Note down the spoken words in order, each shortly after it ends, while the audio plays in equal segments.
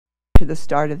to the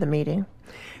start of the meeting.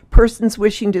 Persons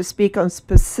wishing to speak on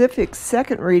specific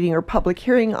second reading or public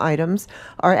hearing items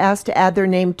are asked to add their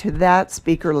name to that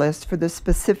speaker list for the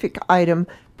specific item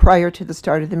prior to the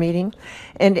start of the meeting.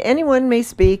 And anyone may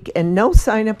speak, and no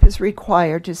sign-up is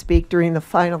required to speak during the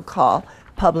final call.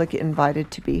 Public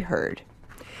invited to be heard.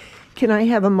 Can I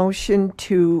have a motion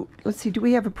to, let's see, do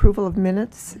we have approval of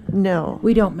minutes? No.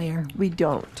 We don't, Mayor. We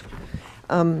don't.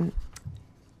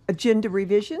 Agenda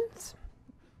revisions?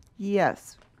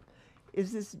 Yes.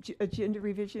 Is this agenda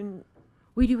revision?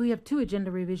 We do. We have two agenda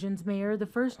revisions, Mayor. The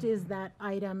first is that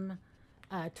item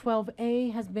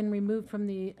 12A has been removed from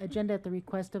the agenda at the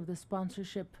request of the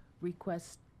sponsorship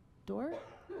requestor.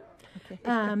 Okay.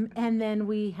 And then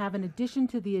we have an addition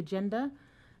to the agenda.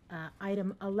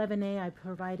 Item 11A, I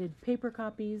provided paper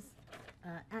copies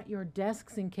at your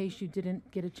desks in case you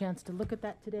didn't get a chance to look at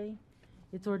that today.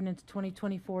 It's ordinance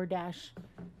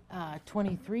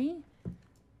 2024-23.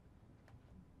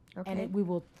 Okay. And we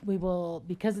will,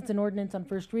 because it's an ordinance on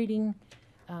first reading,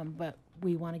 but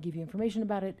we want to give you information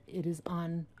about it. It is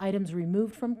on items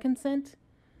removed from consent.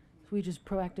 So we just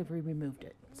proactively removed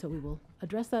it. So we will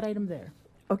address that item there.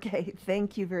 Okay,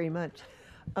 thank you very much.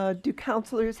 Do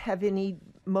councilors have any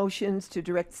motions to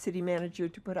direct the city manager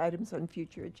to put items on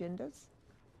future agendas?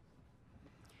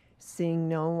 Seeing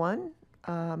no one,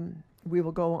 we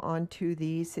will go on to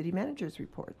the city manager's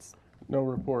reports. No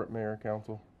report, Mayor,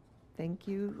 Council. Thank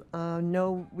you.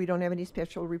 No, we don't have any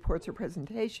special reports or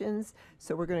presentations,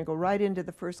 so we're going to go right into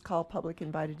the first call, public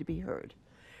invited to be heard.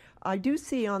 I do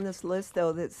see on this list,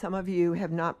 though, that some of you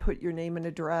have not put your name and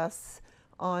address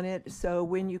on it, so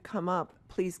when you come up,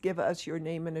 please give us your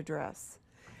name and address.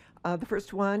 The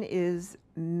first one is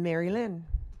Mary Lynn.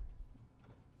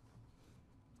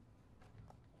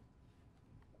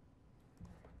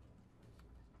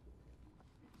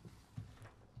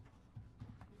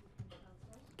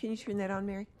 Can you turn that on,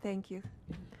 Mary? Thank you.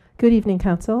 Good evening,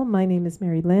 Council. My name is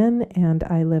Mary Lynn, and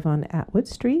I live on Atwood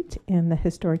Street in the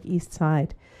historic East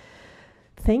Side.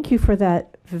 Thank you for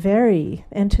that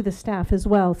and to the staff as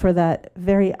well, for that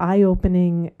very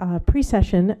eye-opening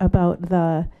pre-session about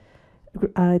the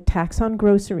tax on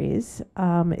groceries.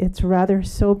 It's rather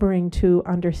sobering to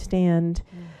understand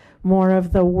more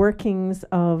of the workings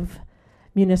of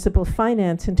municipal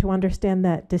finance and to understand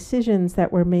that decisions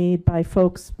that were made by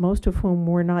folks, most of whom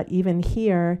were not even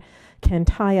here, can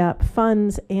tie up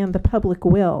funds and the public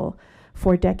will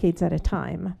for decades at a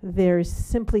time. There's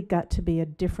simply got to be a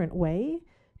different way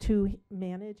to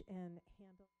manage and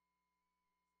handle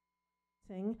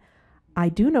things. I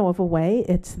do know of a way.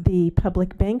 It's the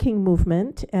public banking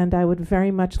movement, and I would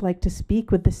very much like to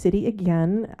speak with the city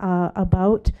again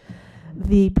about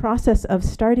the process of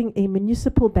starting a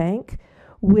municipal bank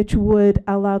which would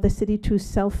allow the city to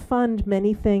self-fund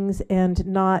many things and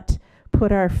not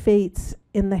put our fates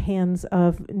in the hands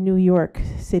of New York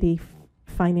City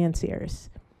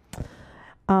financiers.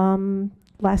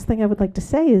 Last thing I would like to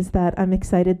say is that I'm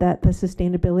excited that the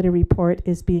sustainability report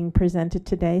is being presented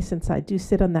today, since I do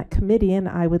sit on that committee, and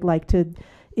I would like to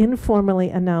informally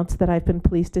announce that I've been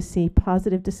pleased to see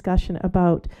positive discussion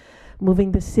about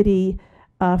moving the city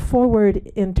forward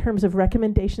in terms of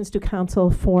recommendations to council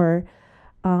for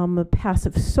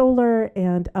passive solar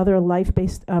and other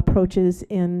life-based approaches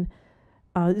in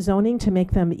zoning to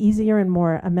make them easier and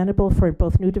more amenable for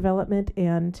both new development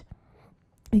and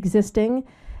existing,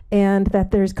 and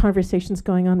that there's conversations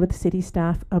going on with city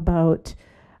staff about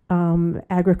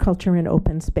agriculture and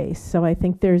open space. So I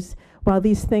think there's, while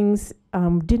these things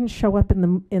didn't show up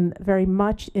in very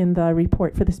much in the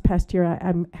report for this past year,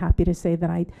 I'm happy to say that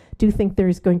I do think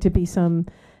there's going to be some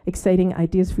exciting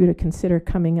ideas for you to consider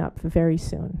coming up very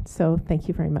soon. So thank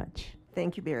you very much.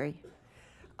 Thank you, Barry.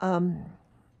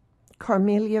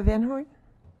 Carmelia Van Horn.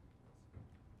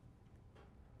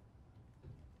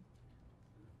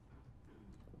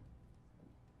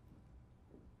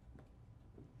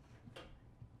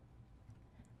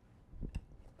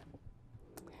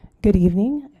 Good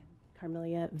evening.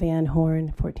 Carmelia Van Horn,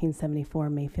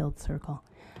 1474 Mayfield Circle.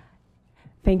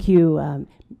 Thank you,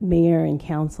 Mayor and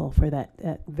Council, for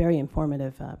that very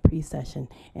informative pre-session,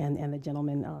 and the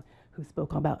gentleman who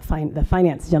spoke about the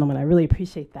finance gentleman. I really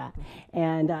appreciate that.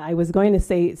 And I was going to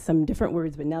say some different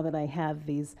words, but now that I have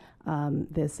these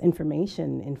this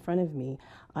information in front of me,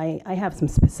 I have some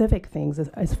specific things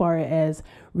as far as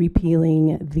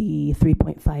repealing the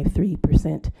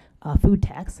 3.53% food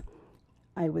tax.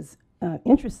 I was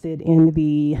interested in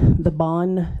the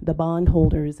bond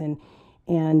holders, and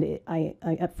I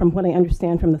from what I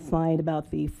understand from the slide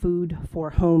about the food for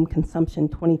home consumption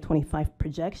 2025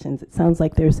 projections, it sounds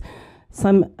like there's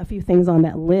a few things on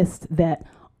that list that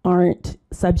aren't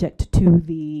subject to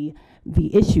the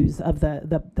issues of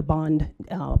the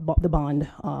bond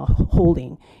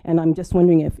holding. And I'm just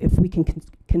wondering if we can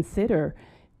consider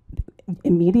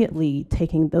immediately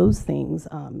taking those things,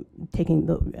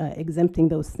 exempting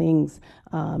those things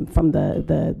from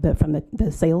the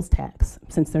sales tax,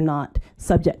 since they're not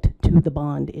subject to the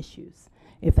bond issues,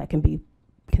 if that can be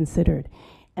considered.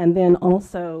 And then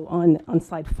also on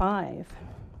slide 5.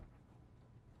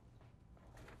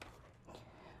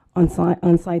 On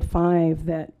slide 5,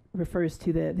 that refers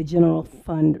to the general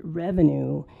fund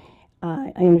revenue.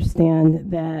 I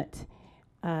understand that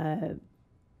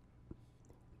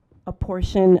a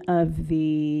portion of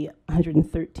the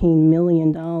 $113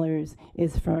 million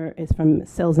is from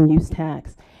sales and use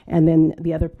tax, and then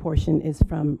the other portion is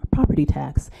from property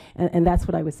tax. And that's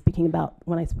what I was speaking about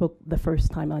when I spoke the first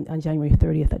time on January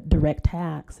 30th, that direct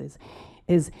tax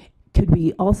is could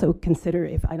we also consider,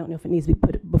 if I don't know if it needs to be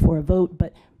put before a vote,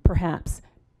 but perhaps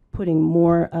putting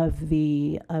more of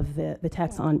the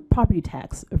tax on property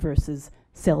tax versus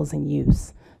sales and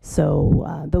use.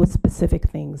 So those specific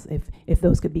things, if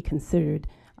those could be considered,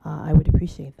 I would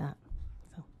appreciate that.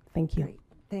 So thank you. Great.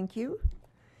 Thank you.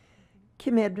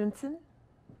 Kim Edmondson.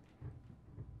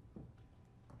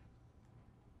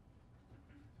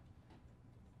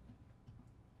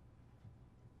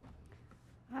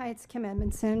 Hi, it's Kim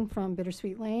Edmondson from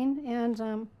Bittersweet Lane,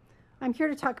 and I'm here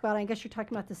to talk about, I guess you're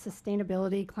talking about the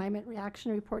Sustainability Climate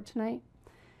Reaction Report tonight.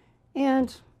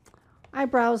 And I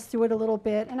browsed through it a little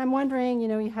bit, and I'm wondering, you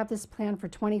know, you have this plan for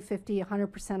 2050,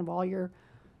 100% of all your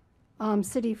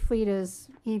city fleet is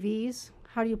EVs.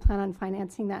 How do you plan on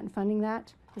financing that and funding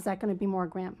that? Is that going to be more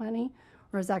grant money,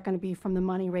 or is that going to be from the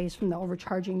money raised from the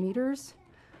overcharging meters?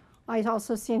 I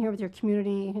also see in here with your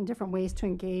community in different ways to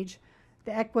engage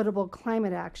the equitable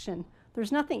climate action.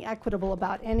 There's nothing equitable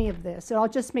about any of this. It all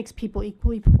just makes people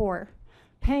equally poor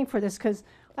paying for this, because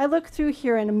I look through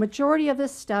here and a majority of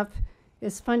this stuff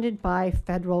is funded by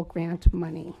federal grant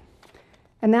money.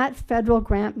 And that federal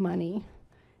grant money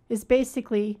is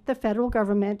basically the federal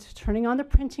government turning on the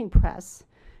printing press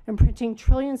and printing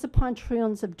trillions upon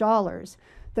trillions of dollars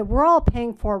that we're all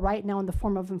paying for right now in the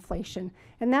form of inflation.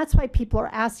 And that's why people are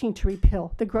asking to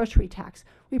repeal the grocery tax.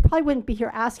 We probably wouldn't be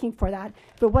here asking for that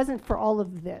if it wasn't for all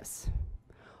of this.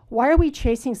 Why are we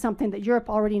chasing something that Europe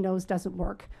already knows doesn't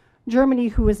work? Germany,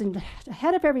 who is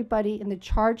ahead of everybody in the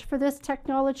charge for this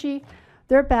technology,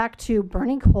 they're back to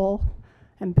burning coal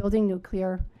and building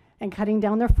nuclear and cutting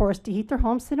down their forests to heat their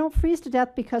homes so they don't freeze to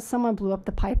death because someone blew up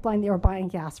the pipeline they were buying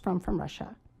gas from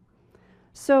Russia.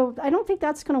 So I don't think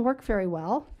that's going to work very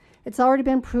well. It's already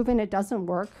been proven it doesn't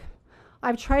work.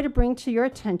 I've tried to bring to your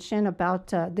attention about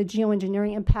the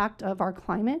geoengineering impact of our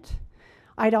climate.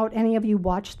 I doubt any of you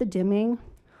watch The Dimming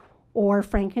or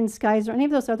Frankenskies or any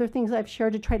of those other things I've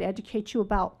shared to try to educate you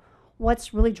about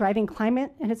what's really driving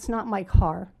climate, and it's not my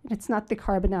car. And it's not the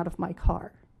carbon out of my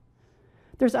car.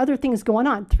 There's other things going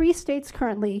on. 3 states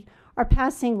currently are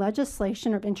passing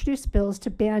legislation or have introduced bills to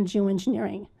ban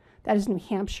geoengineering. That is New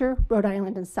Hampshire, Rhode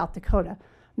Island, and South Dakota.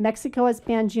 Mexico has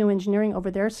banned geoengineering over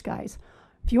their skies.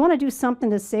 If you want to do something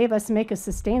to save us and make us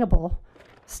sustainable,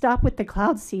 stop with the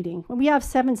cloud seeding. We have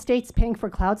 7 states paying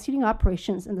for cloud seeding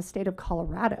operations in the state of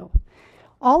Colorado.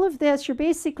 All of this, you're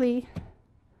basically,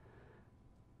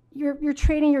 you're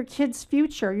trading your kids'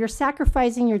 future. You're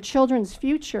sacrificing your children's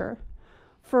future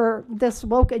for this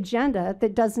woke agenda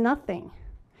that does nothing.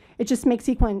 It just makes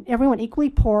everyone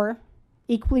equally poor,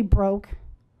 equally broke,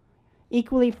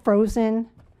 equally frozen.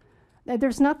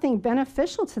 There's nothing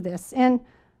beneficial to this. And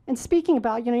speaking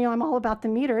about, you know, I'm all about the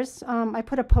meters. I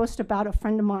put a post about a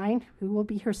friend of mine who will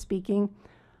be here speaking.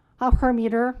 Her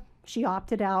meter, she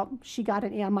opted out. She got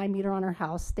an AMI meter on her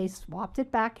house. They swapped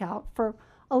it back out for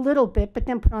a little bit, but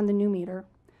then put on the new meter.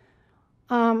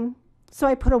 So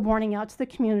I put a warning out to the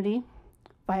community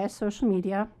via social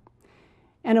media.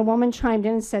 And a woman chimed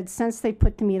in and said, since they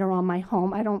put the meter on my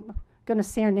home, I'm going to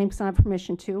say her name because I don't have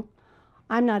permission to,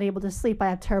 I'm not able to sleep. I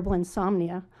have terrible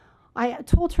insomnia. I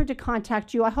told her to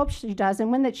contact you. I hope she does.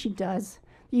 And when that she does,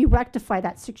 you rectify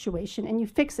that situation and you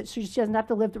fix it so she doesn't have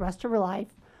to live the rest of her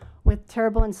life with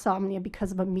terrible insomnia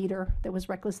because of a meter that was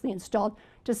recklessly installed,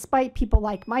 despite people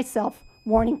like myself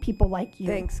warning people like you.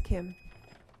 Thanks, Kim.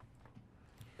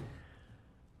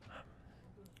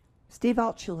 Steve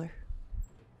Altschuler.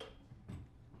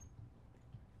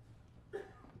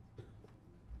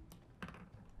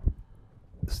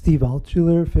 Steve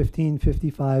Altschuler,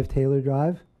 1555 Taylor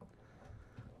Drive.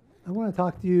 I want to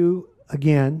talk to you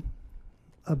again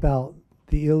about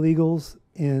the illegals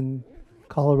in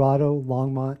Colorado,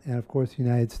 Longmont, and of course the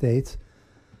United States.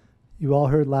 You all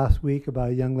heard last week about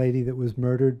a young lady that was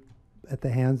murdered at the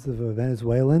hands of a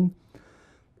Venezuelan.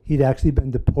 He'd actually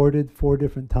been deported 4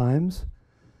 different times,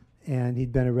 and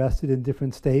he'd been arrested in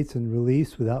different states and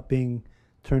released without being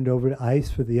turned over to ICE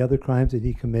for the other crimes that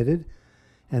he committed.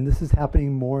 And this is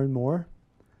happening more and more.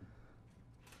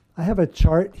 I have a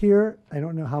chart here. I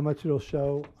don't know how much it'll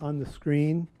show on the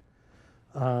screen.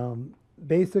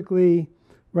 Basically,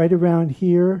 right around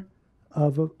here,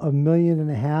 of a 1.5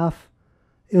 million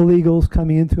illegals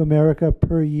coming into America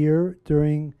per year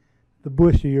during the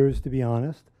Bush years, to be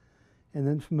honest. And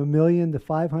then from 1 million to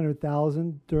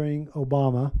 500,000 during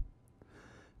Obama.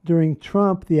 During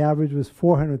Trump, the average was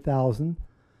 400,000.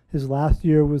 His last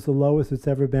year was the lowest it's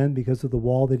ever been because of the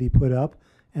wall that he put up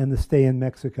and the stay in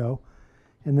Mexico.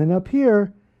 And then up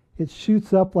here, it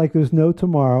shoots up like there's no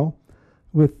tomorrow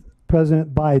with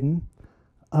President Biden.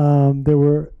 There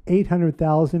were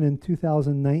 800,000 in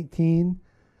 2019.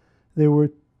 There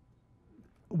were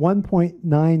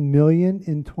 1.9 million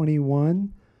in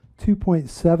 21,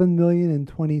 2.7 million in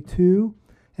 22,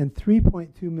 and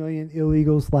 3.2 million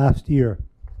illegals last year.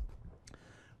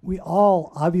 We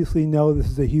all obviously know this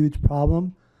is a huge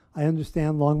problem. I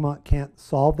understand Longmont can't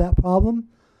solve that problem.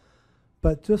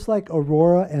 But just like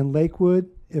Aurora and Lakewood,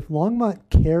 if Longmont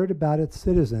cared about its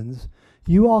citizens,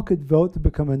 you all could vote to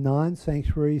become a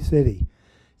non-sanctuary city.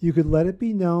 You could let it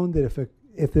be known that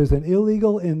if there's an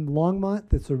illegal in Longmont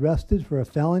that's arrested for a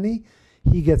felony,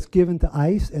 he gets given to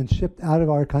ICE and shipped out of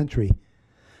our country.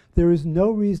 There is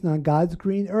no reason on God's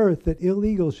green earth that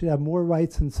illegals should have more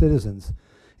rights than citizens.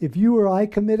 If you or I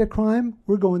commit a crime,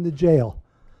 we're going to jail.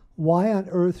 Why on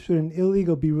earth should an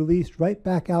illegal be released right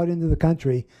back out into the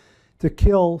country to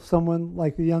kill someone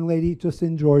like the young lady just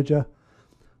in Georgia?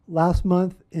 Last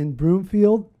month in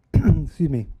Broomfield, excuse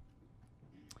me,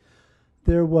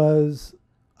 there was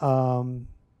an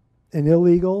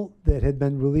illegal that had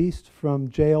been released from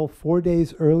jail 4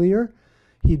 days earlier.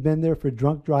 He'd been there for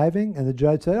drunk driving, and the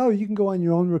judge said, oh, you can go on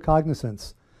your own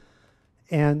recognizance.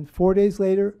 And 4 days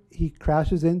later, he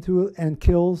crashes into and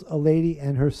kills a lady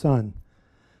and her son.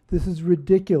 This is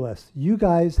ridiculous. You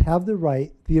guys have the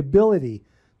right, the ability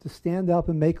to stand up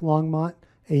and make Longmont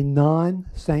a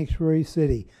non-sanctuary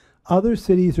city. Other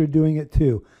cities are doing it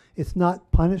too. It's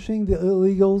not punishing the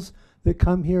illegals that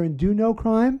come here and do no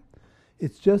crime.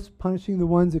 It's just punishing the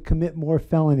ones that commit more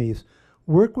felonies.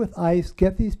 Work with ICE,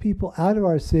 get these people out of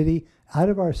our city, out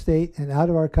of our state, and out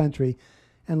of our country,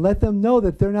 and let them know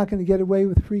that they're not going to get away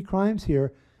with free crimes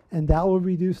here, and that will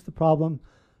reduce the problem.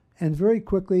 And very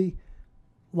quickly,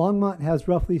 Longmont has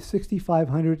roughly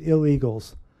 6,500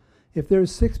 illegals. If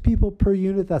there's 6 people per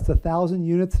unit, that's 1,000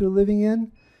 units they're living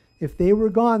in. If they were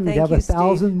gone, we'd Thank have you,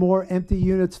 1,000 Steve. more empty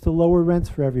units to lower rents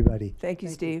for everybody. Thank you,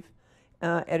 Steve.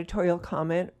 Editorial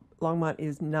comment, Longmont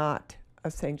is not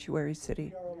a sanctuary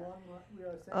city.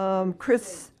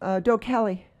 Chris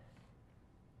Doe-Kelly.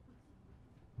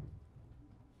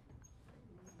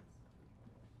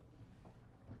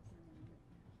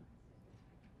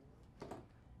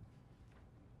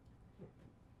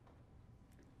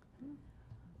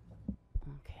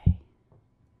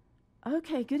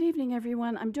 Okay, good evening,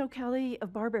 everyone. I'm Joe Kelly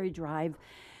of Barberry Drive.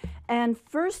 And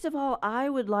first of all, I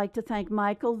would like to thank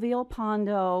Michael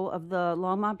Villalpando of the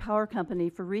Longmont Power Company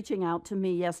for reaching out to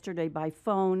me yesterday by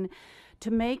phone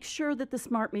to make sure that the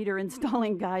smart meter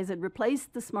installing guys had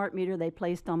replaced the smart meter they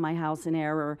placed on my house in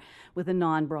error with a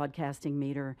non-broadcasting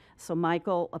meter. So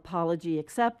Michael, apology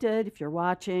accepted if you're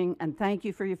watching, and thank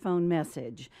you for your phone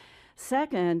message.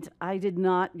 Second, I did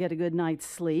not get a good night's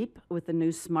sleep with the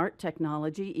new smart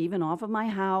technology, even off of my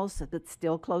house that's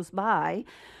still close by.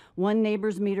 One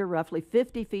neighbor's meter roughly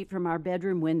 50 feet from our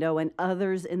bedroom window and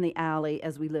others in the alley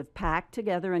as we live packed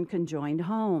together in conjoined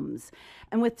homes.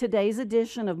 And with today's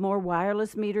addition of more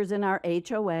wireless meters in our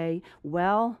HOA,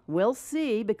 well, we'll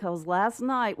see, because last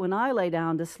night when I lay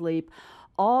down to sleep,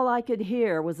 all I could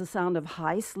hear was the sound of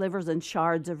high slivers and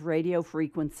shards of radio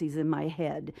frequencies in my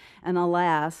head. And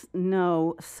alas,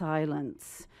 no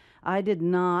silence. I did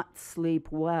not sleep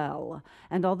well.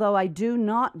 And although I do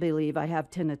not believe I have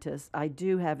tinnitus, I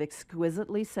do have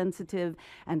exquisitely sensitive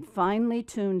and finely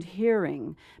tuned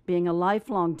hearing, being a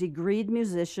lifelong degreed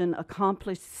musician,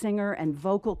 accomplished singer, and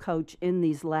vocal coach in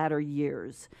these latter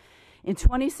years. In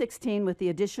 2016, with the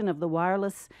addition of the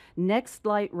wireless Next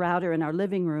Light router in our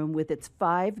living room with its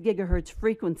 5 gigahertz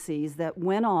frequencies that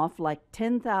went off like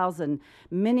 10,000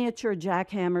 miniature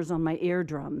jackhammers on my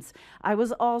eardrums, I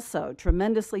was also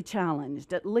tremendously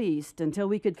challenged, at least until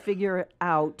we could figure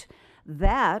out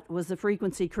that was the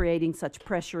frequency creating such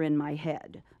pressure in my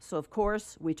head. So of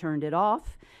course, we turned it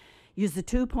off. used the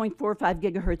 2.45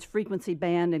 gigahertz frequency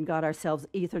band and got ourselves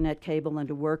Ethernet cable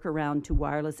and a workaround to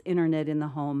wireless internet in the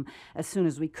home as soon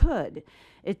as we could.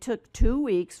 It took 2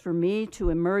 weeks for me to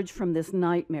emerge from this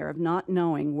nightmare of not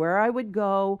knowing where I would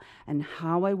go and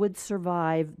how I would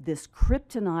survive this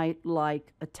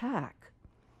kryptonite-like attack.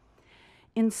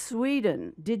 In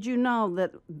Sweden, did you know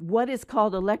that what is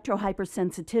called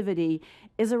electrohypersensitivity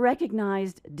is a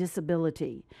recognized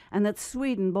disability, and that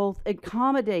Sweden both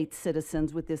accommodates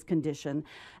citizens with this condition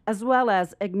as well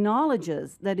as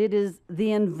acknowledges that it is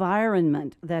the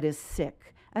environment that is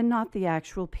sick and not the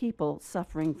actual people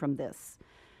suffering from this?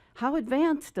 How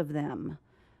advanced of them.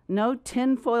 No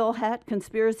tinfoil hat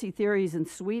conspiracy theories in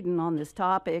Sweden on this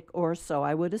topic, or so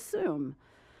I would assume.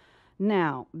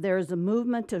 Now, there is a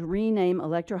movement to rename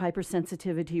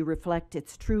electrohypersensitivity reflect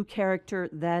its true character,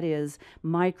 that is,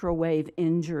 microwave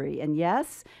injury. And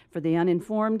yes, for the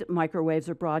uninformed, microwaves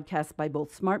are broadcast by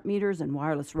both smart meters and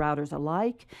wireless routers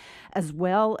alike, as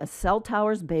well as cell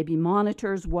towers, baby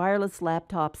monitors, wireless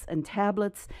laptops and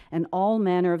tablets, and all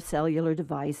manner of cellular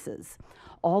devices.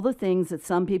 All the things that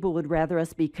some people would rather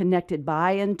us be connected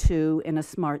by and to in a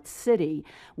smart city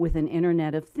with an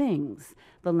Internet of Things.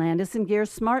 The Landis & Gyr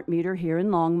smart meter here in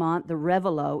Longmont, the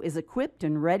Revelo, is equipped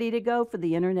and ready to go for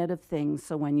the Internet of Things.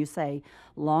 So when you say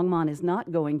Longmont is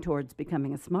not going towards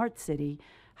becoming a smart city,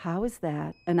 how is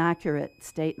that an accurate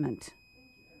statement?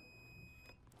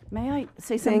 May I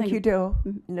say something? Thank you, Doe.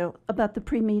 No, About the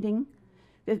pre-meeting?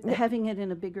 Having it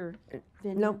in a bigger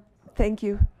venue? no, thank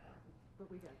you.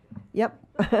 Yep.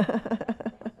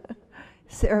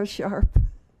 Sarah Sharp.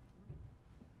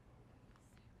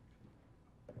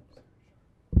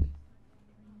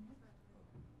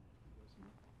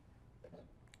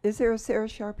 Is there a Sarah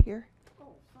Sharp here?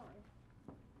 Oh,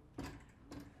 sorry.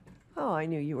 Oh, I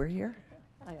knew you were here.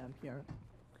 I am here.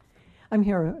 I'm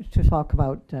here to talk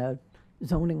about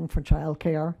zoning for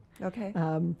childcare. Okay.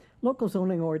 Local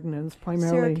zoning ordinance Sarah,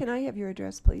 primarily. can I have your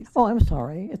address, please? Oh, I'm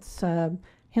sorry. It's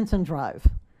Hinson Drive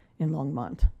in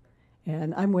Longmont.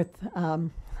 And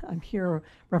I'm here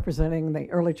representing the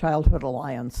Early Childhood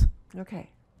Alliance. Okay.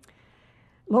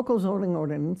 Local zoning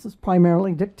ordinances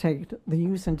primarily dictate the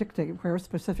use and dictate where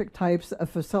specific types of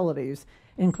facilities,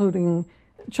 including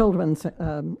children's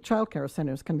childcare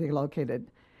centers, can be located.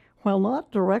 While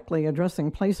not directly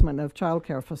addressing placement of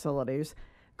childcare facilities,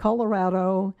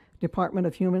 Colorado Department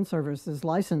of Human Services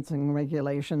licensing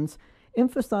regulations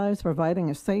emphasize providing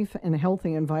a safe and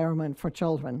healthy environment for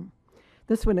children.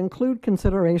 This would include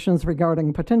considerations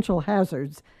regarding potential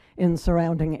hazards in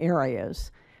surrounding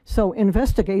areas. So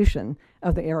investigation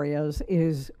of the areas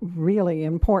is really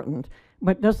important,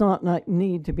 but does not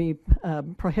need to be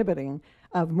prohibiting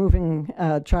of moving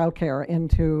childcare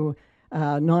into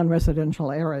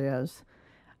non-residential areas.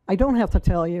 I don't have to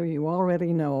tell you, you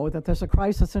already know that there's a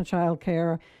crisis in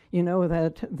childcare. You know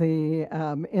that the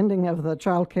ending of the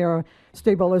childcare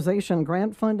stabilization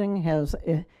grant funding has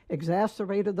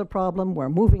exacerbated the problem. We're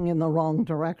moving in the wrong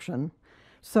direction.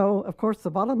 So, of course, the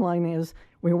bottom line is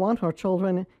we want our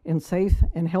children in safe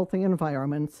and healthy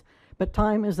environments, but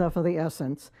time is of the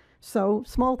essence. So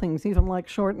small things, even like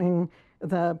shortening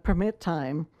the permit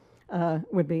time,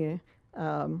 would be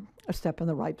a step in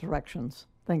the right directions.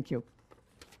 Thank you.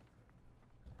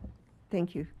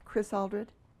 Thank you. Chris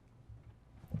Aldred?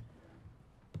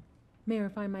 Mayor,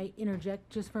 if I might interject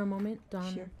just for a moment,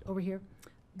 Don, Sure. over here.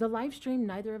 The live stream,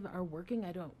 neither of are working.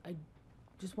 I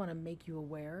just want to make you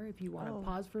aware. If you want to Oh.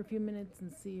 pause for a few minutes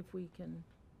and see if we can,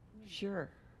 Sure.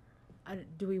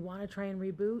 do we want to try and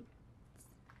reboot?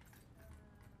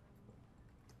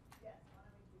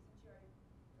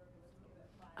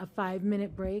 A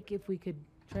 5-minute break, if we could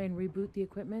try and reboot the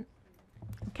equipment?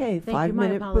 Okay, Thank you. My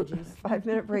 5-minute apologies.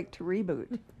 5-minute break to reboot.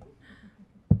 You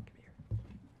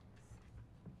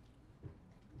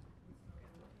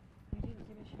didn't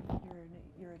give us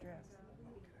your address.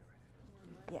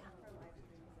 Yeah.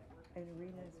 And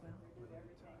Arena as well.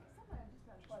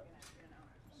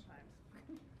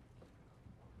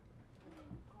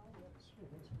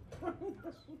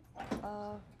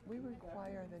 We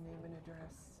require the name and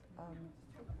address. I'm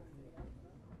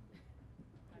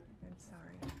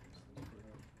sorry.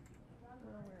 Where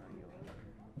are you?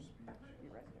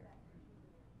 You're right there.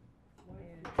 And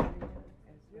Arena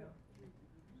as well.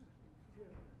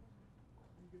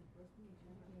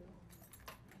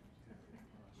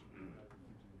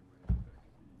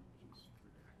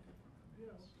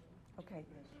 Okay,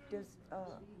 does,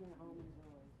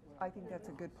 I think that's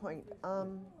a good point.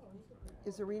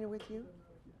 Is Arena with you?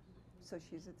 So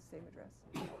she's at the same address?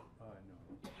 No.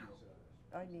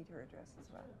 I need her address as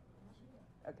well.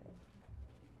 Okay.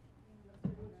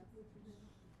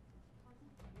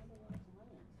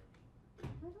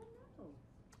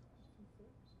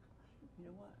 You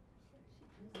know what?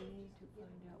 We need to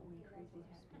find out when Crazy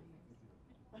Happy is.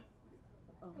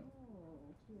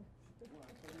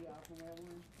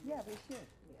 Yeah, we should.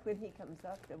 When he comes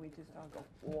up, then we just all go,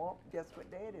 whoop, guess what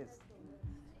day it is?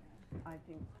 I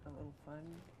think a little fun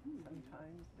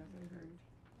sometimes doesn't hurt.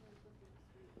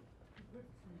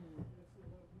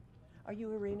 Are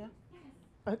you Arena? Yes.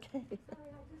 Okay. Sorry,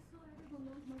 I just saw everyone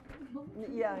knows my phone.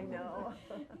 Yeah, I know.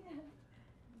 Yeah.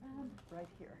 Right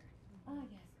here. Oh,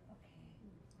 yes,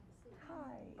 okay.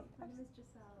 Hi. My name is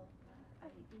Giselle. I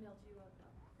emailed you a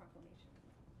proclamation.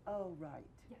 Oh, right.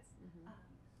 Yes.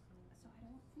 So I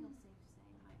don't feel safe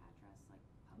saying my address like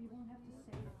publicly. You won't have to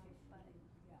say it,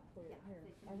 but yeah. here,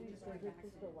 I think it's good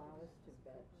just to allow us to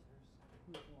vet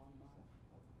who's Longmont.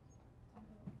 Right,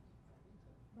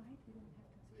 we don't have to.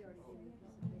 We already did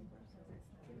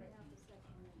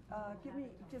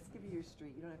Just give me your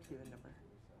street. You don't have to give a number.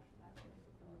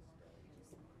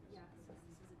 Yeah, since this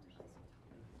is a divisive topic,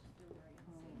 I feel very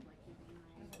unsafe,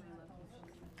 like giving my location.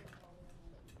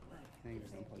 Can you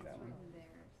just unplug that one?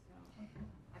 There, so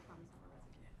I promise I'm a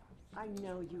resident. I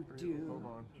know you Hold do.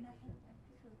 on. Can I have a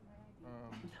picture of my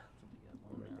ID?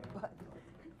 But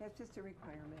that's just a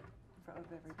requirement of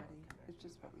everybody. It's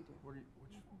just what we do. What are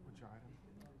you, which item?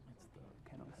 It's the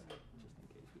kennels, just in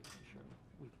case we have to show.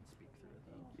 We can speak through it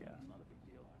though. Yeah. It's not a big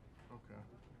deal. Okay.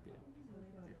 Yeah.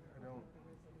 Yeah, I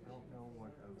don't know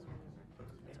what else we can do.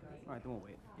 All right, then we'll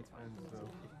wait. It's fine. And so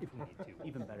If we need to,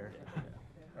 even better.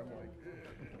 I'm like,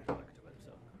 Talk to it,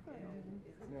 so.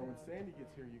 now when Sandy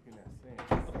gets here, you can ask Sandy.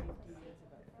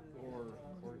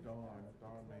 Or Dawn.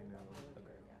 Dawn may know.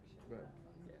 Okay. But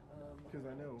because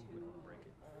I know, Break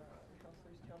it.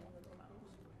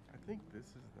 I think this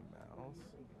is the mouse,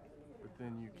 but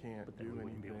then you can't But then do we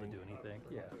wouldn't anything. be able to do anything.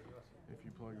 Yeah. If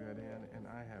you plug that in, and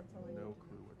I have no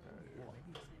clue what that is. Well,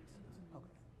 maybe it's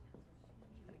okay.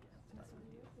 And again, it's not a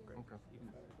big deal. Great. Okay. Even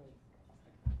better.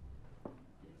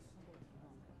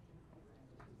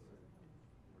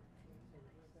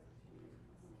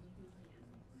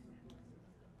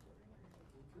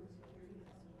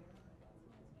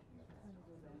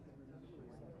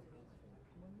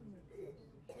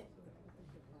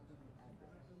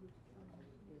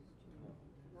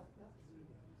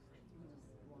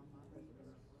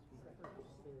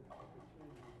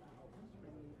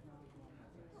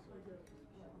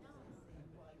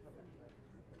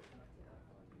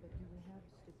 But do we have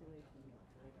stipulation?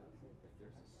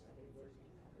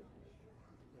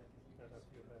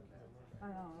 I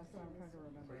know, that's what I'm trying to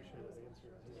remember.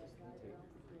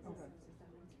 Okay.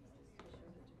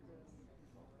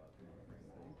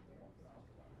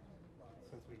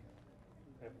 Since we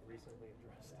have recently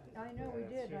addressed it. I know we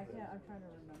Yeah, did, I should can't, be. I'm trying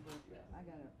to remember. I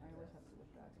got it, I always have to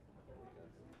look back.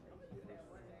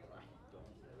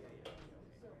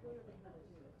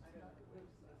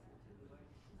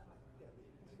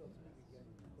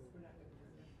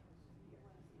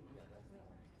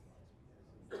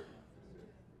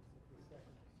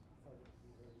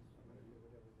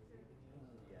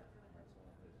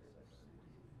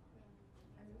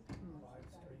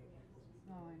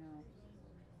 Oh, I know.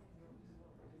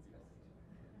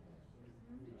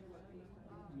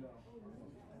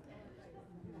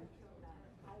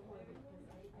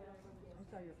 I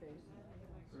saw your face.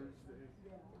 Thursday.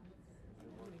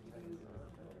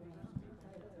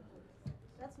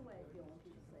 That's the way I feel when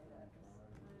people say that.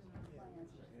 My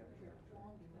ancestors here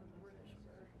long before the British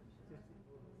were.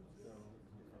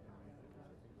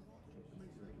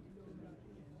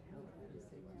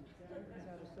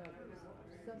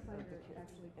 Subfighters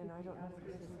actually. And I don't know what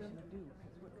the this is system. to do.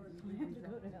 'Cause what You have to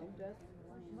go to help desk.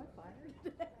 Am I fired?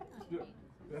 Yeah,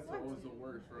 that's always the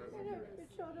worst, right? When you're- It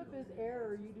showed up as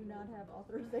error, you do not have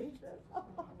authorization.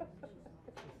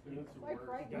 That's the Quite worst.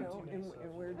 frightening.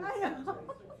 And where I know.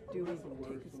 do we That's the take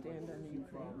worst a when, stand like, on the soup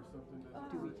Ukraine? or something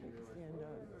doesn't Do we work, take and a you're like, stand on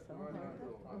 "Why something? not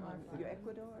go?" On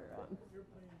Ecuador?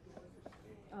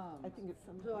 I think it's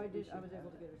something. So I we did, should I was have.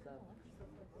 able to get her sub,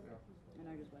 Yeah. and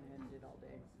I just went ahead and did all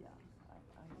day. Yeah.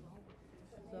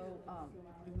 So,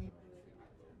 do we?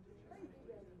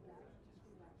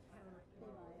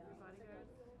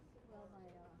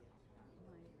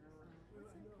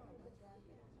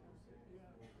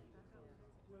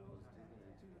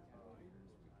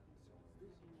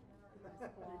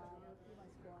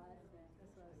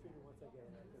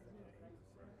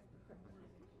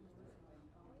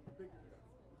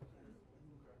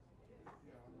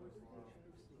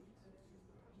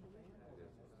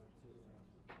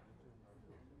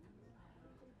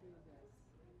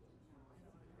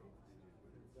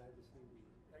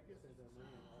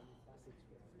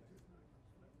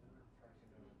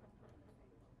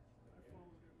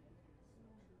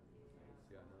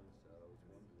 Yeah, none, so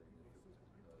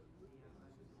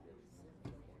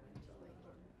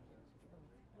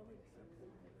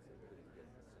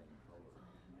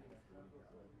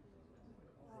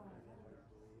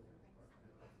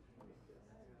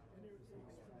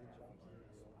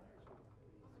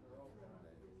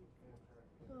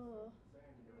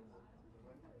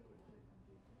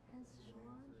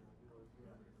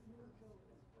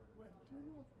Do you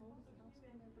know if all the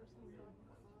council members are not a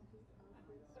copy of this? I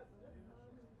thought I just passed them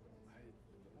around.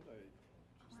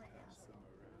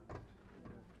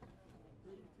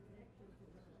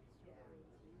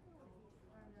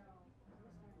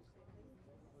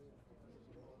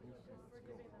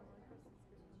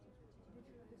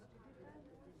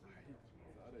 I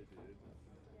thought I did.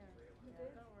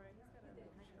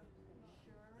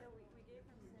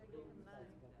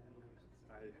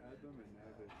 I had them and now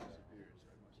they've disappeared,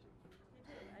 so I must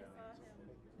have.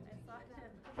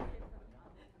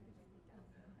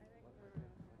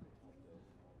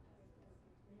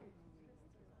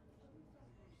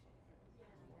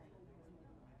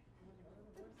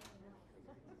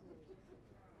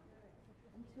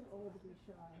 I'm too old to be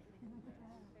shy.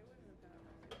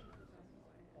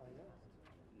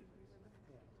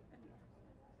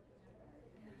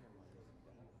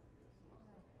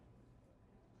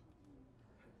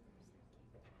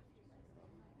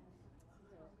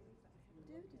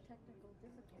 Due to technical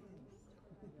difficulties.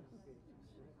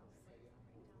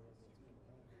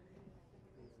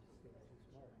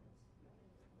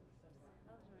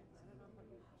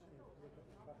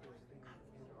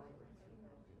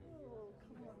 Oh,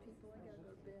 come on, people, I gotta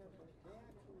go to bed.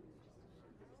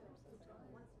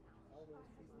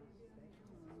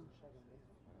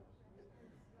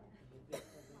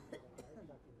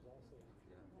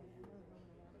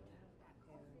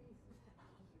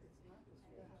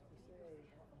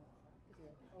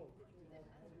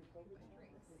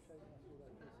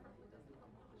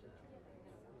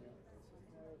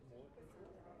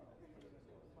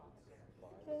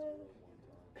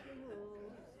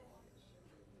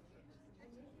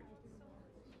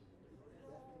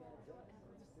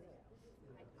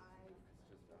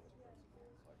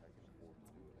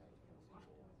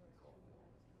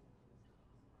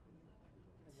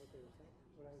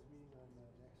 What I was reading on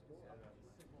next door,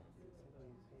 somebody's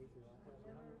paid their office,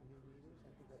 new readers, I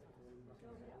think that's what the lady was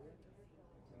saying earlier.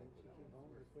 And then she came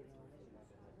home and put it on there.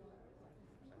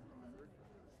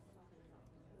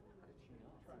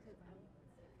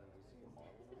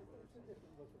 It's a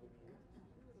different look of a key.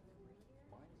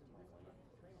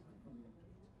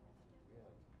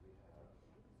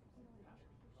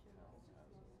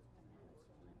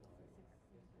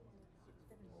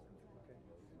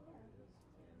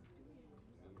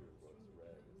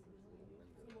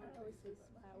 I always say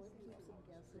smile, it keeps them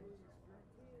guessing.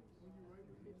 Smile,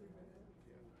 keeps them guessing.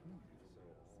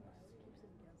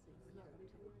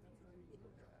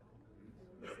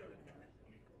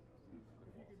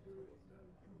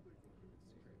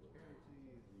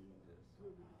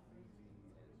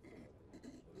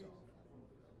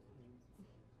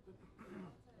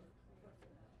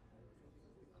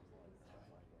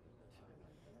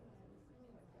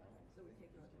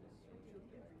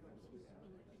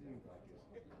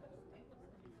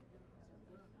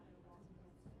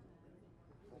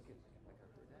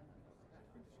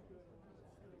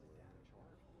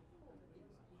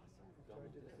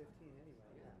 Charge it at 15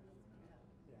 anyway. Yeah.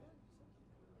 Yeah.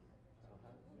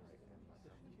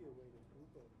 There should be a way to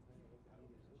group it, depending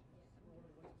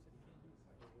on what the meeting is.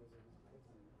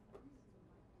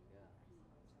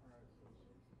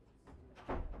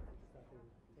 Thought they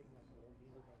were taking up the whole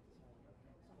meeting by the side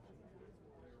of the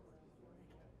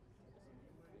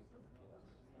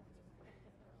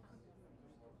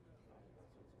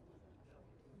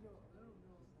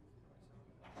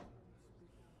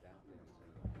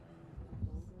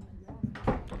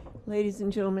Ladies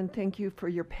and gentlemen, thank you for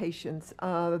your patience.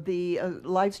 The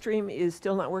live stream is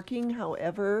still not working.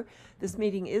 However, this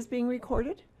meeting is being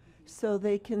recorded, so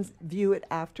they can view it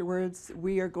afterwards.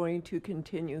 We are going to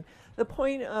continue. The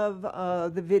point of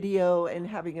the video and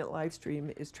having it live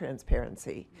stream is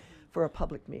transparency for a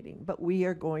public meeting, but we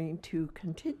are going to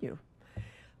continue.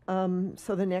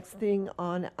 So the next thing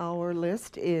on our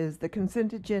list is the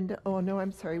consent agenda. Oh, no,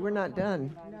 I'm sorry, we're not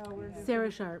done. Sarah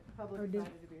Sharp. Or did-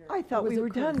 I thought Was we it were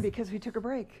done Chris? because we took a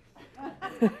break.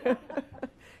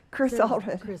 Chris Sarah-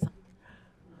 Allred. Chris.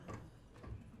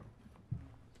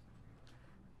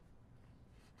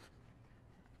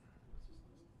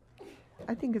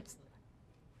 I think it's,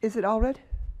 is it Allred?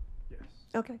 Yes.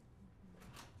 Okay,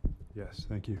 Yes,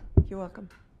 thank you. you're welcome.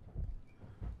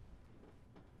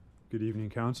 Good evening,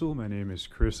 Council. My name is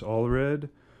Chris Allred,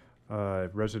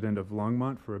 resident of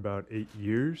Longmont for about 8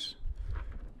 years.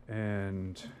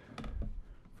 And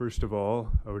first of all,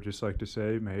 I would just like to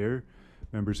say, Mayor,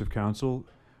 members of Council,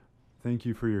 thank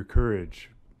you for your courage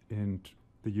in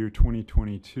the year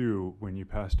 2022 when you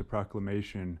passed a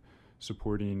proclamation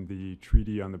supporting the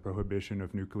Treaty on the Prohibition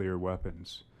of Nuclear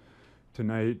Weapons.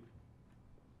 Tonight,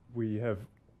 we have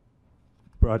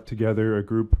brought together a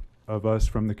group of us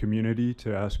from the community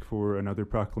to ask for another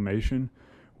proclamation,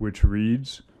 which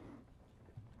reads,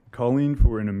 calling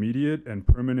for an immediate and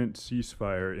permanent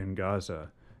ceasefire in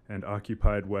Gaza and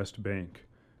occupied West Bank,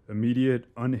 immediate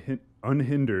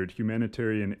unhindered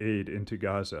humanitarian aid into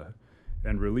Gaza,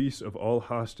 and release of all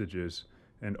hostages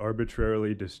and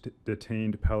arbitrarily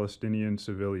detained Palestinian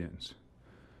civilians.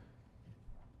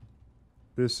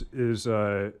 This is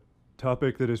a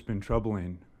topic that has been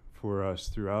troubling for us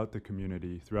throughout the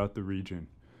community, throughout the region.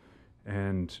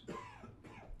 And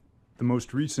the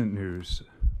most recent news,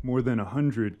 more than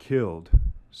 100 killed,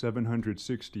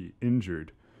 760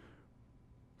 injured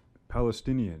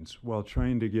Palestinians while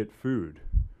trying to get food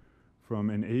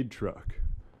from an aid truck.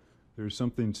 There's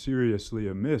something seriously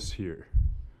amiss here.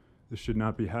 This should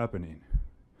not be happening.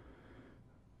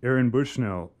 Aaron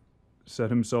Bushnell set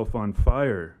himself on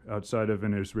fire outside of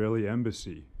an Israeli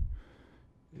embassy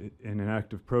in an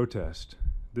act of protest.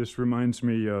 This reminds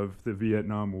me of the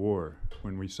Vietnam War,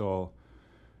 when we saw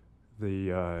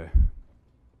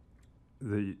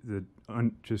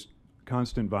just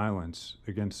constant violence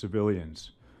against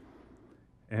civilians.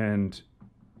 And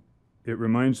it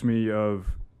reminds me of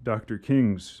Dr.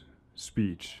 King's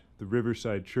speech, the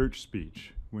Riverside Church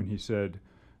speech, when he said,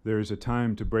 "There is a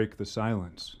time to break the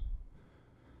silence."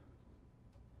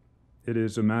 It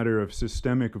is a matter of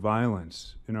systemic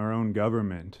violence in our own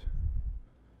government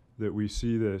that we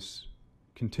see this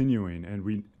continuing, and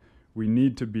we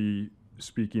need to be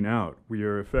speaking out. We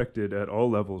are affected at all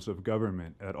levels of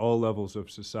government, at all levels of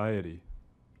society.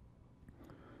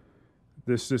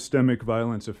 This systemic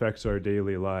violence affects our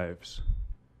daily lives.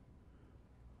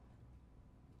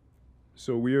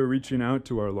 So we are reaching out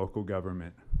to our local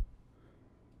government.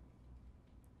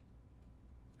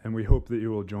 And we hope that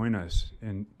you will join us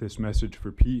in this message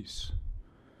for peace.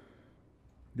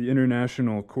 The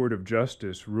International Court of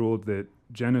Justice ruled that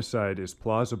genocide is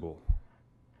plausible.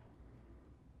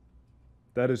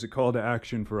 That is a call to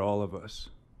action for all of us.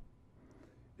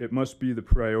 It must be the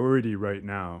priority right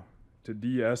now to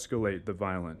de-escalate the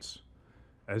violence.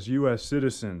 As U.S.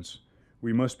 citizens,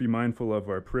 we must be mindful of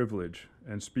our privilege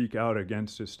and speak out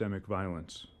against systemic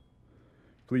violence.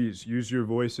 Please use your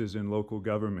voices in local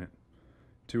government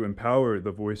to empower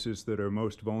the voices that are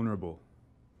most vulnerable.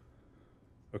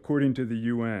 According to the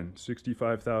UN,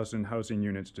 65,000 housing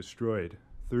units destroyed,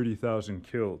 30,000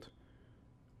 killed,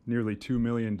 nearly 2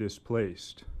 million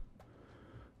displaced.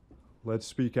 Let's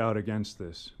speak out against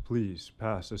this. Please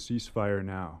pass a ceasefire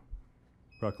now.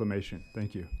 Proclamation.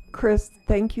 Thank you. Chris,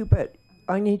 thank you, but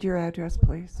I need your address,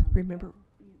 please. Remember.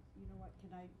 You know what,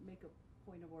 can I make a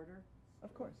point of order?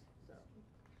 Of course. So,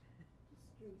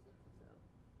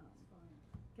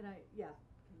 can I, yeah.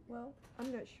 Well,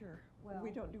 I'm not sure. Well- We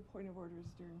don't do point of orders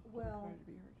during public Well, comment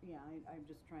to be heard. yeah, I'm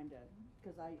just trying to,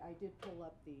 because I did pull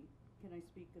up the, can I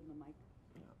speak in the mic?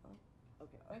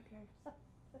 Okay. Okay.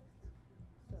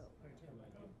 So,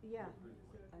 yeah.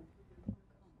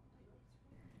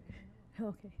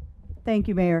 Okay. Thank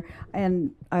you, Mayor,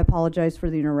 and I apologize for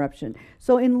the interruption.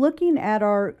 So in looking at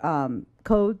our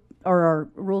code or our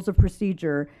rules of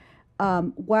procedure,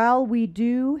 while we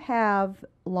do have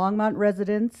Longmont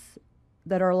residents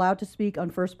that are allowed to speak on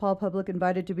first call, public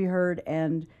invited to be heard,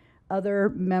 and other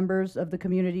members of the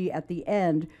community at the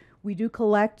end, we do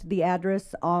collect the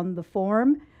address on the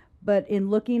form, but in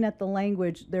looking at the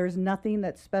language, there's nothing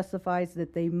that specifies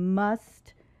that they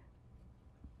must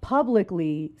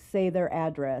publicly say their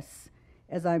address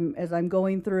as I'm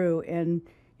going through. And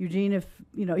Eugene, if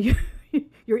you know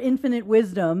your infinite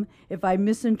wisdom, if I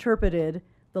misinterpreted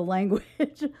the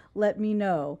language, let me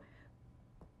know.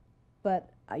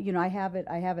 But I have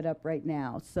it up right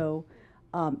now. So,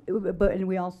 and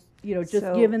we also, just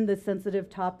So- given the sensitive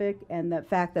topic and the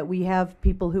fact that we have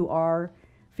people who are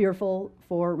fearful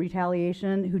for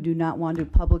retaliation, who do not want to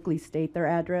publicly state their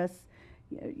address,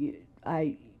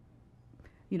 I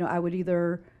would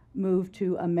either move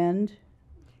to amend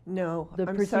No, the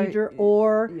I'm procedure sorry.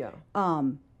 or, Yeah.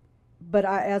 but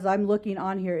as I'm looking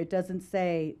on here, it doesn't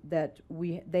say that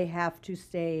they have to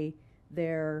say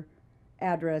their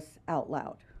address out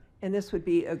loud. And this would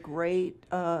be a great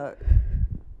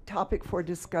topic for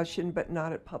discussion, but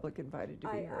not at public invited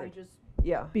to be heard. I just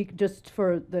Yeah. speak just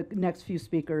for the next few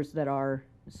speakers that are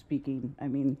speaking. I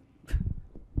mean,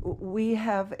 We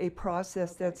have a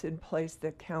process that's in place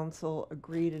that council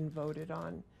agreed and voted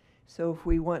on. So if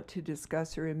we want to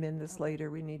discuss or amend this later,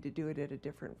 we need to do it at a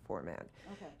different format.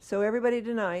 okay. So everybody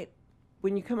tonight,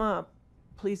 when you come up,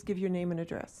 please give your name and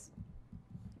address.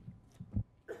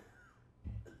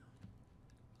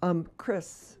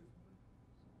 Chris,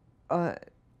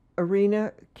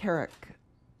 Arena Carrick.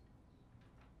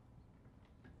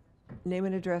 Name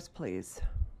and address, please.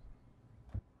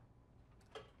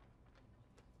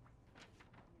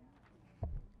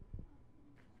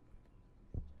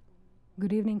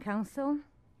 Good evening, Council.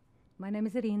 My name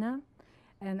is Irina,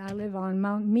 and I live on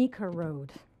Mount Meeker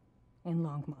Road in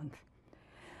Longmont.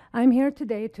 I'm here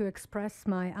today to express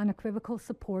my unequivocal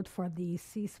support for the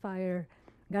ceasefire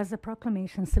Gaza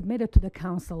proclamation submitted to the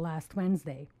Council last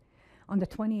Wednesday, on the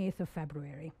 28th of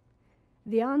February.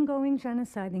 The ongoing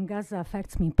genocide in Gaza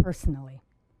affects me personally.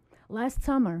 Last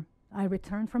summer, I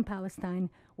returned from Palestine,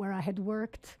 where I had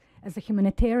worked as a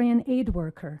humanitarian aid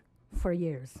worker for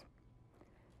years.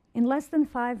 In less than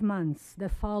 5 months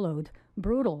that followed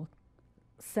brutal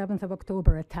 7th of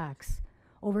October attacks,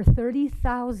 over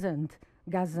 30,000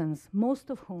 Gazans, most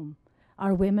of whom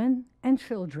are women and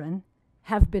children,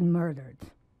 have been murdered.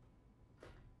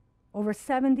 Over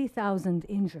 70,000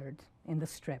 injured in the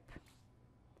Strip.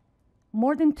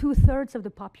 More than 2/3 of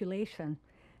the population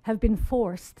have been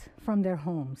forced from their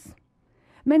homes,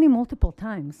 many multiple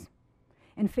times,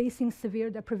 and facing severe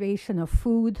deprivation of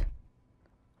food,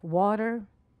 water,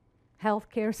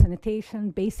 healthcare, sanitation,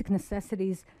 basic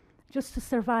necessities, just to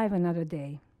survive another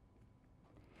day.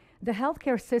 The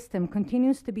healthcare system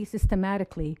continues to be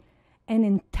systematically and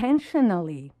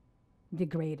intentionally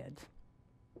degraded.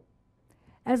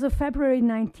 As of February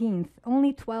 19th,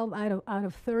 only 12 out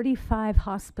of 35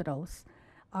 hospitals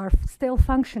are still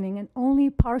functioning, and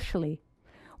only partially.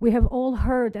 We have all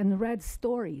heard and read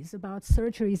stories about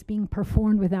surgeries being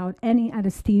performed without any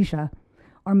anesthesia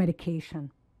or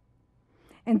medication.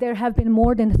 And there have been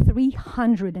more than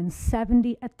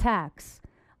 370 attacks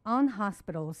on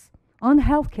hospitals, on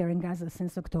healthcare in Gaza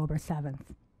since October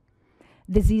 7th.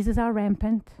 Diseases are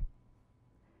rampant.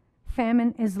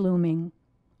 Famine is looming.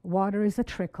 Water is a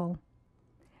trickle.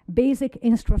 Basic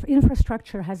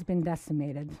infrastructure has been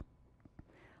decimated.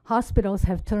 Hospitals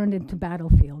have turned into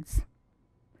battlefields.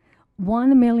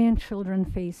 1 million children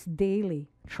face daily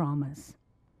traumas.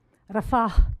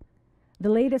 Rafah, the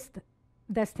latest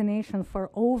destination for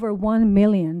over 1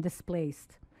 million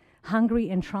displaced, hungry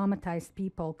and traumatized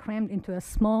people crammed into a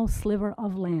small sliver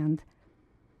of land,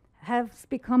 has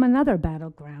become another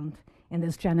battleground in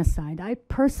this genocide. I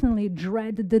personally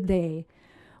dread the day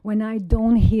when I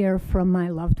don't hear from my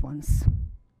loved ones,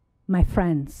 my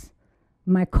friends,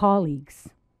 my colleagues.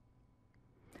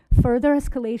 Further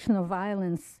escalation of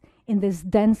violence in this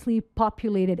densely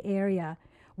populated area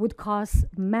would cause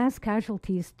mass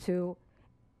casualties to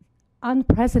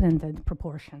unprecedented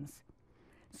proportions.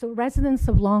 So residents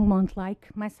of Longmont,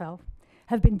 like myself,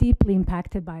 have been deeply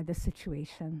impacted by this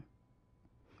situation.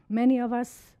 Many of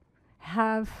us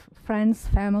have friends,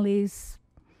 families,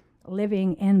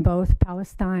 living in both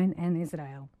Palestine and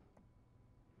Israel.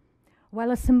 While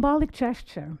a symbolic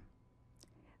gesture,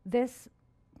 this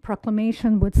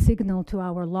proclamation would signal to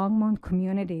our Longmont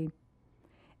community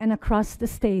and across the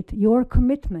state your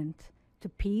commitment to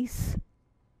peace,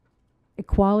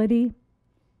 equality,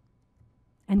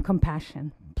 and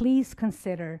compassion. Please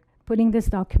consider putting this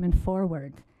document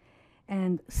forward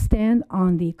and stand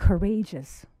on the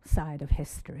courageous side of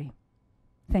history.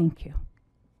 Thank you.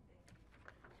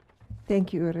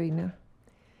 Thank you, Irina.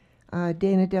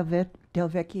 Dana Del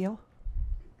Vecchio.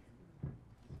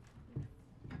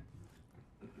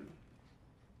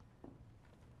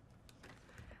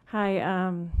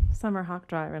 Hi, Summer Hawk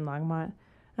Driver in Longmont.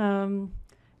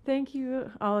 Thank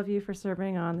you, all of you, for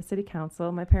serving on the City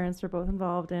Council. My parents were both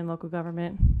involved in local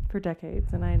government for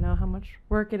decades, and I know how much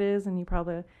work it is, and you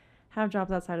probably have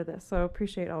jobs outside of this, so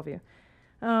appreciate all of you.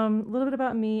 A little bit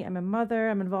about me. I'm a mother.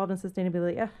 I'm involved in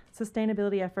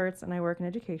sustainability efforts, and I work in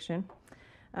education.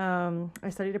 I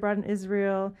studied abroad in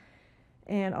Israel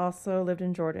and also lived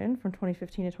in Jordan from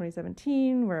 2015 to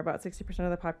 2017, where about 60% of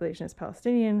the population is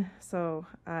Palestinian. So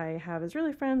I have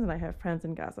Israeli friends, and I have friends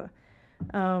in Gaza.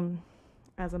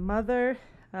 As a mother,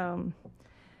 the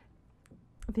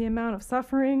amount of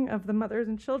suffering of the mothers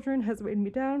and children has weighed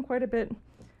me down quite a bit.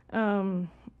 I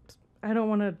don't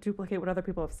want to duplicate what other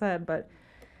people have said, but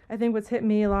I think what's hit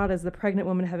me a lot is the pregnant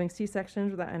woman having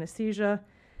C-sections without anesthesia,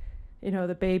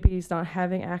 the babies not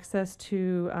having access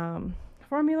to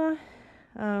formula,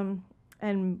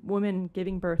 and women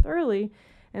giving birth early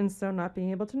and so not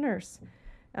being able to nurse.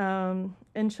 And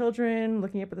children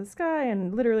looking up at the sky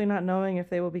and literally not knowing if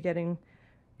they will be getting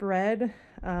bread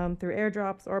through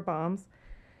airdrops or bombs.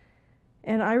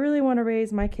 And I really want to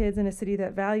raise my kids in a city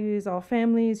that values all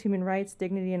families, human rights,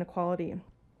 dignity, and equality.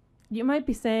 You might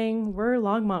be saying, we're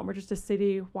Longmont, we're just a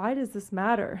city. Why does this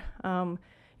matter?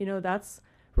 That's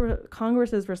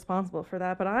Congress is responsible for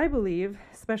that. But I believe,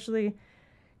 especially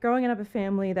growing up a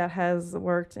family that has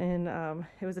worked in,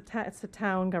 it's a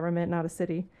town government, not a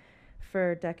city,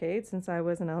 for decades since I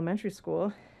was in elementary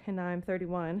school, and now I'm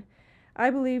 31. I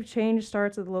believe change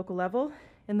starts at the local level,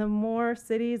 And the more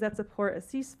cities that support a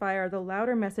ceasefire, the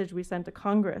louder message we send to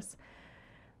Congress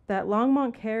that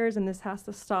Longmont cares and this has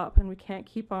to stop and we can't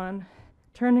keep on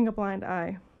turning a blind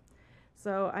eye.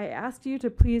 So I ask you to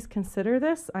please consider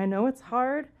this. I know it's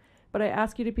hard, but I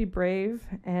ask you to be brave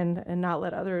and not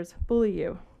let others bully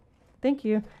you. Thank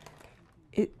you.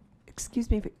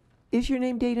 Excuse me, is your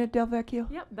name Dana Del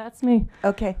Vecchio? Yep, that's me.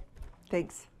 Okay,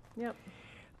 thanks. Yep.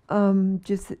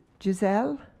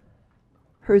 Giselle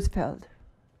Herzfeld.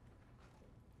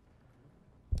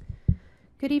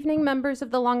 Good evening, members of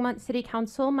the Longmont City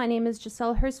Council. My name is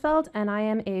Giselle Herzfeld, and I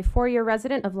am a 4-year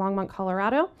resident of Longmont,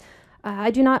 Colorado. I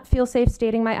do not feel safe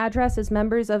stating my address as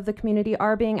members of the community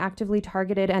are being actively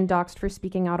targeted and doxxed for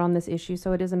speaking out on this issue,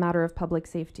 so it is a matter of public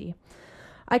safety.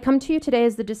 I come to you today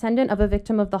as the descendant of a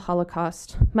victim of the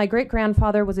Holocaust. My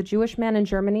great-grandfather was a Jewish man in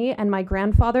Germany, and my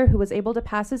grandfather, who was able to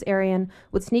pass as Aryan,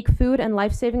 would sneak food and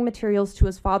life-saving materials to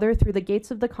his father through the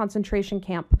gates of the concentration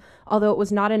camp, although it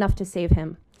was not enough to save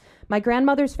him. My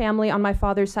grandmother's family on my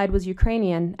father's side was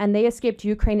Ukrainian, and they escaped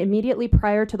Ukraine immediately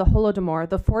prior to the Holodomor,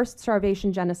 the forced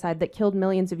starvation genocide that killed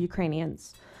millions of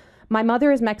Ukrainians. My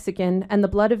mother is Mexican, and the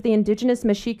blood of the indigenous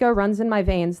Mexica runs in my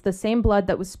veins, the same blood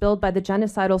that was spilled by the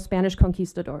genocidal Spanish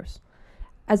conquistadors.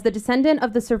 As the descendant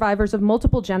of the survivors of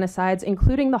multiple genocides,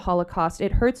 including the Holocaust,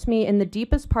 it hurts me in the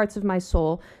deepest parts of my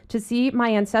soul to see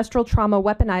my ancestral trauma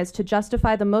weaponized to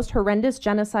justify the most horrendous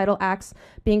genocidal acts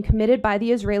being committed by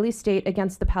the Israeli state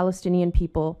against the Palestinian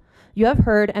people. You have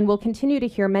heard and will continue to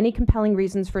hear many compelling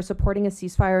reasons for supporting a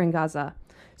ceasefire in Gaza.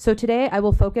 So today I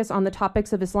will focus on the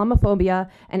topics of Islamophobia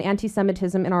and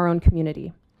anti-Semitism in our own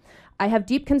community. I have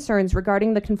deep concerns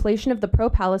regarding the conflation of the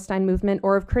pro-Palestine movement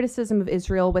or of criticism of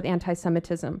Israel with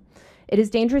anti-Semitism. It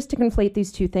is dangerous to conflate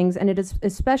these two things, and it is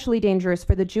especially dangerous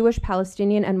for the Jewish,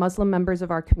 Palestinian, and Muslim members of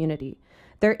our community.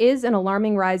 There is an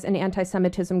alarming rise in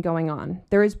anti-Semitism going on.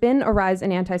 There has been a rise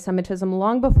in anti-Semitism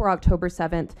long before October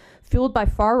 7th, fueled by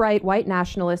far-right white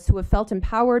nationalists who have felt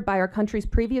empowered by our country's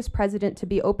previous president to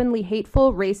be openly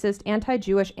hateful, racist,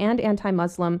 anti-Jewish, and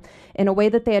anti-Muslim in a way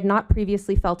that they had not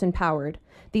previously felt empowered.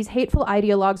 These hateful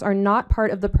ideologues are not part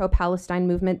of the pro-Palestine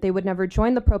movement. They would never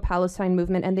join the pro-Palestine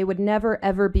movement, and they would never,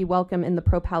 ever be welcome in the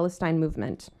pro-Palestine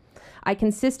movement. I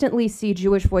consistently see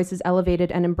Jewish voices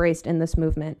elevated and embraced in this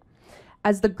movement.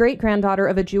 As the great-granddaughter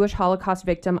of a Jewish Holocaust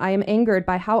victim, I am angered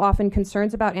by how often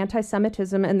concerns about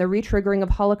anti-Semitism and the retriggering of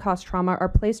Holocaust trauma are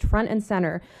placed front and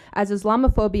center, as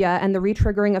Islamophobia and the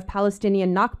retriggering of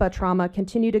Palestinian Nakba trauma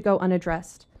continue to go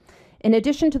unaddressed. In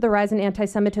addition to the rise in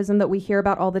anti-Semitism that we hear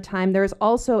about all the time, there is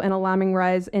also an alarming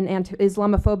rise in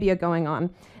Islamophobia going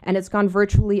on, and it's gone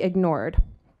virtually ignored.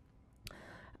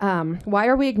 Why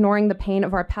are we ignoring the pain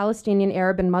of our Palestinian,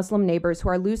 Arab, and Muslim neighbors who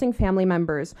are losing family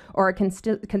members or are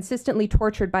consistently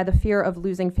tortured by the fear of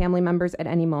losing family members at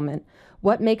any moment?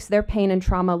 What makes their pain and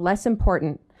trauma less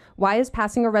important? Why is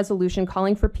passing a resolution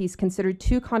calling for peace considered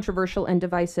too controversial and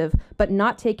divisive, but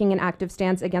not taking an active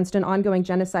stance against an ongoing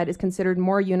genocide is considered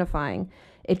more unifying?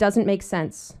 It doesn't make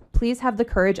sense. Please have the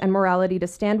courage and morality to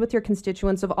stand with your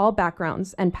constituents of all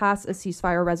backgrounds and pass a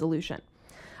ceasefire resolution.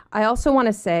 I also want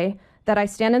to say that I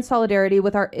stand in solidarity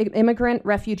with our immigrant,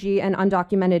 refugee, and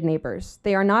undocumented neighbors.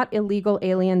 They are not illegal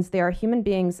aliens, they are human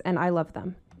beings, and I love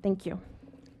them. Thank you.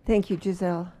 Thank you,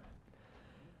 Giselle.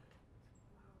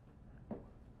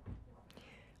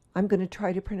 I'm going to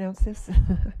try to pronounce this.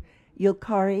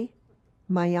 Yilkari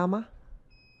Mayama.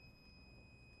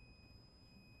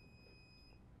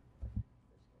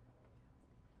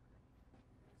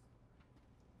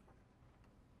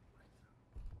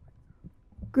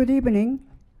 Good evening.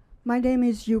 My name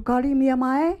is Yukari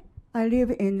Miyamae. I live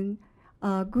in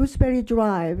Gooseberry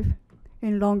Drive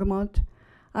in Longmont.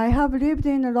 I have lived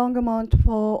in Longmont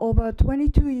for over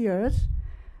 22 years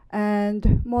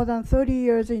and more than 30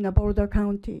 years in Boulder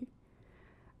County.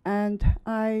 And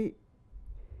I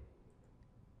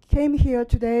came here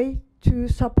today to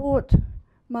support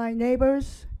my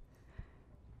neighbors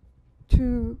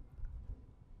to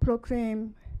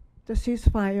proclaim the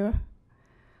ceasefire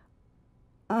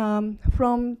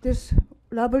from this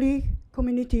lovely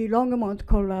community, Longmont,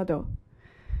 Colorado.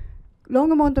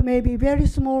 Longmont may be a very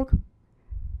small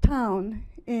town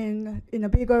in a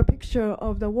bigger picture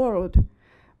of the world,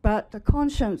 but the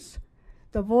conscience,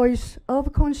 the voice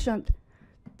of conscience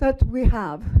that we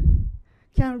have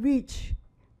can reach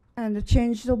and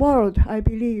change the world, I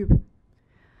believe.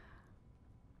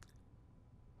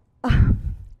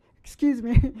 Excuse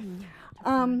me.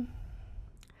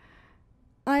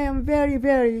 I am very,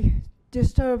 very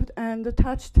disturbed and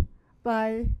touched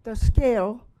by the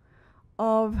scale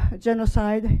of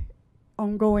genocide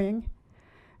ongoing,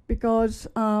 because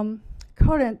the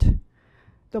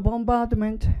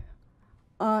bombardment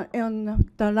on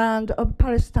the land of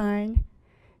Palestine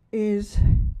is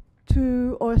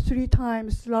 2 or 3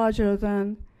 times larger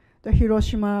than the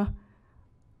Hiroshima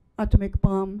atomic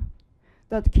bomb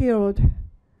that killed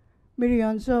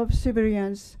millions of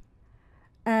civilians.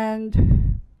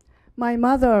 And my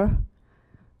mother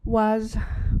was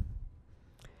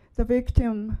the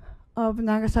victim of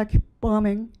Nagasaki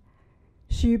bombing.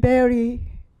 She barely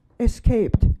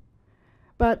escaped.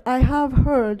 But I have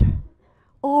heard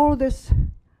all this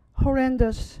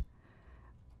horrendous,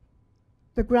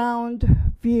 the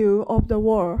ground view of the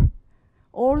war,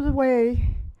 all the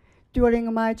way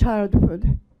during my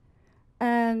childhood.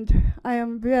 And I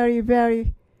am very,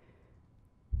 very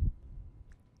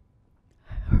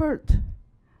hurt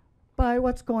by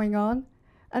what's going on.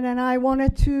 And then I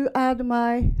wanted to add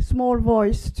my small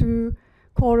voice to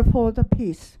call for the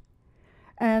peace.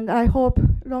 And I hope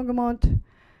Longmont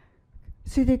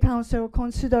City Council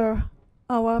consider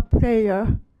our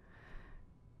prayer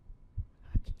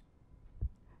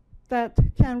that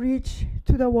can reach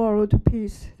to the world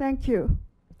peace. Thank you.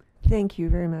 Thank you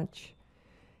very much.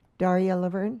 Daria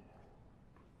Laverne.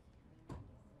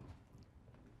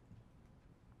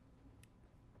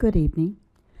 Good evening.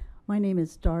 My name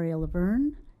is Daria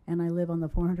Laverne, and I live on the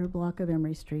 400 block of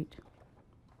Emery Street.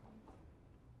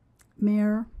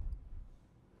 Mayor,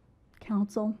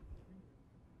 Council,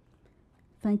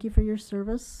 thank you for your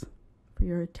service, for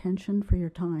your attention, for your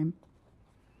time.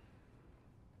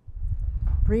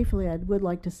 Briefly, I would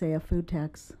like to say a food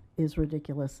tax is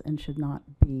ridiculous and should not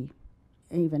be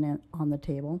even on the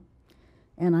table.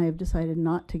 And I have decided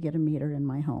not to get a meter in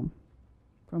my home,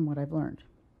 from what I've learned.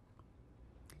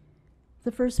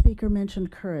 The first speaker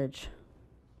mentioned courage.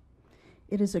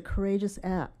 It is a courageous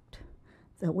act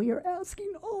that we are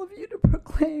asking all of you to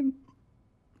proclaim.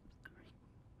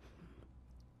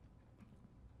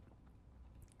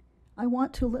 I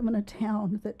want to live in a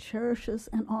town that cherishes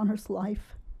and honors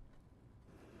life.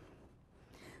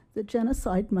 The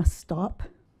genocide must stop,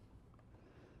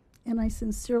 and I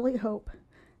sincerely hope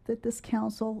that this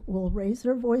council will raise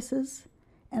their voices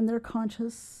and their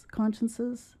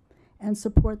consciences and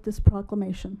support this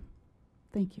proclamation.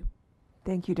 Thank you.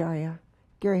 Thank you, Daria.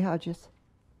 Gary Hodges.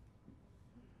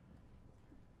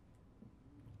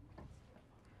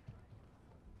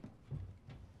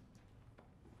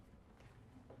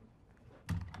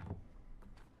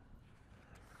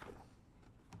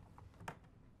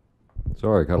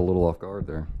 Sorry, got a little off guard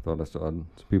there. Thought I saw some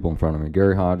people in front of me.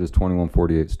 Gary Hodges,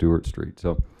 2148 Stewart Street.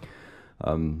 So,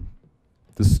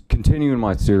 this is continuing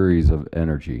my series of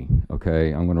energy,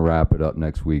 okay? I'm going to wrap it up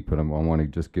next week, but I want to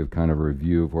just give kind of a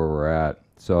review of where we're at.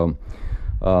 So,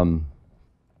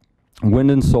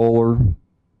 wind and solar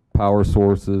power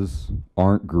sources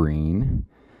aren't green.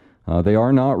 They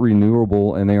are not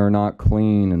renewable, and they are not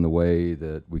clean in the way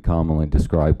that we commonly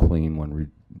describe clean when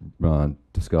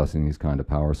discussing these kind of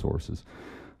power sources.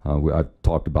 I've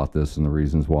talked about this and the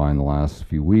reasons why in the last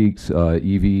few weeks.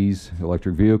 EVs,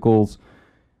 electric vehicles,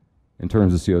 in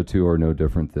terms of CO2 are no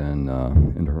different than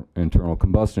internal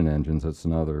combustion engines. That's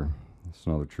another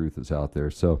truth that's out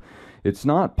there. So it's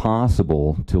not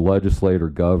possible to legislate or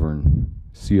govern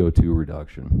CO2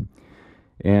 reduction.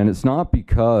 And it's not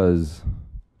because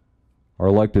our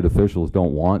elected officials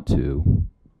don't want to.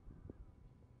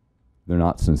 They're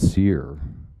not sincere.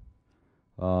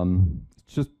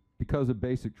 It's just because of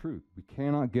basic truth. We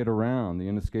cannot get around the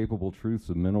inescapable truths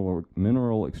of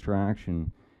mineral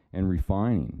extraction and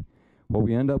refining. What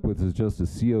we end up with is just a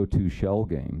CO2 shell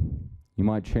game. You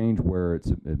might change where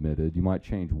it's emitted, you might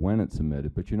change when it's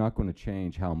emitted, but you're not going to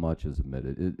change how much is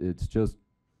emitted. It's just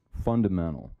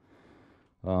fundamental.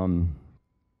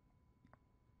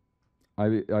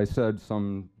 I said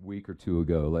some week or two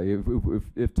ago, like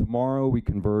if tomorrow we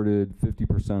converted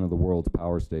 50% of the world's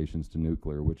power stations to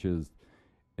nuclear, which is,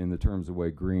 in the terms of the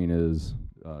way green is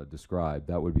described,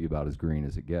 that would be about as green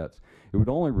as it gets. It would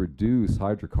only reduce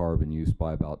hydrocarbon use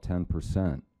by about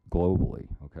 10% globally,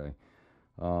 okay?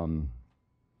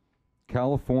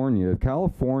 If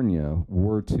California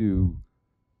were to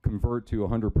convert to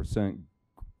 100%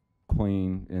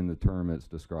 clean in the term it's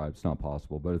described, it's not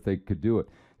possible, but if they could do it,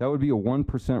 that would be a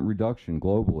 1% reduction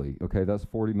globally. Okay, that's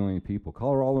 40 million people.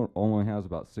 Colorado only has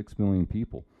about 6 million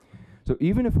people. So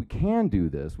even if we can do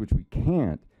this, which we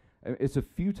can't, it's a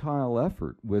futile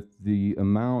effort with the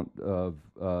amount of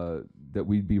that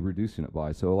we'd be reducing it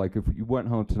by. So like if you went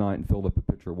home tonight and filled up a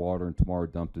pitcher of water and tomorrow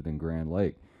dumped it in Grand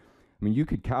Lake, I mean, you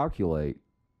could calculate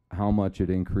how much it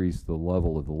increased the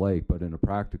level of the lake, but in a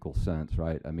practical sense,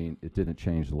 right? I mean, it didn't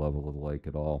change the level of the lake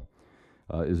at all.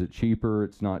 Is it cheaper?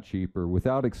 It's not cheaper.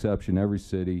 Without exception, every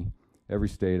city, every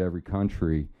state, every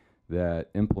country that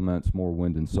implements more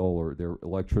wind and solar, their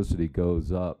electricity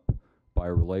goes up by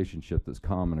a relationship that's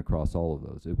common across all of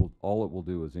those. All it will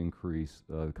do is increase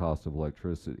the cost of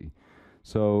electricity.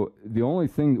 So the only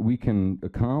thing that we can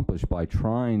accomplish by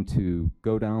trying to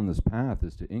go down this path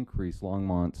is to increase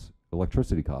Longmont's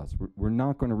electricity costs. We're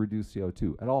not going to reduce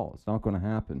CO2 at all. It's not going to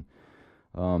happen.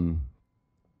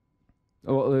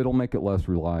 Well, it'll make it less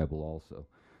reliable also.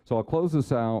 So I'll close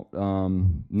this out.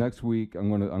 Next week, I'm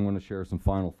going to share some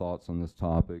final thoughts on this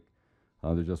topic.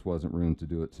 There just wasn't room to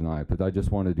do it tonight, but I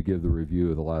just wanted to give the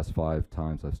review of the last 5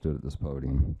 times I've stood at this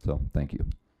podium. So thank you.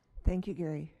 Thank you,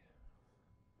 Gary.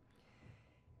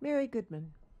 Mary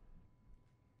Goodman.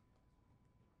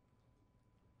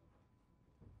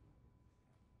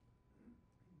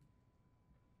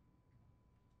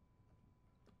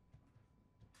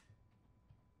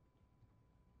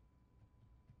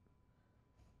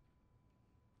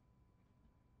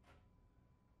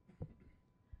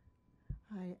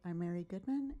 Hi, I'm Mary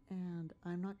Goodman, and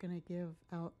I'm not going to give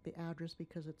out the address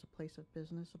because it's a place of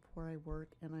business of where I work,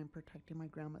 and I'm protecting my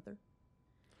grandmother.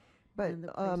 But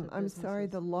I'm sorry,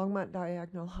 the Longmont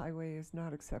Diagonal Highway is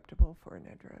not acceptable for an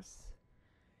address.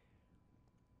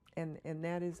 And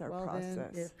that is our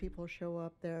process. Then if people show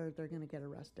up there, they're going to get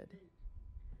arrested.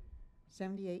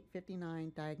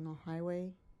 7859 Diagonal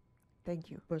Highway.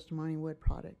 Thank you. Bustamante Wood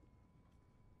product.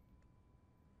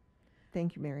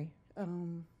 Thank you, Mary.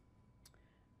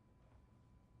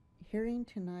 Hearing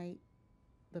tonight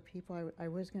the people, I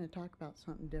was going to talk about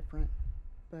something different,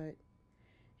 but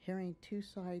hearing 2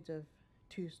 sides of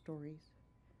 2 stories.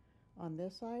 On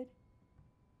this side,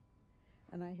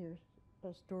 and I hear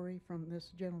a story from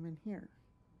this gentleman here.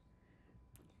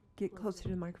 Get closer to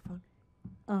the microphone.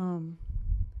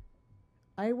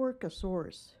 I work a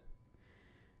source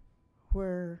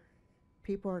where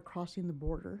people are crossing the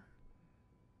border,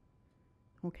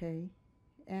 okay,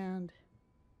 and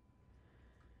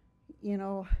you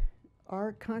know,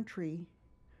 our country,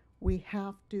 we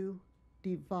have to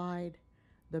divide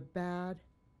the bad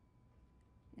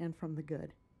and from the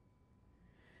good.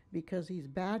 Because these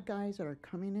bad guys that are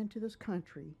coming into this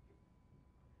country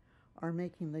are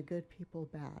making the good people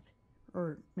bad,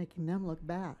 or making them look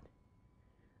bad.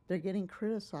 They're getting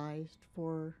criticized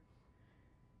for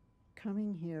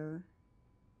coming here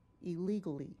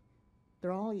illegally.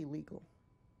 They're all illegal.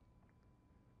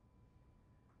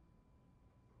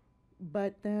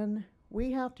 But then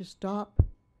we have to stop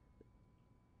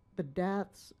the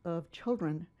deaths of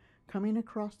children coming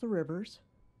across the rivers.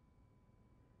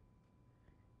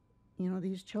 You know,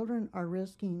 these children are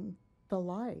risking the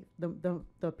life.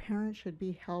 The parents should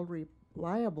be held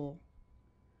liable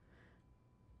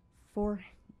for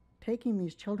taking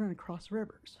these children across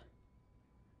rivers.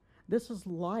 This is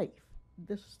life.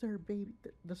 This is their baby.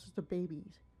 This is the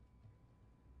babies.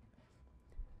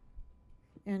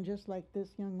 And just like this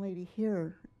young lady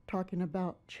here talking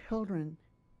about children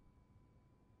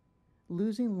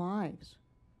losing lives,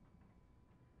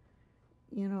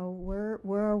 you know, where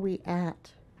are we at?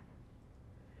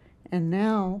 And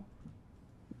now,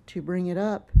 to bring it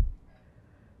up,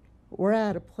 we're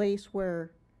at a place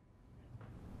where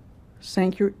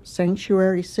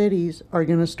sanctuary cities are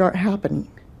going to start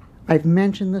happening. I've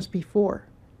mentioned this before.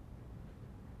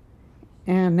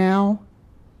 And now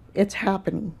it's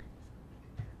happening.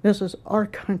 This is our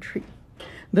country.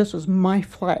 This is my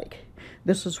flag.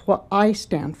 This is what I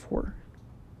stand for.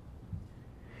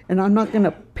 And I'm not going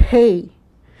to pay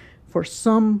for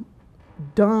some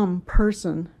dumb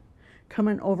person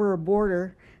coming over a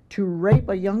border to rape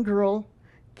a young girl,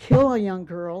 kill a young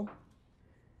girl.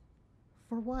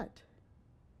 For what?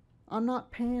 I'm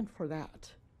not paying for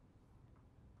that.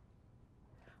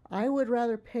 I would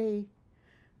rather pay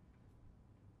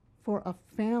for a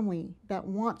family that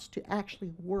wants to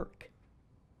actually work,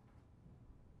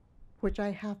 which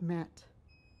I have met.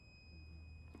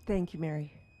 Thank you,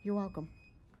 Mary. You're welcome.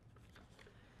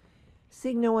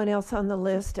 Seeing no one else on the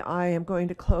list, I am going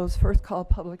to close first call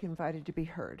public invited to be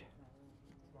heard.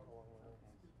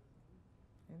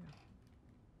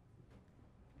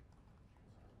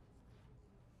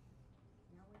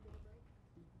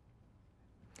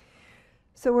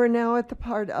 So we're now at the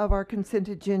part of our consent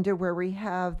agenda where we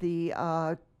have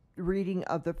the reading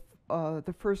of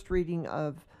the first reading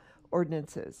of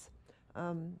ordinances.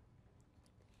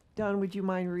 Don, would you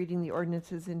mind reading the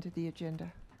ordinances into the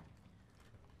agenda?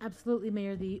 Absolutely,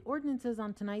 Mayor. The ordinances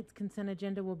on tonight's consent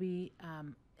agenda will be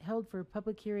held for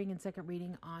public hearing and second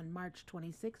reading on March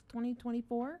 26,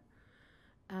 2024.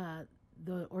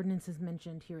 The ordinances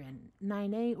mentioned herein.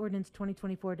 9A, Ordinance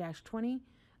 2024-20,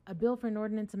 a bill for an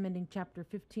ordinance amending Chapter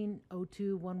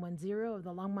 1502-110 of the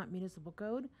Longmont Municipal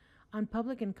Code, on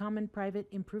public and common private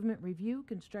improvement review,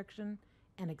 construction,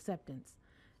 and acceptance.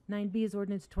 9B is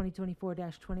ordinance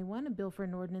 2024-21, a bill for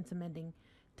an ordinance amending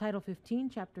Title 15,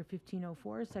 Chapter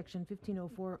 1504, Section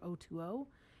 1504020,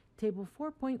 Table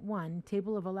 4.1,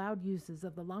 Table of Allowed Uses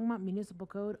of the Longmont Municipal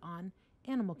Code on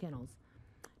Animal Kennels.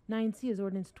 9C is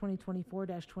ordinance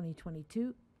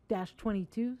 2024-22,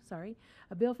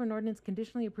 a bill for an ordinance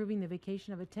conditionally approving the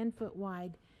vacation of a 10-foot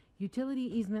wide utility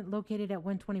easement located at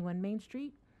 121 Main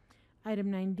Street.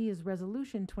 Item 9D is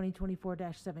resolution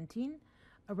 2024-17,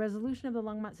 a resolution of the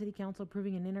Longmont City Council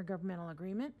approving an intergovernmental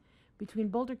agreement between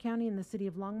Boulder County and the City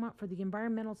of Longmont for the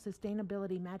Environmental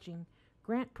Sustainability Matching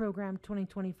Grant Program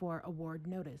 2024 Award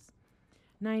Notice.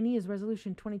 9E is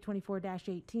resolution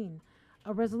 2024-18,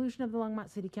 a resolution of the Longmont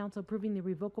City Council approving the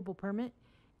revocable permit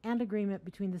and agreement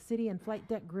between the city and Flight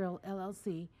Deck Grill,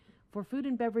 LLC, for food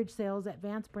and beverage sales at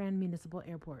Vance Brand Municipal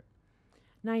Airport.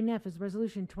 9F is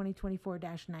resolution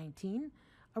 2024-19,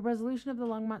 a resolution of the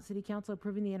Longmont City Council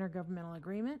approving the intergovernmental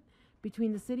agreement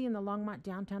between the city and the Longmont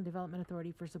Downtown Development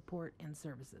Authority for support and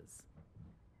services.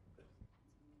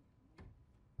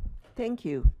 Thank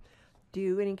you.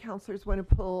 Do any councilors want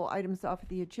to pull items off of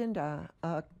the agenda?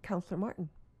 Councilor Martin.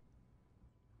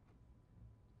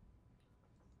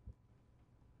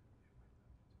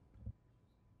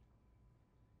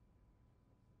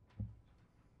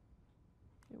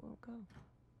 It won't go.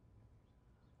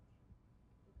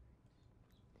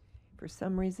 For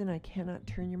some reason, I cannot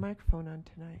turn your microphone on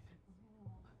tonight.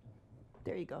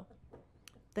 There you go.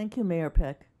 Thank you, Mayor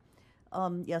Peck.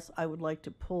 Yes, I would like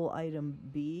to pull item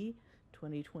B,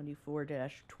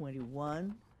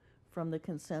 2024-21, from the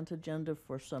consent agenda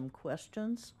for some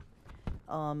questions.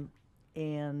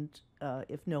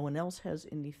 If no one else has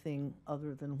anything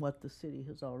other than what the city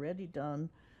has already done,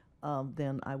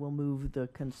 then I will move the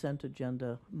consent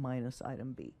agenda minus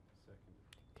item B.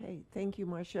 Okay, thank you,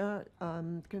 Marcia.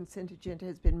 Consent agenda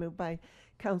has been moved by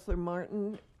Councilor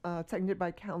Martin, seconded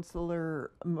by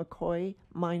Councilor McCoy,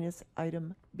 minus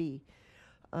item B.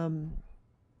 Are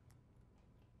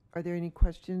there any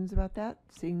questions about that?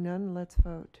 Seeing none, let's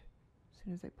vote as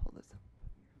soon as I pull this up.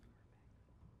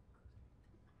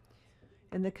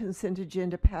 And the consent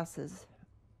agenda passes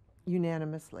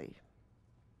unanimously.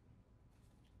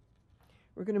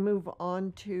 We're going to move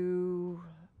on to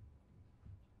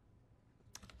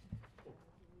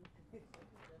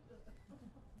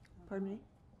pardon me?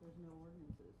 There's no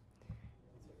ordinances.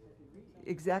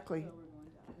 Exactly.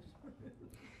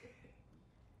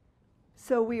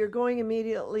 So we are going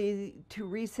immediately to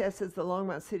recess as the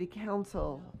Longmont City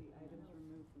Council.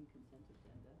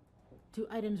 Two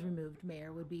items removed,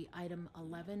 Mayor, would be item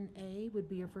 11A would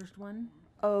be your first one.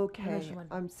 Okay,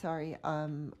 I'm sorry.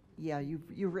 Yeah,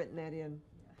 you've written that in.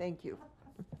 Thank you.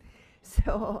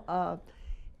 So,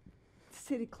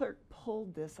 City Clerk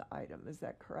pulled this item, is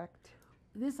that correct?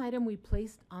 This item we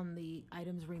placed on the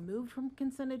items removed from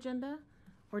consent agenda.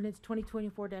 Ordinance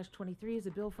 2024-23 is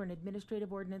a bill for an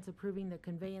administrative ordinance approving the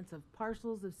conveyance of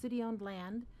parcels of city-owned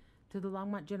land to the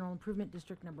Longmont General Improvement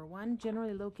District Number 1,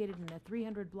 generally located in a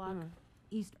 300 block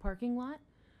east parking lot.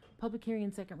 Public hearing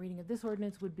and second reading of this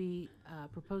ordinance would be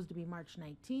proposed to be March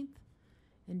 19th.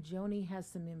 And Joni has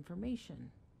some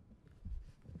information.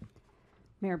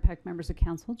 Mayor Peck, members of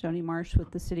council, Joni Marsh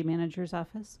with the City Manager's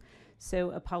Office.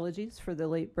 So apologies for the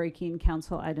late breaking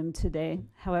council item today.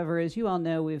 However, as you all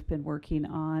know, we've been working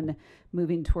on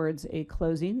moving towards a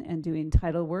closing and doing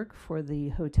title work for the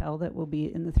hotel that will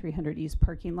be in the 300 East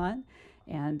parking lot,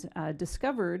 and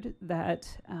discovered that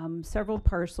several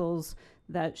parcels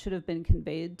that should have been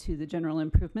conveyed to the General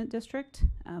Improvement District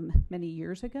many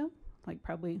years ago, like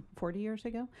probably 40 years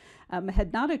ago,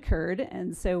 had not occurred.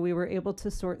 And so we were able to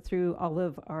sort through all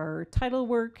of our title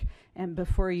work, and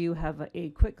before you have a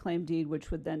quit claim deed,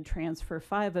 which would then transfer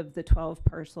 5 of the 12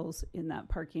 parcels in that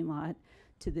parking lot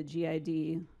to the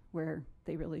GID, where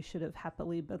they really should have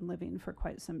happily been living for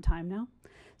quite some time now.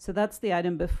 So that's the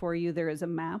item before you. There is a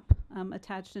map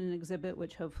attached in an exhibit,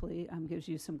 which hopefully gives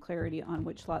you some clarity on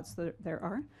which lots there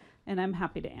are. And I'm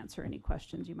happy to answer any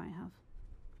questions you might have.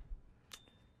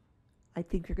 I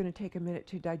think you're going to take a minute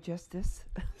to digest this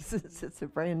since it's a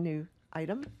brand new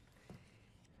item.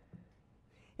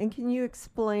 And can you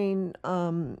explain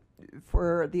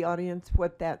for the audience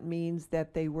what that means,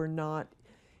 that they were not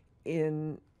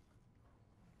in,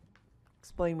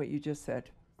 explain what you just said.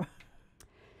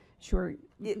 Sure.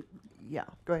 Yeah,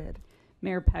 go ahead.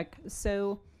 Mayor Peck,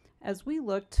 so as we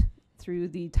looked through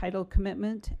the title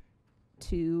commitment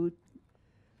to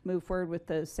move forward with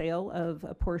the sale of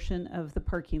a portion of the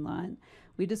parking lot,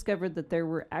 we discovered that there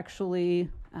were actually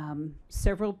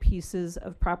several pieces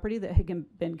of property that had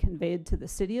been conveyed to the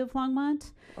city of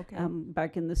Longmont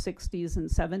back in the 60s and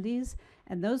 70s.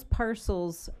 And those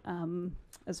parcels,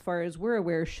 as far as we're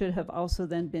aware, should have also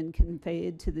then been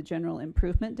conveyed to the General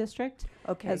Improvement District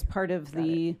as part of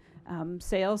the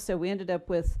sale. So we ended up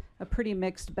with a pretty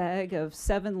mixed bag of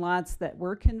 7 lots that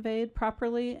were conveyed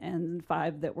properly and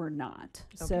 5 that were not.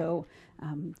 So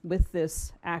with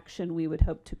this action, we would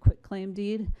hope to quitclaim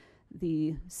deed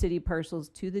the city parcels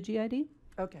to the GID.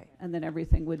 And then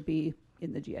everything would be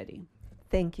in the GID.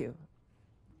 Thank you.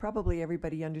 Probably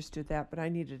everybody understood that, but I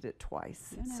needed it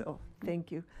twice. So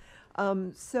thank you.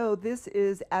 So this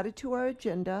is added to our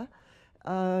agenda.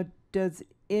 Does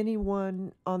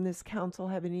anyone on this council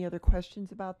have any other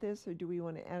questions about this, or do we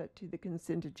want to add it to the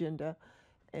consent agenda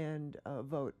and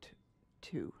vote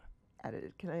to add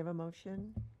it? Can I have a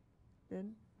motion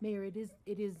then? Mayor, it is,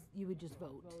 you would just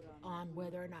vote on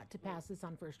whether or not to pass this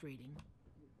on first reading.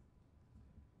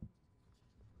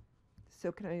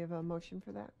 So can I have a motion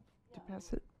for that, to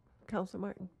pass it? Councilor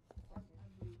Martin?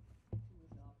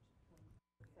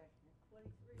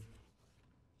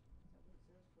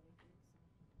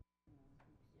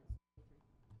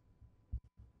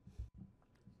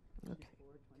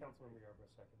 Councilmember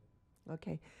Yarbrough seconded.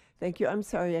 Okay, thank you. I'm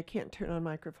sorry, I can't turn on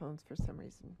microphones for some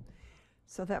reason.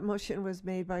 So that motion was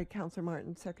made by Councilor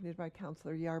Martin, seconded by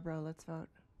Councilor Yarbrough. Let's vote.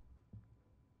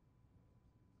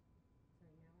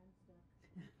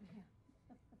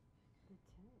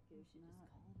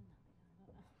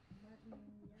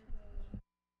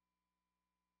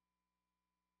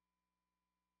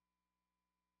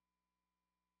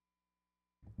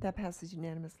 That passes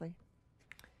unanimously.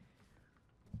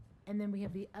 And then we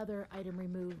have the other item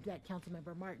removed that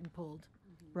Councilmember Martin pulled.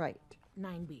 Right.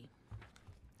 9B.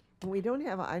 When we don't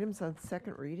have items on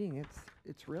second reading,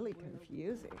 it's really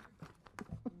confusing.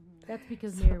 That's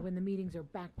because, Mayor, when the meetings are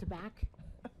back to back,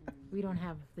 we don't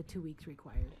have the 2 weeks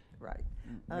required. Right.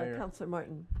 Mayor. Councilor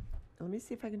Martin, let me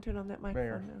see if I can turn on that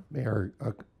microphone now. Mayor,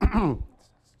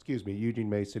 excuse me, Eugene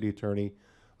May, City Attorney.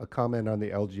 A comment on the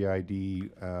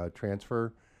LGID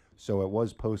transfer. So it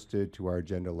was posted to our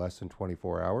agenda less than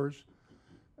 24 hours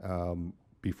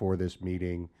before this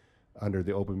meeting. Under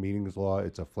the open meetings law,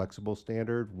 it's a flexible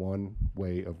standard, one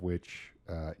way of which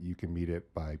you can meet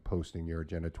it by posting your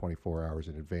agenda 24 hours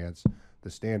in advance. The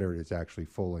standard is actually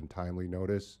full and timely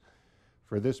notice.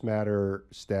 For this matter,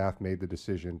 staff made the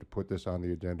decision to put this on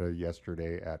the agenda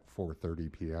yesterday at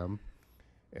 4:30 p.m.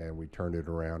 And we turned it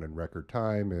around in record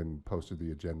time and posted the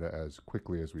agenda as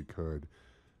quickly as we could,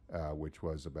 which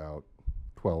was about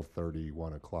 12:30,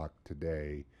 1 o'clock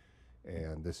today.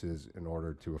 And this is in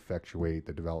order to effectuate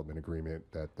the development agreement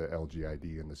that the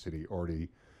LGID and the city already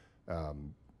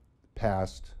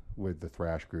passed with the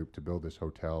Thrash Group to build this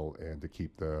hotel and to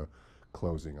keep the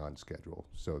closing on schedule.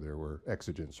 So there were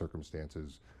exigent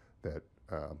circumstances that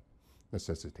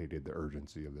necessitated the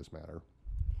urgency of this matter.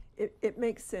 It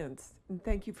makes sense, and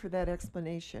thank you for that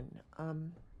explanation.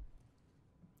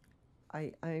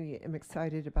 I am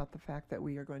excited about the fact that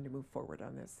we are going to move forward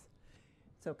on this.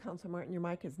 So, Councilor Martin, your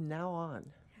mic is now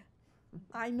on.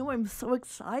 I know, I'm so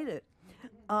excited.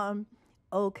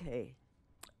 Okay.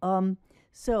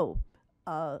 So,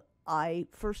 I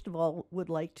first of all would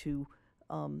like to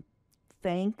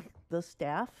thank the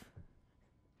staff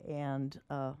and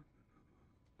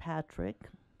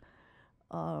Patrick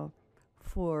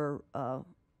for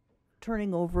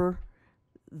turning over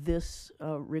this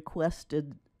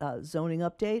requested zoning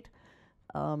update.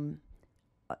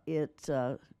 It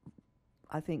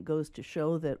I think goes to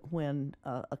show that when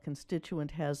a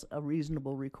constituent has a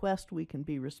reasonable request, we can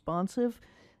be responsive,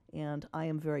 and I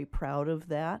am very proud of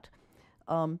that.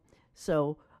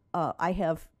 So I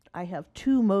have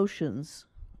 2 motions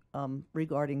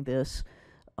regarding this.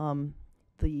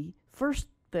 The first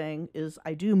thing is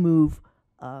I do move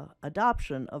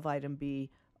adoption of item B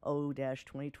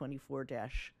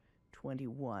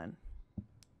O-2024-21.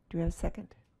 Do we have a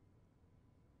second?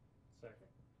 Second.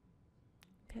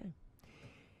 Okay.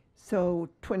 So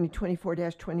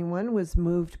 2024-21 was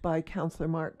moved by Councilor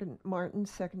Martin,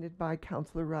 seconded by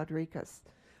Councilor Rodriguez.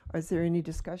 Is there any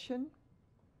discussion?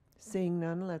 Seeing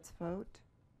none, let's vote.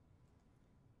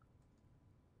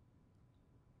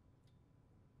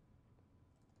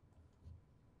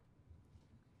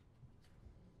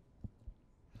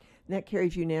 That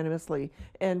carries unanimously.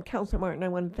 And Councilor Martin, I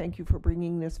want to thank you for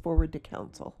bringing this forward to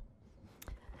council.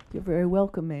 You're very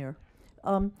welcome, Mayor.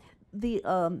 The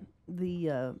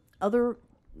other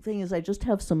thing is I just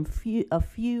have a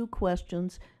few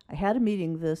questions. I had a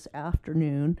meeting this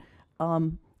afternoon.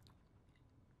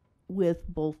 with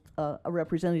both a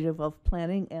representative of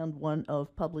planning and one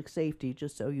of public safety,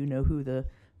 just so you know who the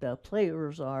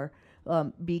players are,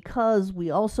 because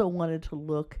we also wanted to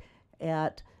look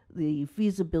at the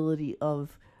feasibility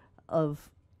of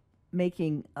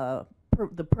making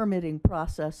the permitting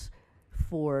process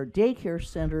for daycare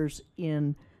centers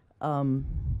in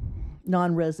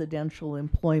non-residential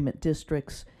employment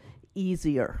districts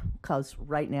easier, because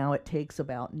right now it takes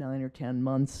about 9 or 10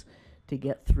 months to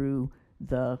get through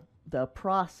the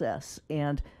process.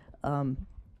 And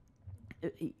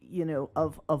you know,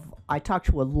 I talked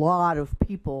to a lot of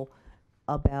people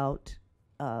about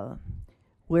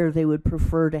where they would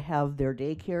prefer to have their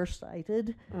daycare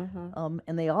sited,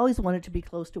 and they always want it to be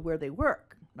close to where they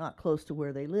work, not close to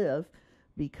where they live,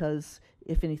 because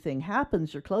if anything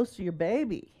happens, you're close to your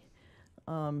baby,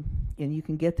 and you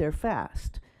can get there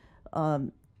fast.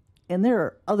 And there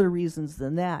are other reasons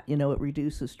than that. You know, it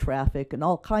reduces traffic and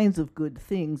all kinds of good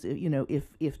things, you know,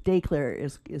 if daycare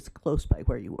is close by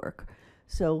where you work.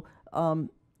 So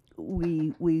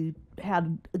we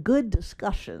had a good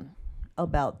discussion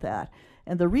about that.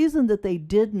 And the reason that they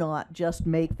did not just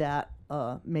make that,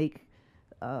 daycare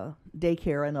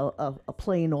and a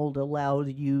plain old allowed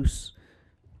use,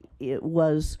 it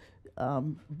was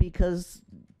because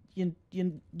you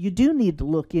do need to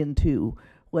look into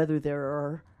whether there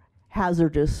are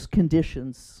hazardous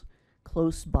conditions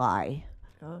close by,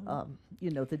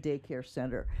 you know, the daycare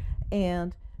center.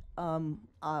 And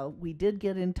we did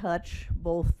get in touch,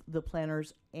 both the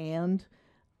planners and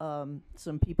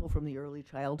some people from the Early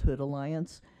Childhood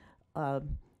Alliance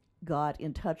got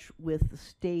in touch with the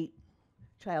state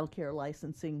child care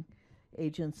licensing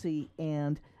agency,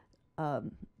 and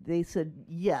they said,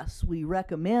 yes, we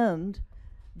recommend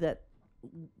that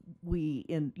we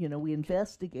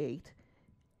investigate,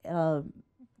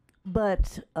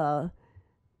 but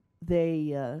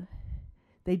they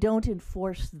don't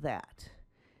enforce that.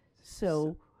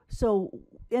 So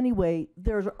anyway,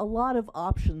 there's a lot of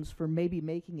options for maybe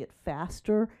making it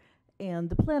faster, and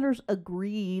the planners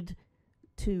agreed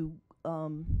to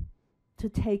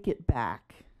take it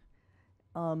back.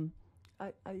 I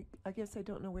guess I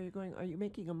don't know where you're going. Are you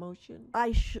making a motion?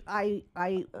 I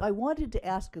wanted to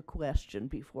ask a question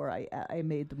before I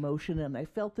made the motion, and I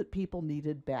felt that people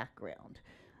needed background.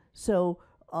 So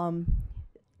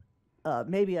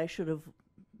maybe I should have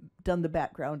done the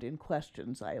background in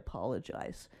questions. I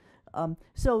apologize.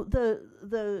 So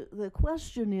the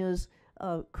question is,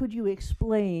 could you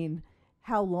explain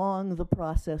how long the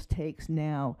process takes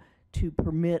now to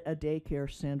permit a daycare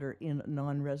center in a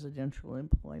non-residential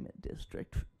employment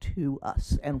district to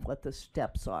us, and what the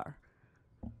steps are?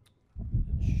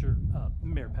 Sure.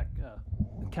 Mayor Peck,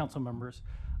 council members,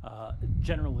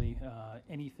 generally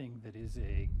anything that is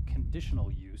a conditional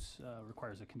use,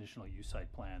 requires a conditional use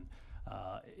site plan,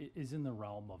 is in the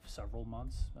realm of several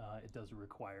months. It does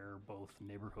require both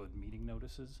neighborhood meeting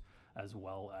notices as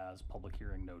well as public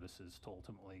hearing notices to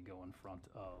ultimately go in front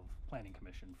of Planning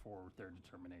Commission for their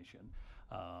determination.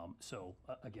 So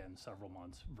again, several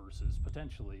months versus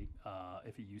potentially,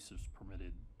 if a use is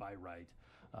permitted by right,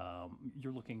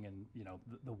 you're looking in, you know,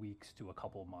 the weeks to a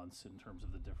couple months in terms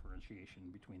of the differentiation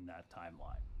between that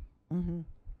timeline.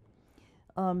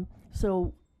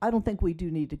 So I don't think we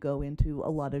do need to go into a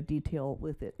lot of detail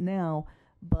with it now,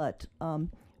 but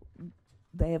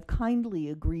they have kindly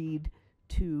agreed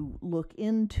to look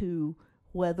into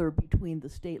whether between the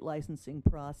state licensing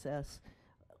process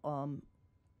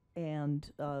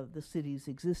and the city's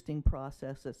existing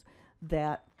processes,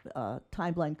 that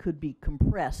timeline could be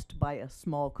compressed by a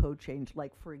small code change,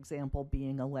 like, for example,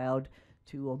 being allowed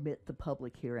to omit the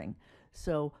public hearing.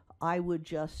 So I would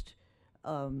just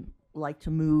like to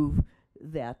move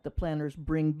that the planners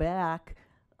bring back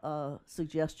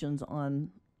suggestions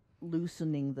on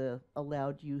loosening the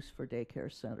allowed use for daycare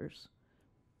centers.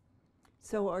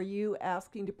 So are you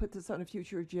asking to put this on a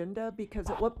future agenda? Because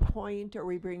at what point are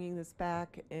we bringing this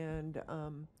back, and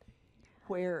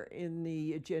where in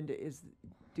the agenda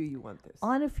do you want this?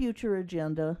 On a future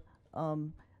agenda,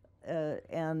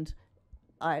 and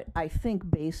I think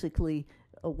basically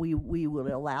we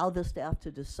will allow the staff to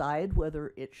decide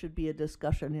whether it should be a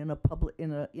discussion in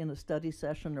a study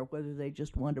session, or whether they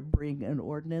just want to bring an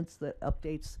ordinance that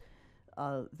updates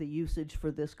the usage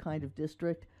for this kind of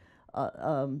district,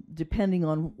 depending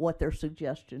on what their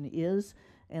suggestion is.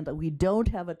 And we don't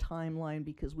have a timeline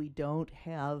because we don't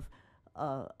have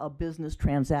a business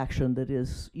transaction that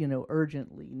is, you know,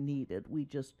 urgently needed.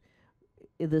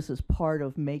 This is part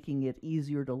of making it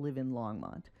easier to live in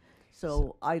Longmont.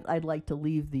 So I'd like to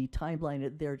leave the timeline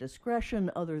at their discretion,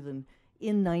 other than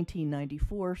in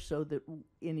 1994, so that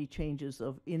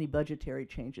any budgetary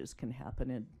changes can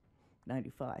happen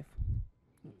 95.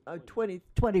 20,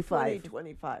 25.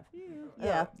 2025.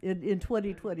 Yeah, in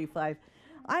 2025.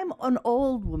 I'm an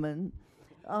old woman.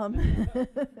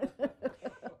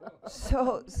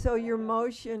 So your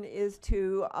motion is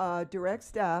to direct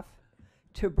staff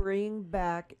to bring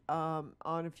back on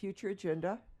a future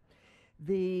agenda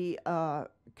the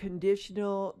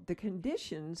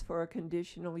conditions for a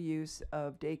conditional use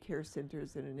of daycare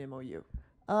centers in an MOU.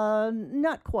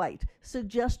 Not quite.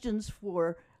 Suggestions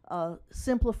for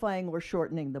simplifying or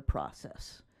shortening the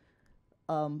process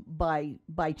by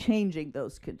changing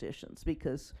those conditions,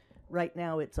 because right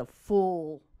now it's a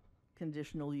full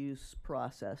conditional use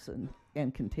process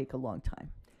and can take a long time.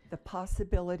 The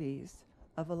possibilities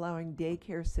of allowing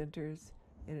daycare centers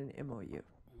in an MOU.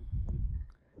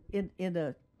 In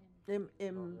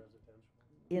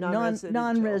Non-residential.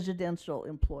 non-residential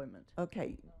employment.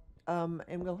 Okay, and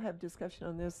we'll have discussion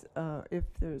on this if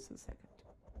there's a second,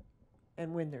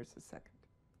 and when there's a second.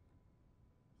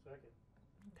 Second.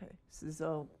 Okay,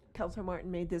 so Councilor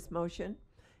Martin made this motion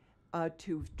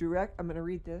to direct, I'm going to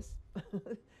read this,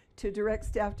 to direct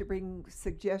staff to bring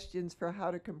suggestions for how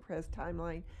to compress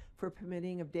timeline for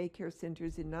permitting of daycare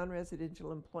centers in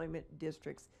non-residential employment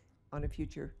districts on a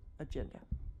future agenda.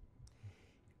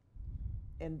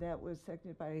 And that was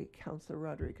seconded by Councilor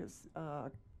Rodriguez.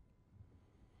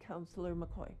 Councilor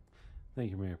McCoy.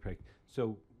 Thank you, Mayor Peck.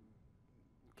 So,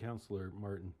 Councilor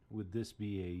Martin, would this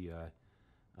be a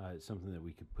something that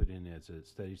we could put in as a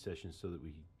study session so that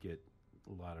we could get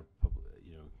a lot of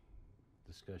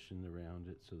discussion around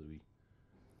it, so that we?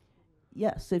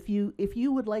 Yes, if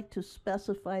you would like to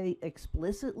specify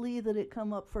explicitly that it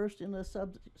come up first in a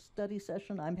sub-study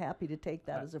session, I'm happy to take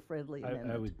that as a friendly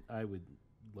amendment. I would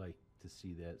like to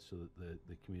see that so that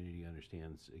the community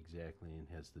understands exactly and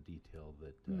has the detail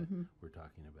that we're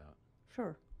talking about.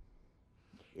 Sure.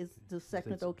 Is the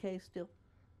second okay still?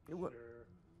 Sure.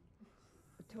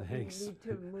 Thanks. We need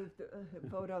to move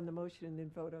vote on the motion and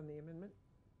then vote on the amendment.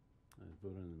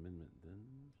 Vote on the amendment then.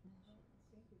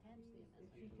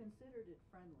 She considered it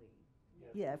friendly.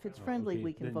 Yeah, if it's friendly, okay,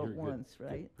 we can then vote you're good. once, Good,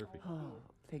 right? perfect. Oh,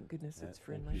 thank goodness it's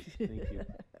Thank friendly. you. Thank you.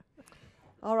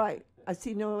 All right, I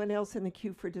see no one else in the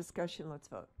queue for discussion. Let's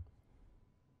vote.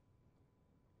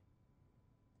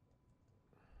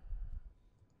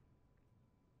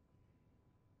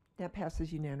 That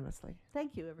passes unanimously.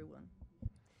 Thank you, everyone.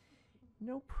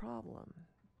 No problem.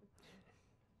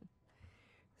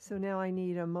 So now I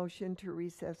need a motion to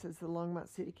recess as the Longmont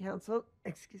City Council,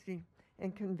 excuse me,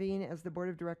 and convene as the Board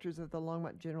of Directors of the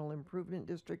Longmont General Improvement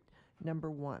District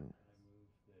Number 1. I move that we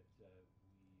recess as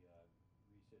the Longmont City Council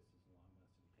and convene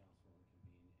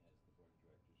as the Board of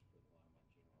Directors for the Longmont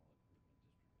General Improvement District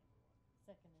Number 1.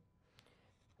 Seconded.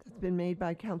 It's been made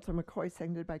by Councilor McCoy,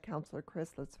 seconded by Councilor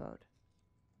Chris. Let's vote.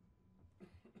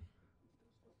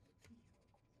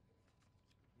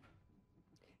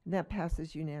 And that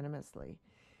passes unanimously.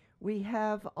 We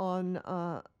have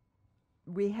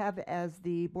as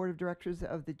the Board of Directors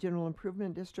of the General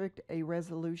Improvement District a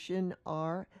resolution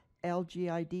R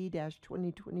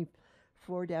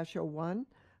LGID-2024-01,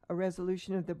 a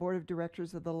resolution of the Board of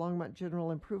Directors of the Longmont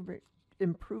General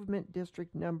Improvement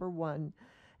District Number 1,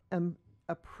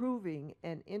 approving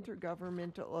an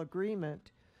intergovernmental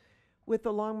agreement with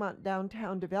the Longmont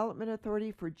Downtown Development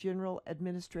Authority for general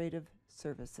administrative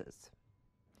services.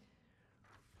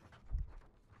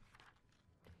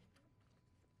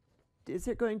 Is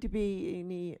there going to be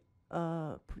any,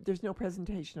 there's no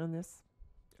presentation on this?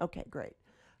 Okay, great.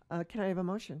 Can I have a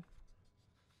motion?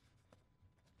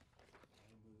 I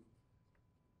move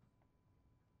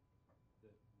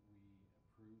that we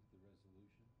approve the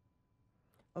resolution.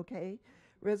 Okay.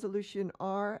 Resolution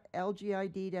R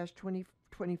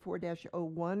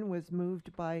LGID-2024-01 was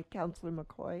moved by Councilor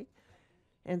McCoy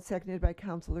and seconded by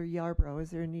Councilor Yarbrough. Is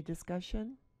there any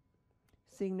discussion?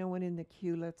 Seeing no one in the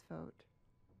queue, let's vote.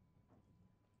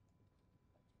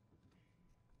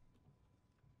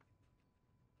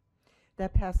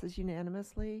 That passes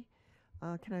unanimously.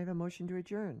 Can I have a motion to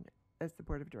adjourn as the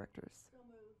Board of Directors? So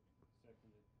moved.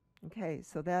 Seconded. Okay,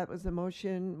 so that was a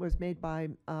motion was made by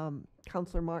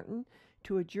Councilor Martin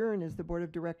to adjourn as the Board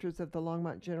of Directors of the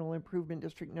Longmont General Improvement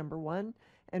District Number 1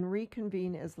 and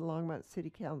reconvene as the Longmont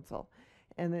City Council.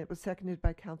 And it was seconded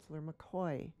by Councilor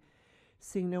McCoy.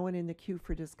 Seeing no one in the queue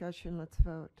for discussion, let's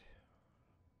vote.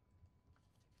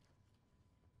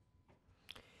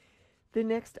 The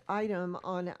next item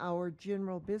on our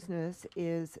general business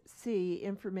is C,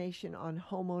 information on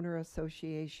homeowner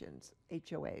associations,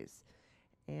 HOAs.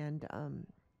 And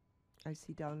I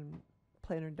see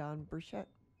Planner Don Burchett.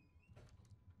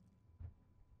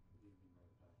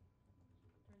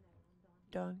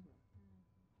 Don.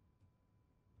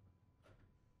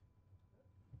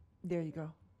 There you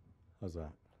go. How's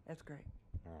that? That's great.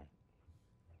 All right.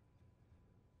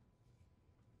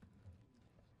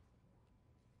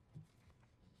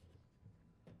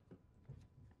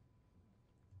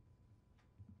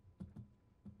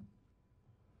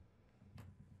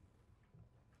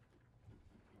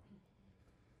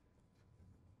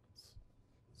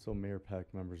 So Mayor Peck,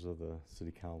 members of the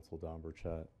City Council, Don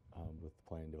Burchett, with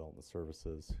Planning Development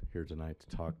Services, here tonight to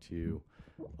talk to you,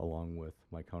 along with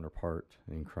my counterpart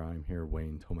in crime here,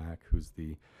 Wayne Tomac, who's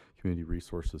the Community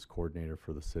Resources Coordinator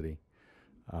for the city.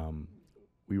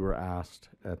 We were asked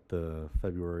at the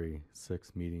February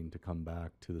 6th meeting to come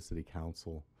back to the City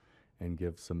Council and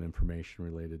give some information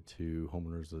related to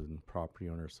homeowners and property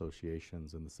owner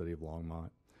associations in the city of Longmont,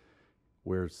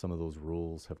 where some of those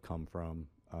rules have come from,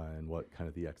 and what kind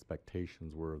of the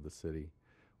expectations were of the city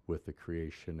with the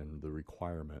creation and the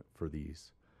requirement for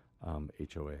these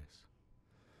HOAs.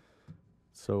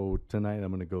 So tonight I'm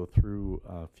going to go through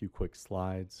a few quick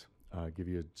slides, give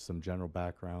you some general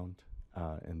background,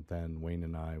 and then Wayne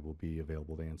and I will be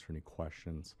available to answer any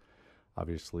questions.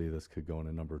 Obviously this could go in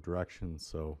a number of directions,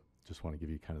 so just want to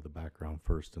give you kind of the background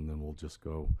first, and then we'll just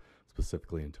go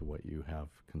specifically into what you have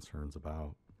concerns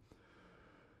about.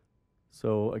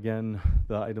 So again,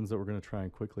 the items that we're going to try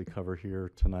and quickly cover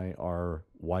here tonight are: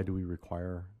 why do we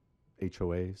require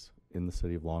HOAs in the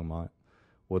city of Longmont?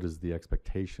 What is the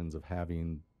expectations of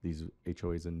having these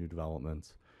HOAs in new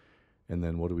developments? And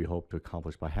then what do we hope to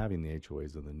accomplish by having the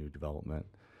HOAs in the new development?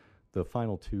 The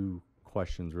final two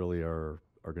questions really are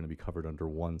going to be covered under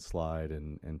one slide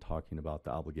and talking about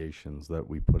the obligations that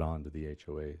we put onto the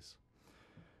HOAs.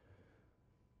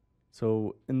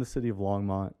 So in the city of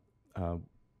Longmont,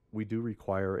 we do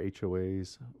require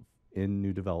HOAs in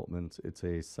new developments. It's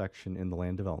a section in the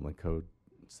Land Development Code,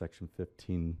 section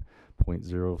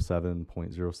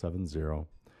 15.07.070.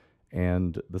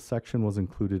 And the section was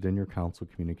included in your council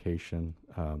communication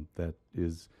that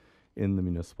is in the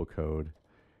municipal code.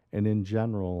 And in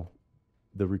general,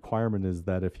 the requirement is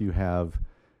that if you have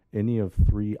any of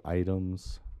three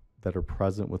items that are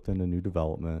present within a new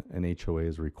development, an HOA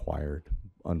is required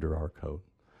under our code.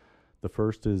 The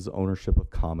first is ownership of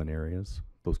common areas.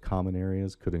 Those common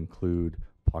areas could include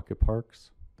pocket parks,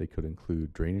 they could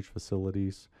include drainage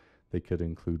facilities, they could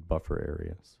include buffer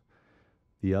areas.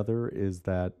 The other is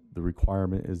that the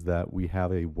requirement is that we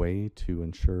have a way to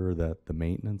ensure that the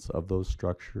maintenance of those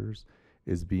structures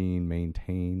is being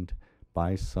maintained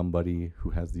by somebody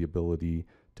who has the ability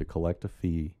to collect a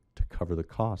fee to cover the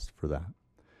cost for that.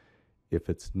 If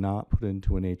it's not put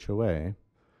into an HOA,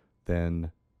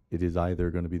 then it is either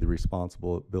going to be the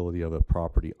responsibility of a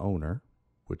property owner,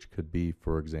 which could be,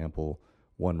 for example,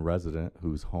 one resident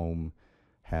whose home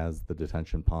has the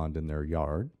detention pond in their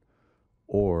yard,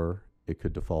 or it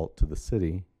could default to the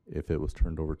city. If it was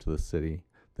turned over to the city,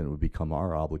 then it would become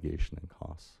our obligation and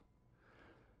costs.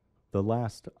 The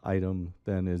last item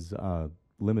then is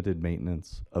limited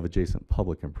maintenance of adjacent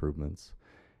public improvements.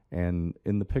 And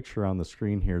in the picture on the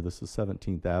screen here, this is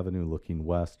 17th Avenue looking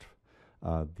west,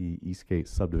 the Eastgate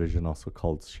subdivision, also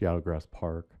called Shadowgrass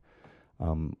Park,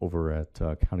 over at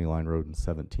County Line Road and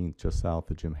 17th, just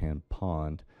south of Jim Hand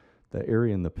Pond. The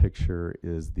area in the picture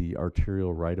is the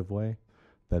arterial right-of-way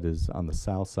that is on the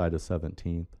south side of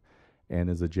 17th and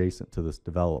is adjacent to this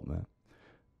development.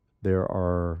 There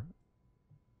are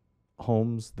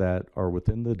homes that are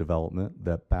within the development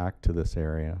that back to this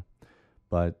area,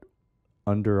 but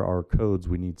under our codes,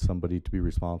 we need somebody to be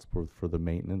responsible for the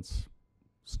maintenance,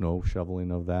 snow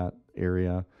shoveling of that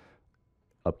area,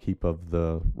 upkeep of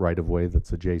the right-of-way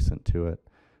that's adjacent to it.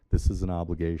 This is an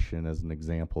obligation, as an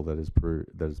example, that is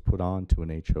put onto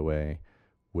an HOA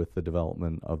with the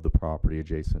development of the property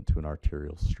adjacent to an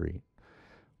arterial street.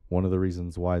 One of the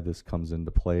reasons why this comes into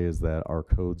play is that our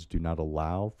codes do not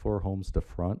allow for homes to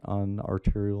front on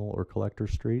arterial or collector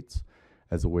streets,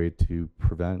 as a way to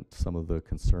prevent some of the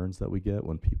concerns that we get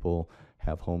when people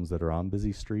have homes that are on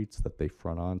busy streets that they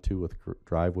front onto with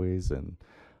driveways and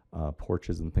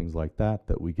porches and things like that,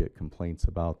 that we get complaints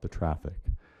about the traffic.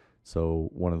 So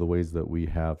one of the ways that we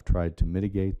have tried to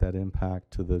mitigate that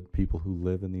impact to the people who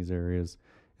live in these areas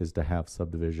is to have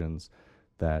subdivisions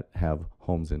that have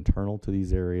homes internal to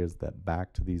these areas, that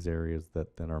back to these areas,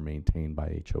 that then are maintained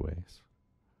by HOAs.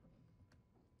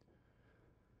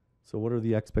 So what are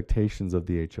the expectations of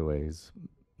the HOAs?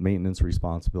 Maintenance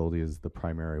responsibility is the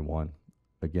primary one.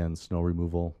 Again, snow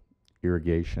removal,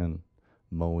 irrigation,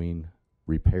 mowing,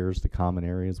 repairs to common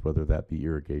areas, whether that be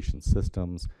irrigation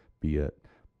systems, be it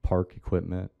park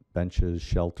equipment, benches,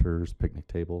 shelters, picnic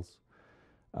tables,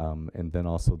 and then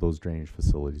also those drainage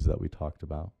facilities that we talked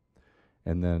about.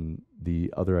 And then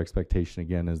the other expectation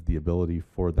again is the ability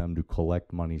for them to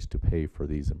collect monies to pay for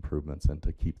these improvements and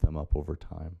to keep them up over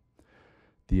time.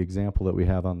 The example that we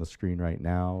have on the screen right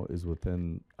now is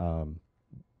within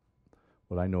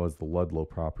what I know as the Ludlow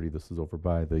property. This is over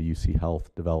by the UC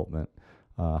Health development,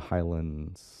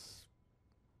 Highlands,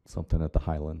 something at the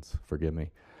Highlands, forgive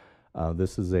me.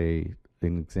 This is an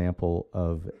example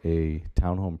of a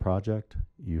townhome project.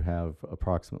 You have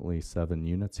approximately 7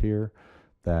 units here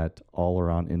that all are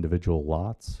on individual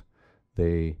lots.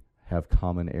 They have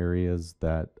common areas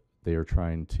that they are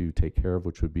trying to take care of,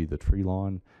 which would be the tree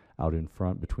lawn out in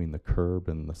front between the curb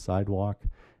and the sidewalk,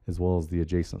 as well as the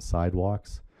adjacent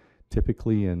sidewalks.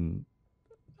 Typically when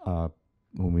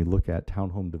we look at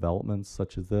townhome developments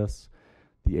such as this,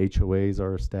 the HOAs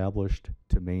are established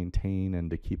to maintain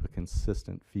and to keep a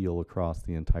consistent feel across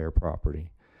the entire property.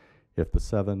 If the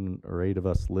 7 or 8 of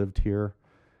us lived here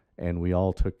and we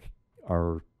all took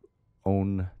our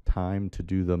own time to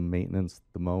do the maintenance,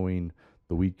 the mowing,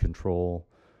 the weed control,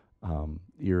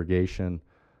 irrigation,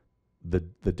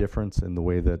 the difference in the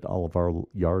way that all of our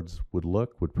yards would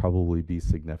look would probably be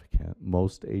significant.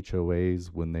 Most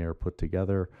HOAs, when they are put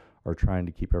together, are trying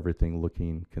to keep everything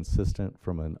looking consistent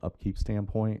from an upkeep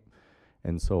standpoint.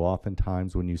 And so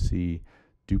oftentimes when you see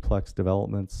duplex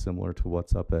developments similar to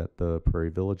what's up at the Prairie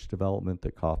Village development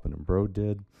that Kaufman and Broad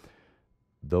did,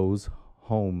 those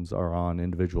homes are on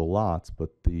individual lots, but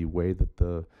the way that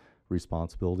the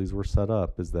responsibilities were set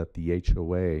up is that the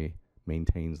HOA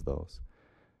maintains those.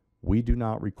 We do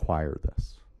not require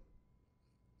this.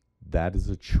 That is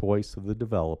a choice of the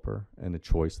developer and a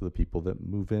choice of the people that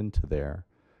move into there,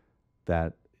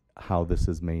 that how this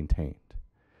is maintained.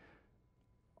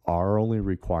 Our only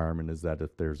requirement is that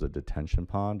if there's a detention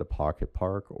pond, a pocket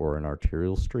park, or an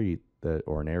arterial street that,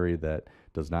 or an area that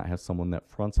does not have someone that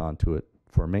fronts onto it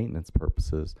for maintenance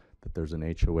purposes, that there's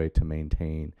an HOA to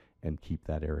maintain and keep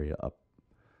that area up.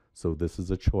 So this is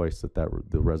a choice that,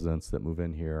 the residents that move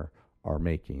in here are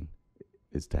making,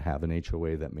 is to have an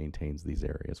HOA that maintains these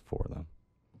areas for them.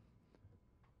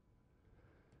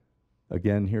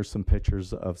 Again, here's some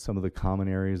pictures of some of the common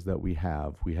areas that we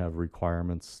have. We have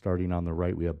requirements starting on the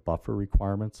right. We have buffer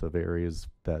requirements of areas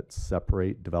that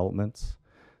separate developments.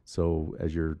 So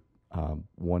as you're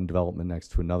one development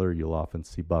next to another, you'll often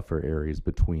see buffer areas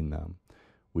between them.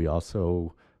 We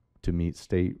also, to meet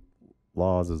state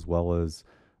laws as well as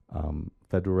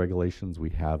federal regulations, we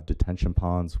have detention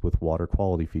ponds with water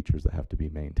quality features that have to be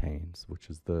maintained, which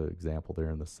is the example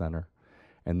there in the center.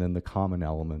 And then the common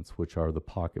elements, which are the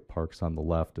pocket parks on the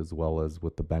left, as well as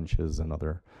with the benches and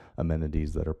other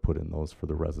amenities that are put in those for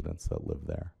the residents that live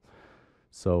there.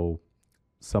 So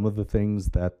some of the things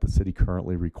that the city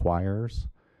currently requires,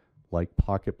 like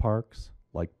pocket parks,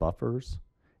 like buffers,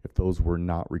 if those were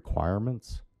not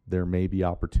requirements, there may be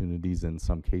opportunities in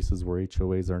some cases where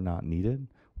HOAs are not needed,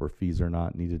 where fees are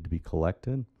not needed to be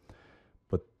collected.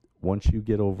 But once you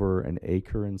get over an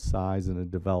acre in size in a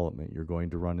development, you're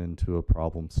going to run into a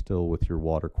problem still with your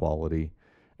water quality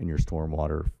and your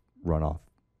stormwater runoff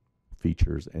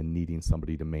features and needing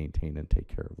somebody to maintain and take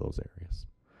care of those areas.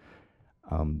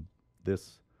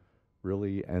 This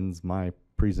really ends my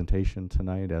presentation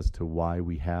tonight as to why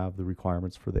we have the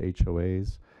requirements for the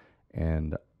HOAs,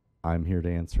 and I'm here to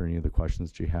answer any of the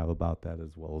questions that you have about that,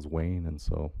 as well as Wayne. And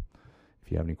so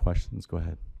if you have any questions, go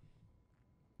ahead.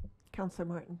 Councilor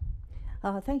Martin.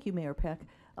 Thank you, Mayor Peck.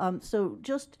 So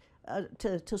just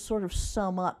to sort of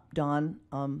sum up, Don,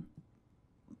 and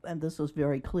this was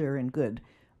very clear and good,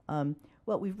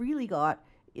 what we've really got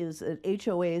is that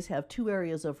HOAs have 2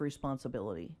 areas of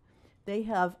responsibility. They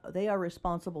are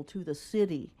responsible to the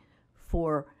city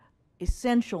for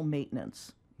essential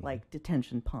maintenance, like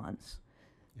detention ponds.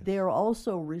 Yes. They are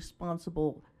also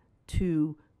responsible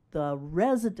to the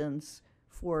residents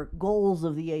for goals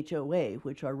of the HOA,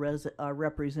 which are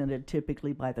represented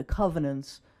typically by the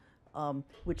covenants,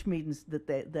 which means that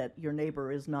that your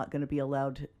neighbor is not going to be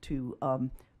allowed to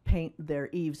paint their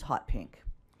eaves hot pink.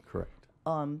 Correct.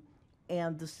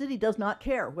 And the city does not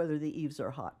care whether the eaves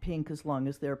are hot pink as long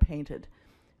as they're painted.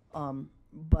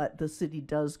 But the city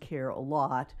does care a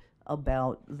lot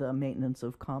about the maintenance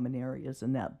of common areas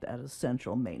and that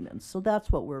essential maintenance. So that's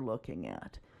what we're looking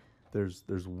at.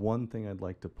 There's one thing I'd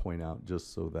like to point out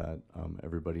just so that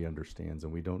everybody understands,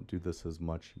 and we don't do this as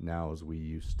much now as we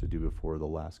used to do before the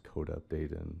last code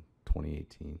update in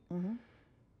 2018. Mm-hmm.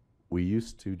 We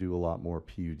used to do a lot more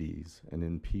PUDs, and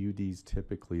in PUDs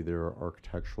typically there are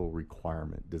architectural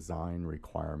design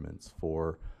requirements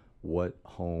for what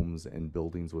homes and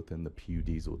buildings within the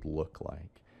PUDs would look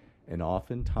like. And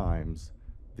oftentimes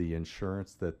the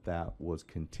insurance that was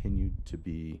continued to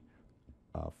be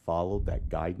followed that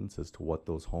guidance as to what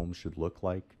those homes should look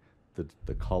like,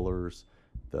 the colors,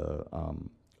 the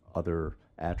other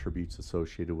attributes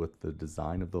associated with the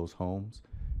design of those homes,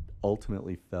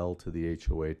 ultimately fell to the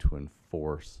HOA to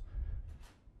enforce.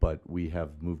 But we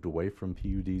have moved away from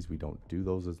PUDs. We don't do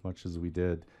those as much as we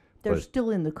did. They're but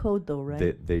still in the code though,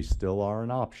 right? they still are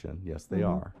an option. Yes, they Mhm.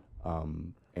 are.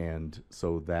 And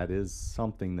so that is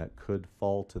something that could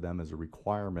fall to them as a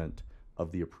requirement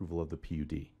of the approval of the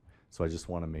PUD. So I just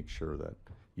want to make sure that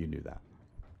you knew that.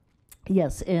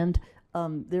 Yes, and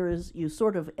you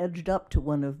sort of edged up to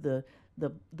one of the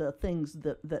things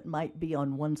that might be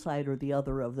on one side or the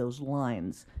other of those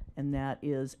lines, and that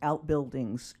is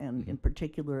outbuildings and in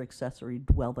particular accessory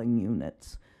dwelling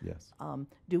units. Yes.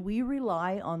 Do we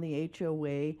rely on the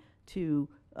HOA to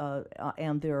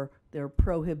and their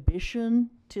prohibition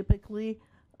typically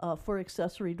for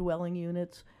accessory dwelling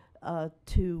units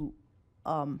to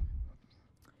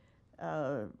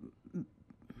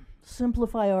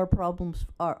simplify our problems,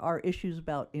 our issues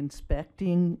about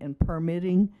inspecting and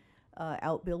permitting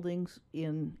outbuildings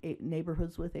in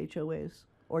neighborhoods with HOAs?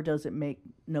 Or does it make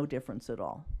no difference at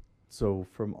all? So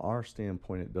from our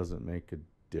standpoint, it doesn't make a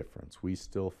difference. We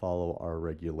still follow our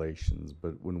regulations,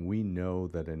 but when we know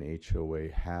that an HOA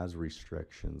has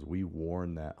restrictions, we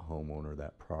warn that homeowner,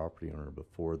 that property owner,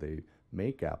 before they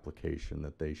make application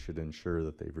that they should ensure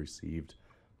that they've received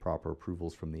proper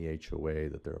approvals from the HOA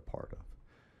that they're a part of.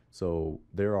 So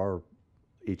there are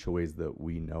HOAs that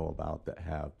we know about that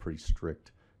have pretty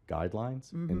strict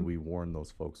guidelines, and we warn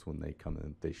those folks when they come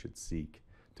in, they should seek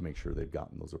to make sure they've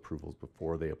gotten those approvals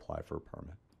before they apply for a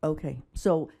permit. Okay,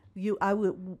 so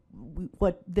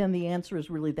what then the answer is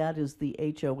really that is the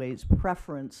HOA's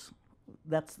preference.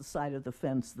 That's the side of the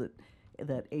fence that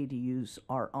ADUs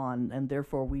are on, and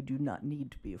therefore we do not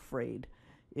need to be afraid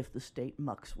if the state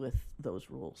mucks with those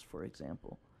rules, for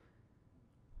example.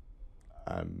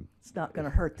 It's not going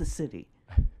to hurt the city.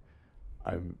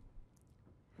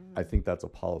 I think that's a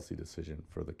policy decision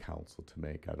for the council to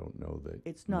make. I don't know that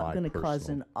It's not going to cause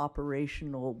an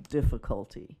operational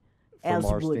difficulty. From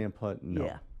our standpoint, no.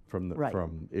 Yeah, From right.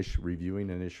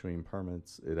 reviewing and issuing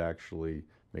permits, it actually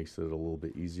makes it a little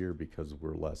bit easier because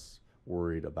we're less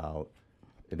worried about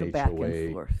an The back and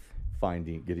HOA forth.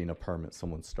 getting a permit,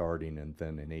 someone starting, and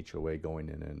then an HOA going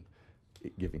in and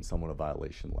giving someone a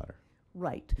violation letter.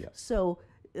 Right. Yes. So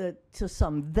to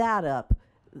sum that up,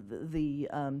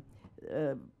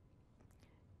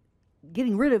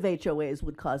 getting rid of HOAs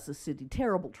would cause the city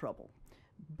terrible trouble,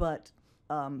 but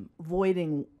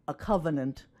voiding a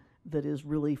covenant that is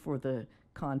really for the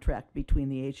contract between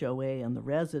the HOA and the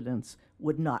residents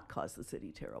would not cause the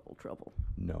city terrible trouble.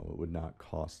 No, it would not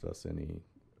cause us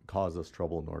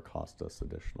trouble nor cost us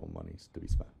additional monies to be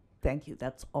spent. Thank you.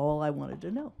 That's all I wanted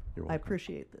to know. You're I welcome.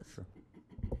 appreciate this. Sure.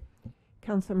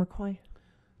 Councilor McCoy.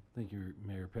 Thank you,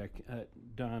 Mayor Peck.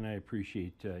 Don, I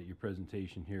appreciate your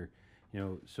presentation here.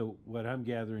 So what I'm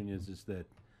gathering is that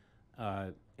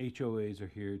HOAs are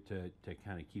here to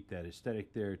kind of keep that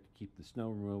aesthetic there, to keep the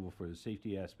snow removal for the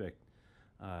safety aspect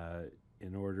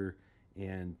in order,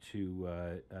 and to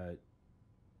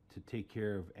take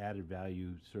care of added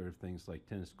value sort of things like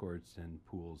tennis courts and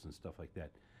pools and stuff like that.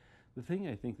 The thing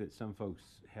I think that some folks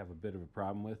have a bit of a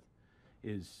problem with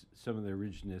is some of the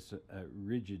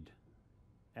rigid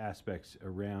aspects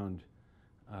around,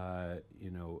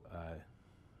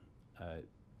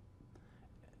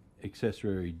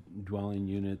 accessory dwelling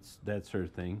units, that sort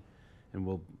of thing, and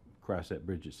we'll cross that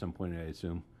bridge at some point, I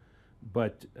assume.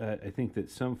 But I think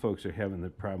that some folks are having the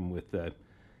problem with,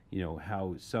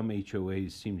 how some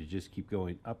HOAs seem to just keep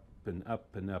going up and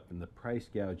up and up, and the price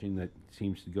gouging that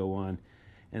seems to go on,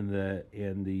 and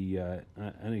the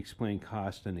unexplained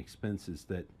costs and expenses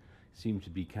that seem to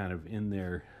be kind of in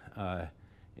their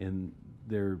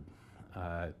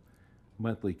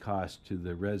monthly cost to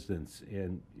the residents.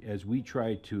 And as we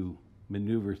try to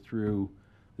maneuver through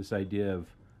this idea of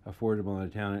affordable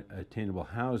and attainable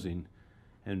housing,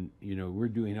 and we're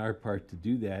doing our part to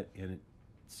do that, and it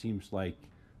seems like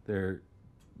there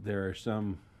are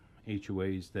some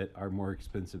HOAs that are more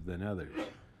expensive than others.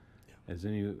 As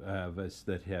any of us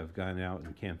that have gone out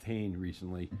and campaigned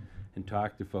recently and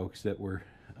talked to folks that were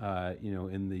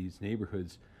in these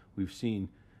neighborhoods, we've seen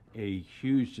a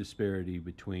huge disparity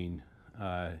between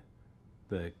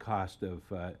the cost of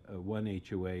one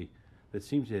HOA that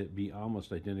seems to be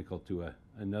almost identical to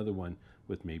another one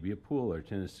with maybe a pool or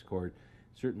tennis court,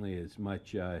 certainly as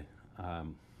much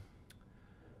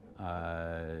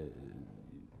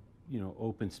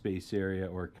open space area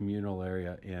or communal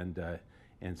area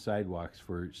and sidewalks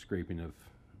for scraping of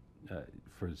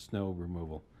for snow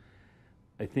removal.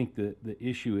 I think the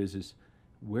issue is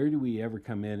where do we ever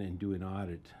come in and do an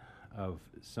audit of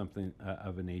something,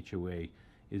 of an HOA?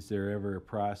 Is there ever a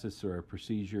process or a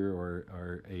procedure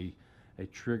or a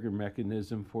trigger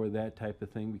mechanism for that type of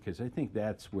thing? Because I think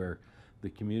that's where the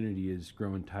community is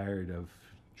growing tired of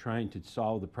trying to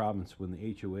solve the problems when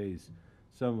the HOAs,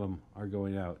 some of them are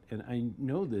going out. And I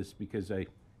know this because I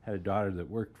had a daughter that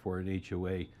worked for an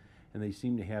HOA, and they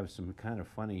seem to have some kind of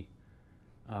funny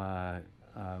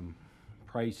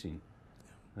pricing.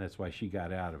 And that's why she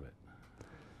got out of it.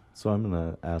 So I'm going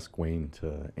to ask Wayne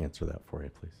to answer that for you,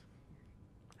 please.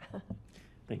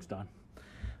 Thanks, Don.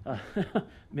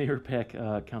 Mayor Peck,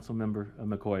 Council Member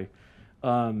McCoy.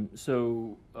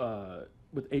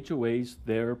 With HOAs,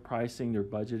 their pricing, their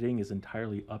budgeting is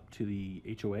entirely up to the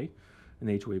HOA and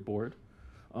the HOA board.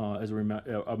 As a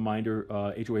reminder,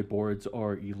 HOA boards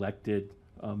are elected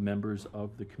members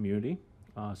of the community.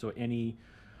 So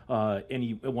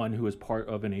anyone who is part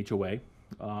of an HOA,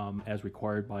 as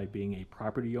required by being a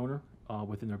property owner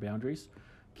within their boundaries,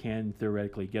 can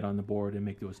theoretically get on the board and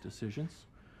make those decisions.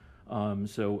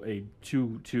 So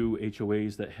two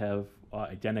HOAs that have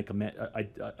identical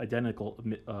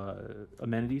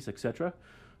amenities, etc.,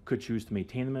 could choose to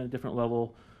maintain them at a different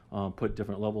level, put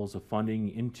different levels of funding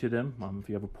into them. If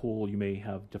you have a pool, you may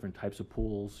have different types of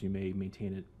pools. You may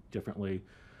maintain it differently.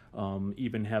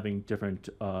 Even having different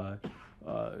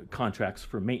contracts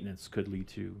for maintenance could lead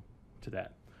to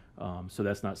that. So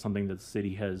that's not something that the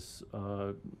city has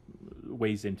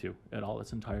weighs into at all.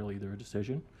 It's entirely their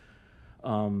decision.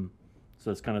 So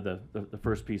that's kind of the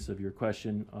first piece of your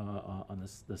question. On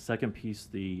this, the second piece,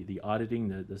 the auditing,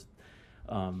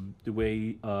 the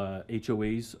way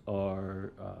HOAs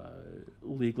are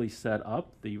legally set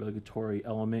up, the regulatory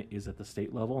element is at the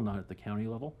state level, not at the county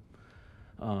level.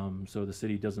 So the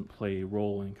city doesn't play a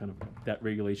role in kind of that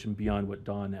regulation beyond what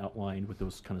Don outlined with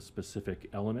those kind of specific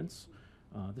elements.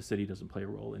 The city doesn't play a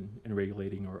role in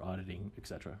regulating or auditing,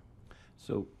 etc.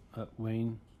 So,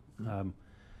 Wayne,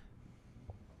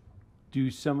 do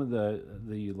some of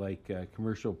the like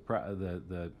commercial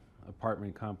the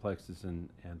apartment complexes and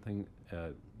thing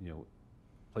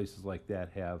places like that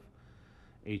have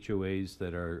HOAs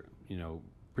that are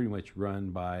pretty much run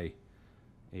by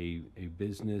a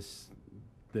business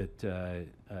that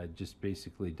just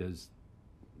basically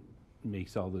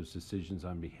makes all those decisions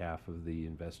on behalf of the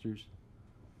investors?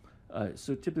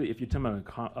 So typically, if you're talking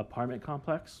about an apartment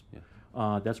complex,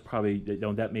 that's probably,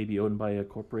 that may be owned by a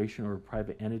corporation or a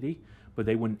private entity, but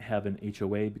they wouldn't have an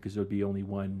HOA because there would be only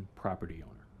one property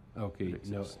owner. Okay.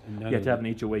 No, you have to have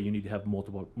an HOA. You need to have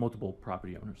multiple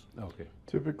property owners. Okay.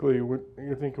 Typically, what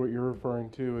I think what you're referring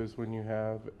to is when you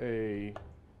have a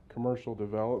commercial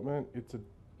development, it's a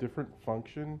different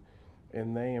function,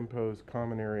 and they impose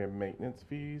common area maintenance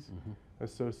fees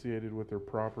associated with their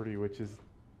property, which is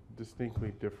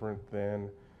distinctly different than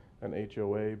an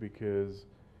HOA because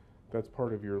that's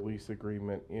part of your lease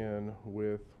agreement in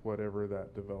with whatever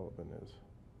that development is.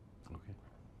 Okay.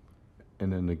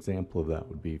 And an example of that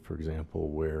would be, for example,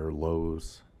 where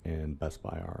Lowe's and Best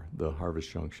Buy are. The Harvest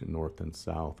Junction North and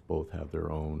South both have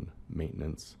their own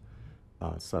maintenance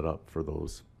set up for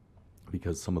those,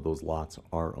 because some of those lots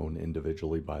are owned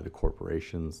individually by the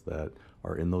corporations that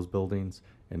are in those buildings,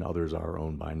 and others are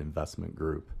owned by an investment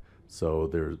group. So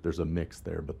there's a mix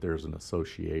there, but there's an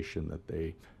association that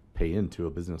they pay into, a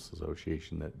business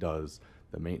association that does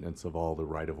the maintenance of all the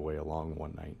right-of-way along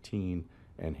 119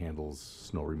 and handles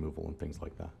snow removal and things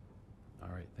like that. All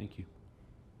right, thank you.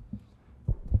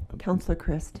 Councillor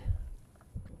Christ.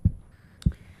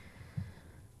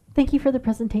 Thank you for the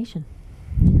presentation.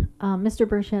 Mr.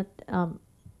 Burchett,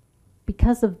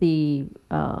 because of the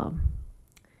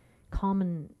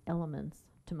common elements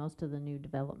to most of the new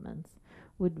developments,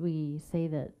 would we say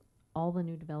that all the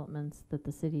new developments that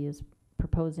the city is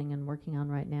proposing and working on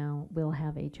right now will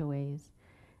have HOAs?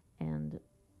 And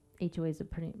HOAs have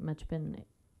pretty much been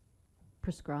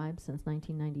prescribed since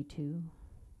 1992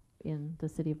 in the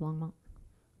city of Longmont?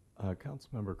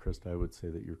 Councilmember Christ, I would say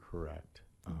that you're correct.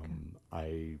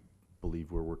 I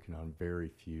believe we're working on very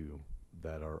few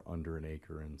that are under an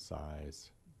acre in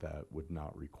size that would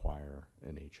not require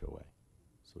an HOA.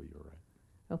 So you're right.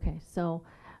 Okay, so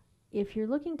if you're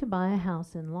looking to buy a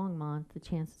house in Longmont, the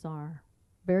chances are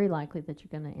very likely that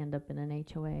you're going to end up in an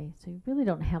HOA. So you really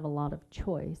don't have a lot of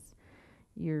choice.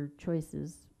 Your choice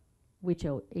is which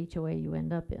HOA you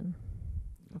end up in.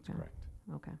 That's correct.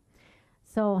 Okay.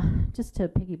 So just to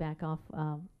piggyback off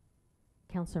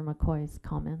Councillor McCoy's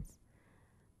comments,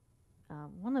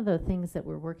 one of the things that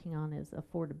we're working on is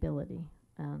affordability.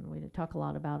 And we talk a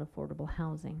lot about affordable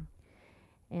housing.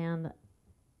 And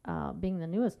being the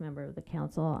newest member of the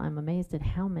council, I'm amazed at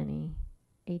how many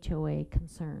HOA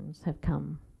concerns have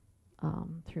come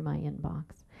through my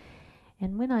inbox.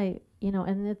 And when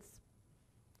and it's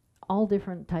all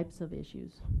different types of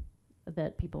issues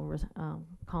that people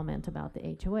comment about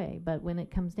the HOA, but when it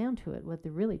comes down to it, what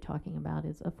they're really talking about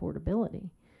is affordability.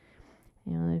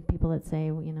 You know, there's people that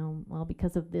say, well,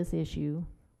 because of this issue,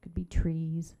 could be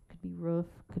trees, could be roof,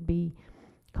 could be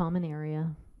common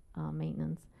area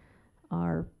maintenance,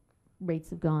 our rates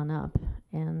have gone up.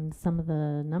 And some of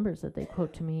the numbers that they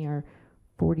quote to me are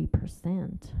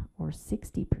 40% or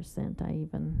 60%, I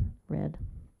even read.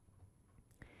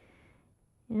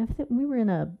 And if we were in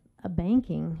a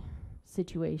banking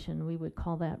situation, we would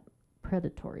call that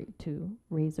predatory to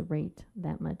raise a rate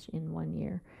that much in 1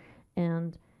 year.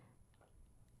 And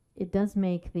it does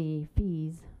make the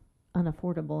fees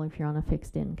unaffordable if you're on a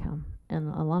fixed income. And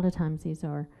a lot of times these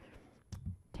are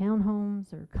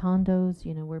townhomes or condos,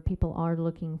 where people are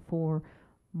looking for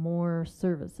more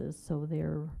services, so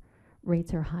their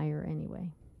rates are higher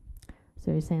anyway.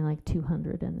 So you're saying like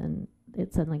 200 and then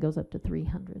it suddenly goes up to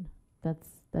 300.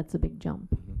 That's a big jump.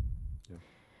 Mm-hmm. Yeah.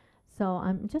 So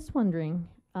I'm just wondering,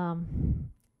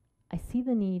 I see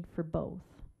the need for both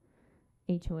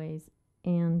HOAs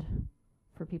and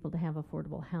for people to have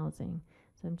affordable housing.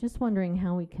 So I'm just wondering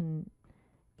how we can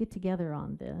get together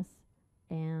on this.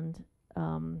 And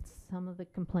some of the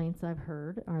complaints I've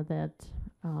heard are that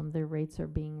their rates are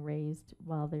being raised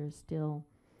while there's still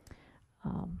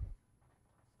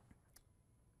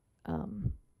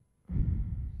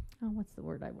what's the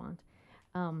word I want?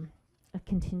 A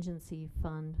contingency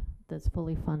fund that's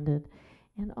fully funded.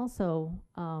 And also,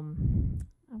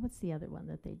 what's the other one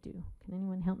that they do? Can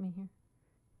anyone help me here?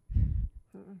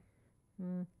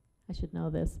 I should know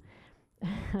this.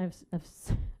 I've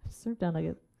served on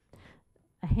a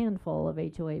handful of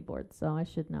HOA boards, so I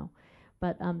should know.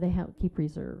 But they keep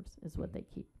reserves, is what they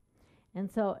keep. And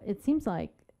so it seems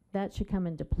like that should come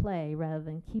into play rather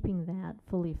than keeping that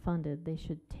fully funded. They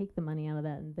should take the money out of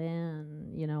that and then,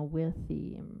 with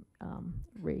the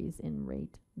raise in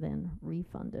rate, then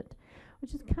refund it,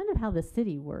 which is kind of how the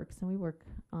city works. And we work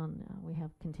on, we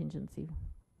have contingency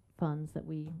funds that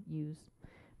we use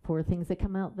for things that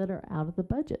come out that are out of the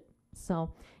budget.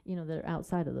 So, that are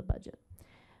outside of the budget.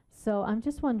 So I'm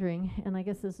just wondering, and I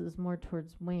guess this is more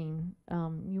towards Wayne,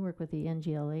 you work with the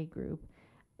NGLA group.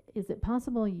 Is it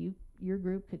possible your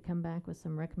group could come back with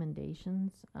some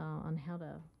recommendations on how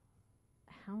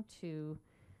to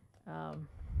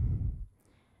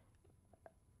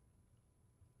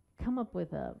come up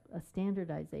with a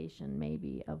standardization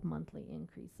maybe of monthly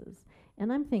increases?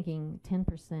 And I'm thinking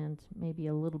 10%, maybe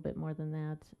a little bit more than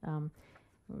that.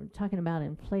 We're talking about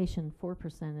inflation.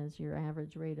 4% is your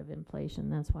average rate of inflation.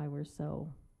 That's why we're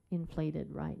so inflated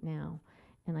right now.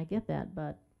 And I get that,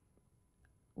 but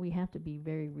we have to be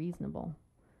very reasonable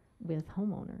with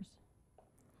homeowners.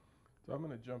 So I'm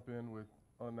going to jump in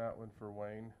on that one for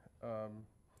Wayne.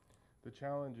 The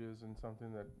challenge is, and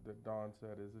something that Dawn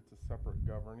said, is it's a separate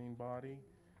governing body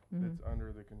that's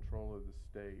under the control of the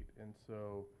state. And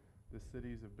so the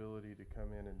city's ability to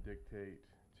come in and dictate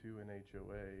to an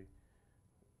HOA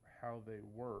how they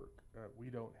work,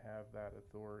 we don't have that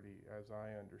authority, as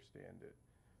I understand it,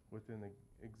 within the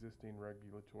existing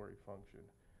regulatory function.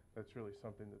 That's really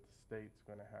something that the state's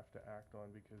going to have to act on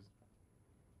because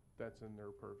that's in their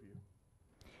purview.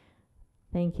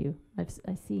 Thank you.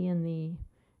 I see in the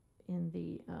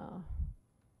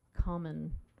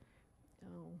common,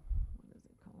 what is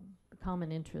it called? The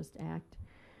Common Interest Act,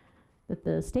 that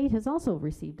the state has also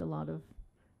received a lot of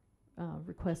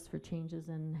requests for changes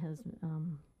and has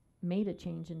made a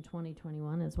change in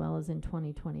 2021 as well as in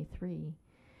 2023.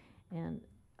 And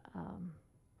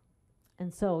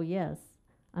so, yes,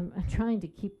 I'm trying to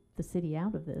keep the city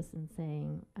out of this and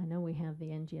saying, I know we have the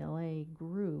NGLA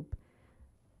group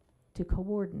to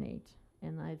coordinate.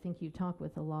 And I think you talk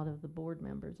with a lot of the board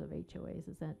members of HOAs.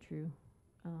 Is that true,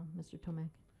 Mr. Tomac?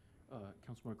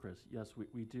 Councilmember Chris, yes,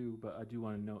 we do, but I do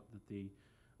want to note that the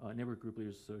Neighborhood Group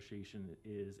Leaders Association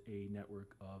is a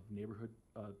network of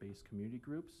neighborhood-based community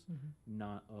groups,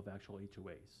 not of actual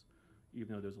HOAs.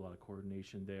 Even though there's a lot of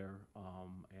coordination there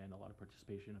and a lot of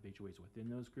participation of HOAs within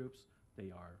those groups,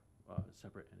 they are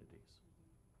separate entities.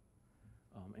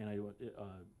 And I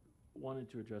wanted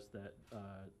to address that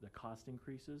the cost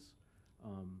increases.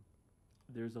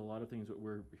 There's a lot of things that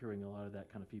we're hearing, a lot of that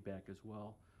kind of feedback as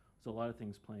well. So a lot of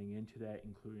things playing into that,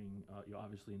 including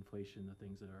obviously inflation, the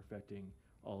things that are affecting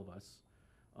all of us.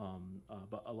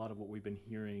 But a lot of what we've been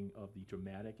hearing of the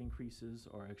dramatic increases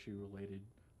are actually related,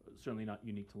 certainly not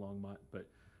unique to Longmont, but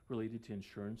related to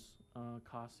insurance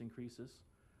cost increases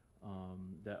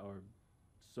that are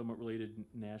somewhat related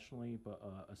nationally, but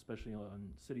especially on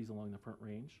cities along the Front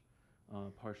Range,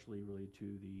 partially related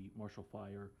to the Marshall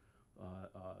Fire,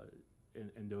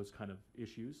 and those kind of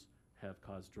issues have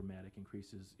caused dramatic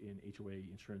increases in HOA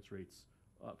insurance rates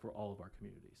for all of our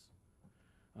communities.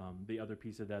 The other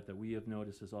piece of that we have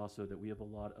noticed is also that we have a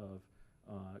lot of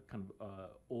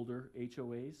older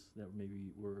HOAs that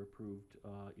maybe were approved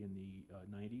in the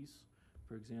 90s,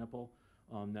 for example,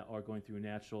 that are going through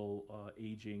natural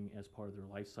aging as part of their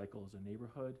life cycle as a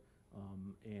neighborhood.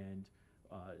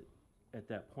 At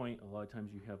that point, a lot of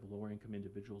times you have lower income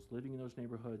individuals living in those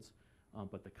neighborhoods,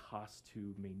 but the cost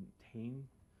to maintain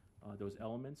those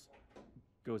elements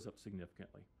goes up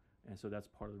significantly. And so that's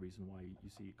part of the reason why you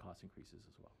see cost increases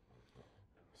as well.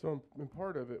 So in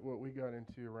part of it, what we got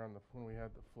into around when we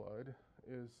had the flood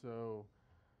is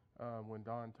when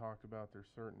Don talked about there's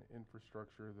certain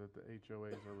infrastructure that the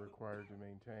HOAs are required to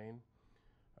maintain.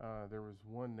 There was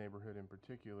one neighborhood in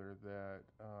particular that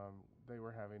they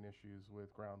were having issues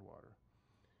with groundwater.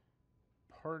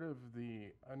 Part of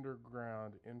the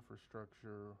underground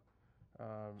infrastructure,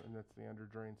 and that's the under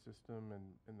drain system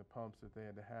and the pumps that they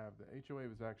had to have, the HOA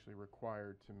was actually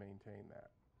required to maintain that.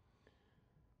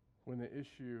 When the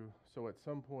issue, so at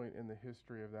some point in the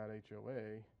history of that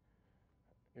HOA,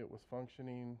 it was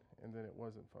functioning and then it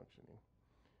wasn't functioning.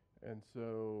 And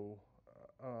so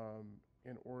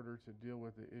in order to deal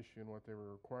with the issue and what they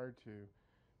were required to,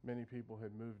 many people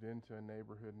had moved into a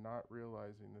neighborhood not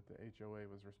realizing that the HOA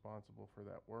was responsible for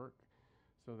that work.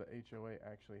 So the HOA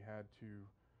actually had to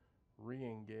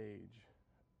re-engage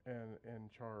and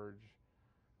charge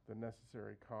the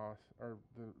necessary costs or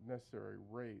the necessary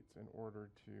rates in order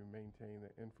to maintain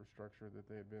the infrastructure that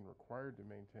they had been required to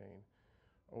maintain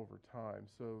over time.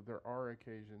 So there are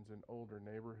occasions in older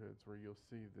neighborhoods where you'll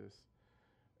see this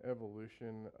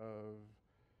evolution of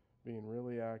being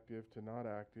really active to not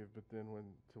active, but then when,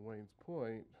 to Wayne's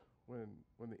point, when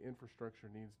the infrastructure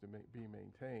needs to be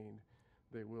maintained,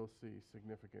 they will see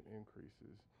significant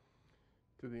increases.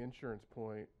 To the insurance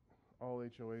point, all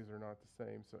HOAs are not the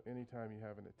same, so anytime you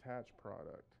have an attached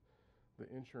product, the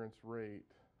insurance rate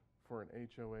for an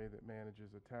HOA that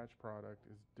manages attached product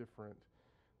is different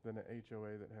than an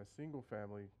HOA that has single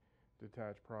family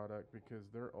detached product, because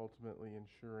they're ultimately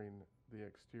insuring the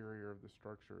exterior of the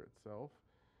structure itself,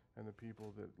 and the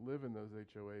people that live in those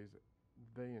HOAs,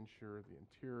 they insure the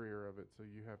interior of it, so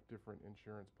you have different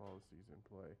insurance policies in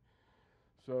play.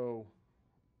 So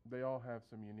they all have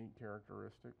some unique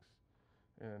characteristics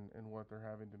and what they're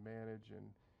having to manage. And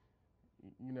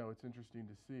you know, it's interesting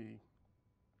to see,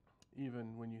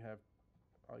 even when you have,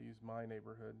 I'll use my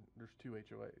neighborhood, there's 2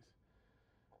 HOAs.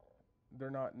 They're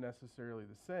not necessarily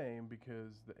the same,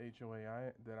 because the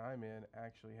HOA that I'm in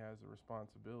actually has a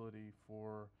responsibility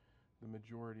for the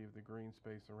majority of the green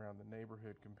space around the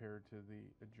neighborhood compared to the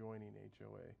adjoining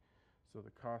HOA. So the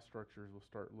cost structures will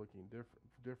start looking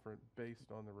different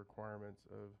based on the requirements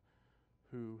of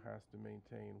who has to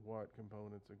maintain what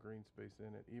components of green space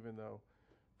in it, even though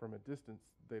from a distance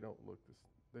they look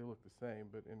the same,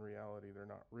 but in reality they're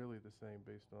not really the same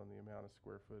based on the amount of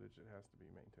square footage that has to be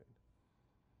maintained.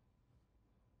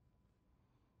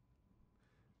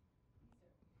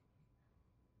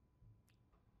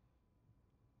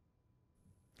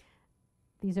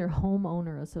 These are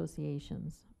homeowner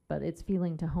associations, but it's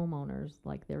feeling to homeowners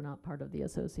like they're not part of the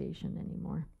association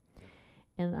anymore.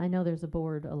 And I know there's a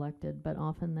board elected, but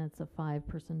often that's a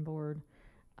 5-person board.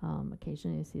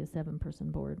 Occasionally you see a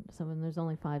 7-person board. So when there's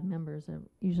only 5 members,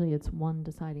 usually it's one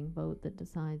deciding vote that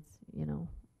decides, you know,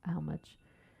 how much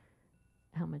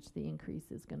the increase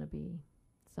is going to be.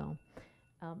 So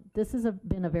this has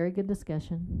been a very good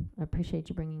discussion. I appreciate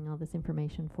you bringing all this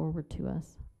information forward to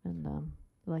us, and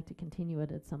I'd like to continue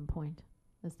it at some point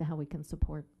as to how we can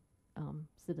support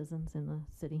citizens in the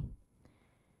city.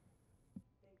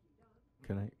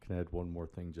 Can I add one more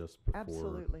thing just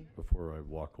before I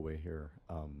walk away here?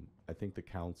 I think the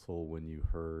council, when you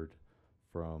heard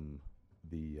from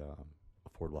the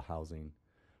affordable housing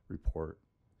report,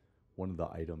 one of the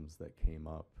items that came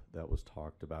up that was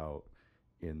talked about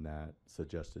in that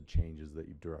suggested changes that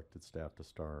you've directed staff to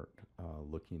start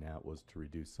looking at was to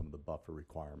reduce some of the buffer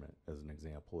requirement, as an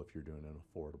example, if you're doing an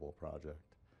affordable project.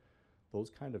 Those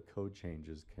kind of code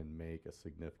changes can make a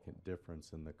significant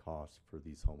difference in the cost for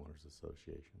these homeowners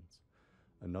associations.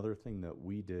 Another thing that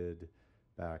we did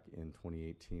back in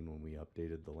 2018 when we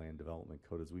updated the land development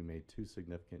code is we made 2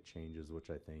 significant changes, which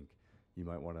I think you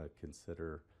might want to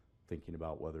consider thinking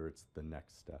about whether it's the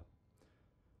next step.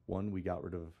 One, we got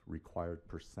rid of required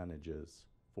percentages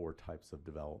for types of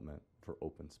development for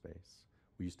open space.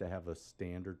 We used to have a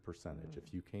standard percentage.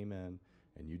 If you came in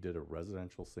and you did a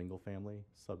residential single family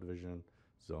subdivision,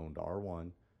 zoned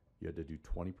R1, you had to do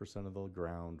 20% of the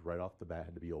ground right off the bat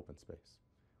had to be open space.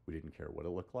 We didn't care what it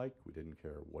looked like. We didn't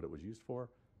care what it was used for,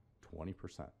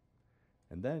 20%.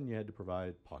 And then you had to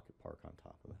provide pocket park on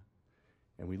top of that.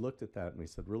 And we looked at that and we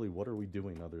said, really, what are we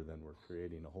doing other than we're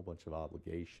creating a whole bunch of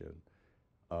obligation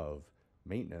of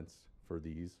maintenance for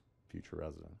these future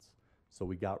residents? So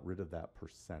we got rid of that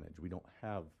percentage. We don't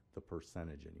have the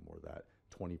percentage anymore, that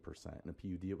 20%. In a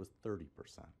PUD, it was 30%,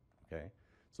 okay?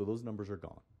 So those numbers are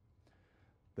gone.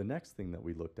 The next thing that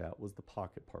we looked at was the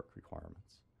pocket park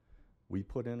requirements. We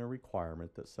put in a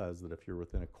requirement that says that if you're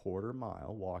within a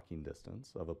quarter-mile walking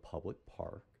distance of a public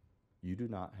park, you do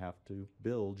not have to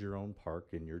build your own park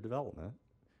in your development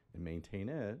and maintain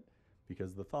it,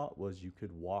 because the thought was you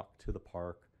could walk to the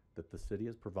park that the city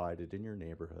has provided in your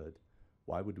neighborhood.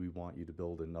 Why would we want you to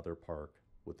build another park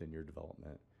within your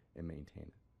development and maintain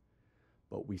it?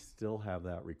 But we still have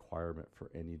that requirement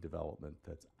for any development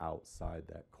that's outside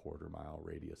that quarter-mile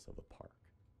radius of a park.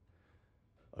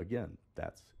 Again,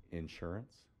 that's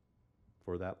insurance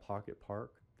for that pocket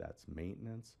park, that's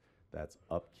maintenance, that's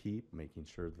upkeep, making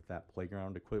sure that that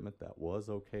playground equipment that was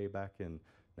okay back in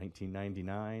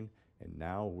 1999, and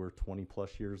now we're 20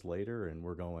 plus years later and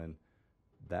we're going,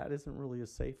 that isn't really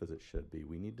as safe as it should be.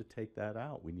 We need to take that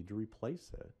out. We need to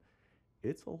replace it.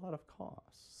 It's a lot of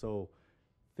costs. So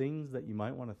things that you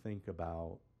might want to think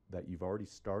about that you've already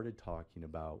started talking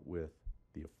about with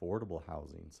the affordable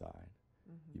housing side.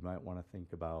 You might want to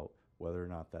think about whether or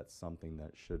not that's something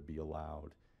that should be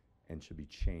allowed and should be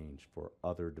changed for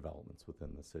other developments within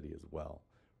the city as well.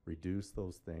 Reduce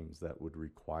those things that would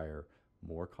require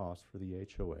more cost for the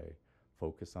HOA,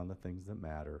 focus on the things that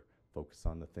matter, focus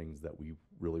on the things that we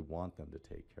really want them to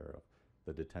take care of.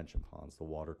 The detention ponds, the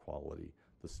water quality,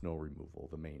 the snow removal,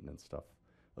 the maintenance stuff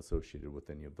associated with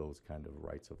any of those kind of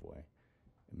rights of way.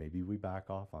 And maybe we back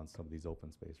off on some of these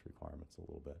open space requirements a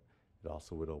little bit. It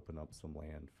also would open up some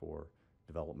land for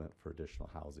development for additional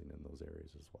housing in those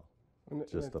areas as well.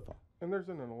 Just a thought. And there's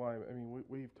an alignment. I mean,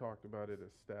 we've talked about it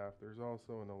as staff. There's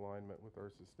also an alignment with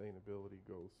our sustainability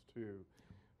goals too,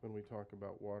 when we talk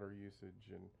about water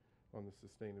usage and on the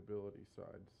sustainability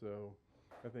side. So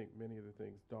I think many of the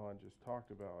things Don just talked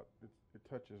about, it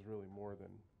touches really more than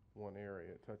one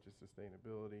area. It touches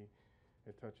sustainability.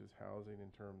 It touches housing in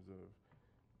terms of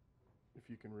if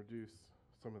you can reduce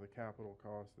some of the capital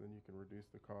costs, then you can reduce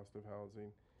the cost of housing.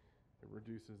 It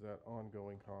reduces that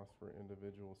ongoing cost for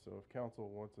individuals. So if council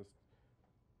wants us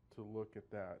to look at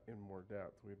that in more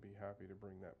depth, we'd be happy to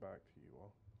bring that back to you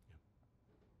all.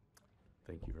 Yep.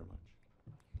 Thank you very much.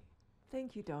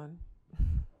 Thank you, Don.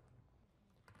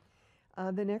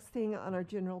 The next thing on our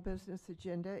general business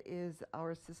agenda is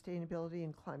our Sustainability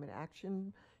and Climate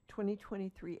Action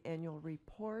 2023 Annual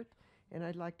Report, and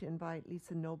I'd like to invite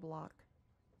Lisa Noblock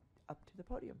up to the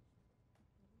podium.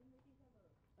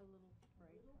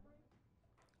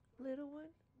 Little one?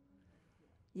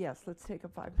 Yes, let's take a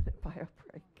 5-minute bio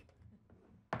break.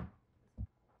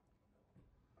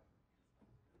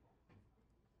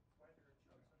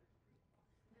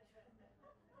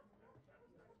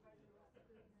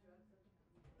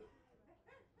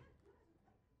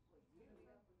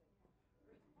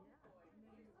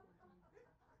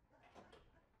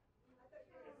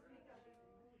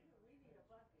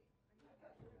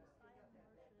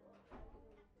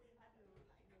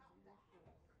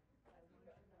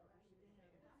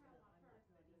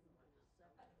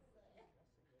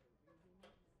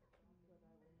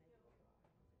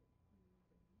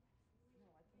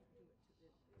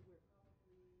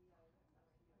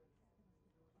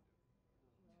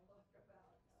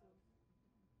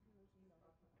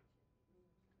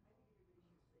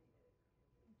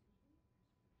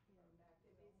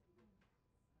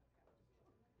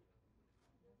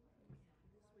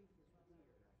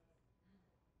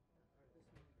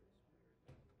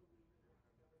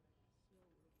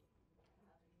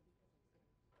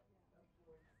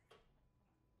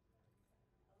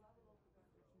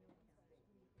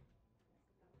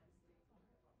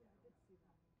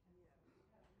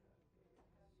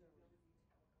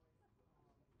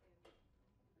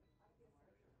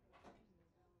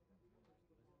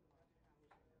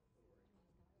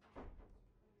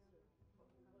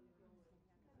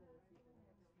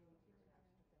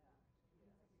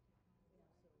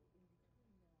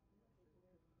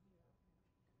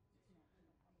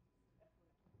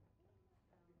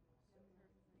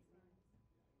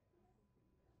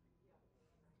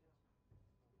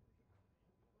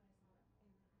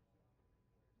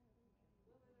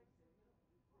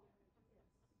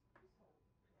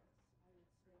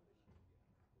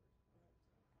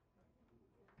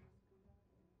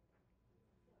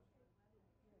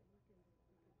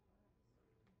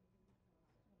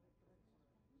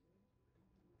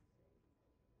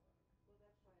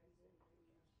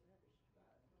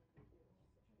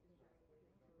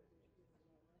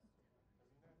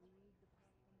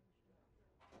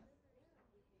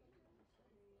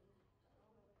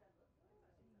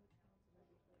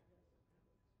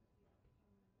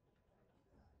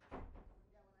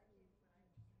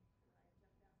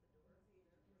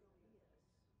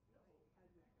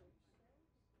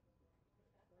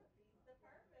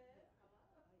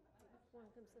 Want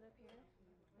to come sit up here?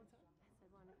 What's up? I said,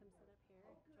 want to come sit up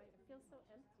here? It feels so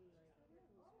empty. Thank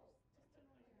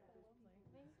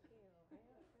you.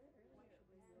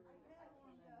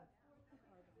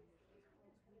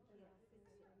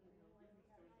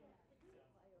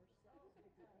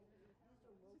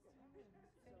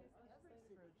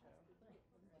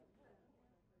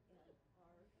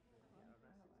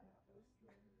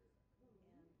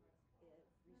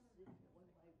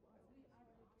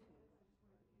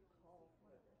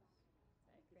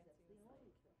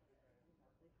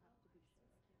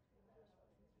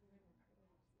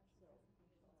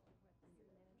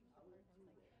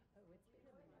 Oh, it's been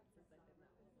a minute since I've been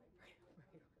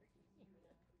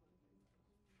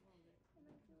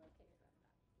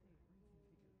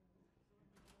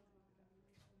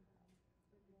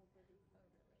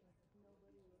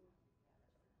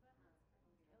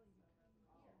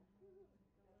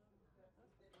that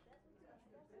was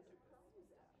my priority.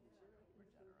 And I feel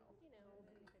okay about that. You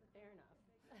know, fair enough.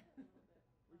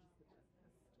 We're just the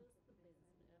business. Just the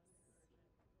business. But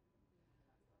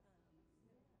you sure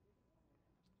were.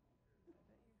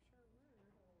 It was a minute.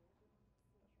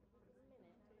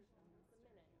 It was a minute where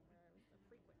it was the frequent special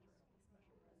presentations.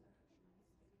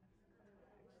 Firmly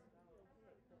today that she's not going to do a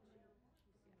proclamation.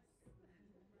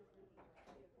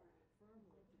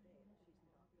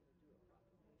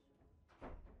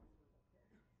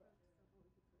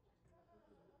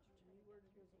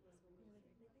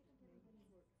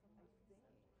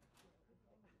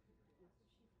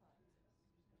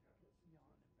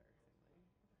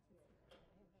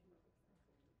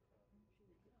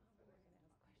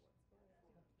 She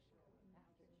finds us. Yawn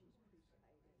embarrassingly.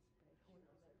 She was going to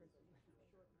ask questions after she's presided. When I'm the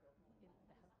person in the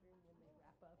bathroom when they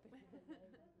wrap up and then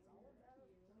it's all about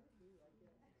you, I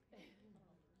guess. Like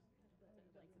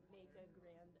make a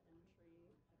grand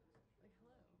entry. Like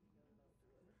hello.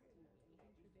 Introduce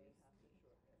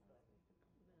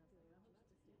me.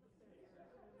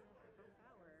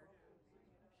 Hour. She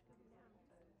goes down.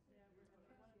 Oh, the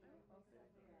IGA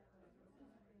thing for the tax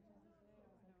did give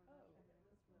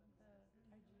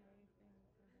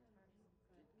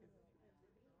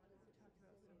we talked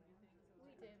about so many things. We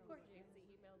did. Poor Jamesy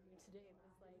emailed me today and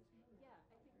was like, yeah,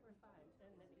 I think we're fine.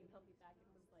 And then emailed me back and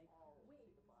was like,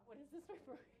 wait, what is this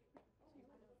for? She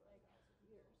was like,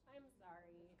 I'm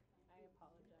sorry. I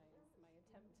apologize. My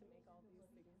attempt to make all these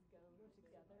things go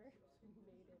together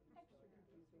made it extra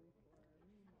confusing for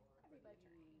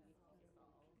everybody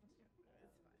involved. It's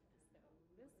fine. So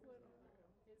this one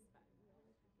is fine.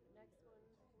 The next one,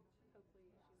 hopefully,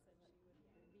 she said she would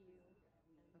review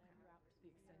and then route to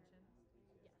the extension.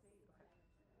 Yes. Okay.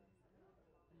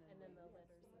 And then the letters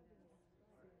of support. We're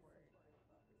good.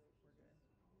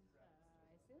 I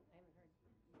assume. I haven't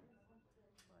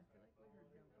heard. Well, I feel like we heard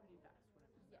no pretty fast when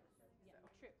it was. Yes. Yeah. So.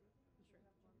 True. True. Yeah.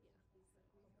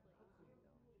 So hopefully. I did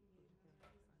stop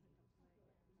by to try to say hi to Michelle.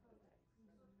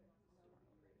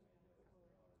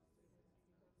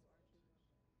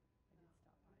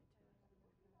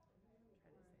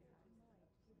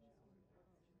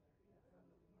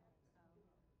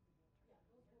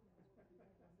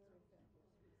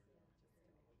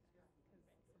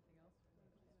 Because something else was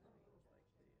like the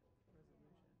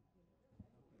resolution.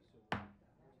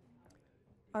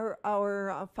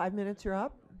 Our 5 minutes are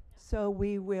up, so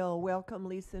we will welcome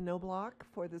Lisa Knobloch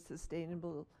for the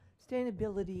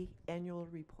Sustainability Annual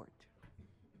Report.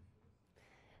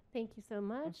 Thank you so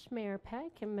much, Mayor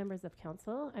Peck and members of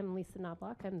council. I'm Lisa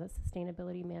Knobloch. I'm the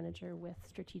Sustainability Manager with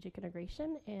Strategic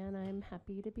Integration, and I'm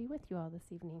happy to be with you all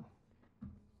this evening.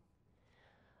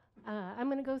 I'm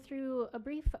going to go through a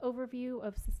brief overview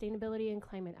of sustainability and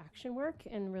climate action work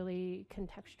and really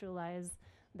contextualize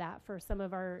that for some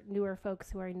of our newer folks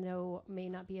who I know may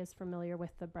not be as familiar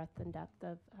with the breadth and depth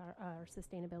of our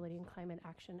sustainability and climate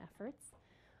action efforts.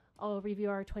 I'll review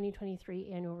our 2023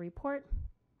 annual report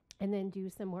and then do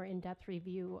some more in-depth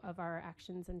review of our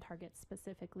actions and targets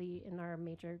specifically in our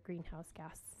major greenhouse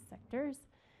gas sectors.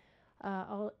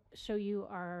 I'll show you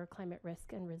our climate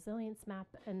risk and resilience map,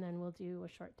 and then we'll do a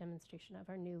short demonstration of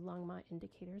our new Longmont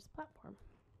indicators platform.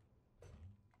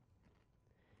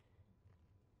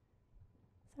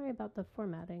 Sorry about the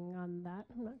formatting on that.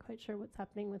 I'm not quite sure what's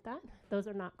happening with that. Those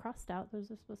are not crossed out.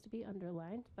 Those are supposed to be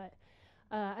underlined, but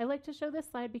I like to show this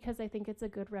slide because I think it's a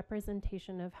good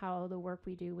representation of how the work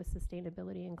we do with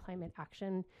sustainability and climate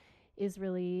action is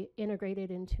really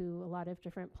integrated into a lot of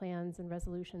different plans and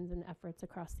resolutions and efforts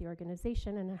across the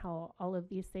organization, and how all of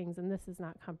these things, and this is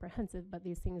not comprehensive, but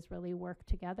these things really work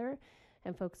together,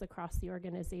 and folks across the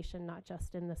organization, not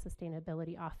just in the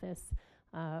sustainability office,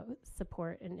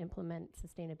 support and implement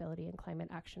sustainability and climate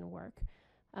action work.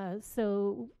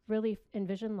 So really,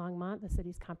 Envision Longmont, the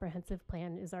city's comprehensive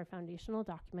plan, is our foundational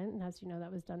document. And as you know,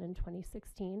 that was done in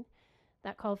 2016.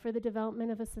 That called for the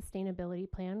development of a sustainability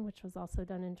plan, which was also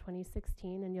done in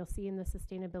 2016. And you'll see in the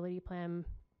sustainability plan,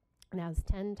 it has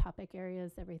 10 topic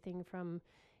areas, everything from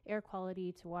air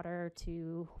quality to water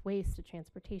to waste to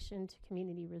transportation to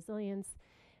community resilience.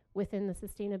 Within the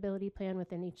sustainability plan,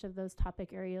 within each of those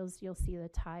topic areas, you'll see the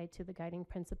tie to the guiding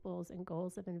principles and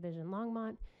goals of Envision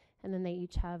Longmont. And then they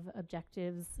each have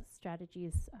objectives,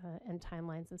 strategies, and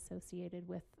timelines associated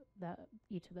with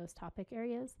each of those topic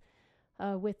areas.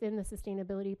 Within the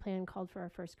sustainability plan, called for our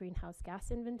first greenhouse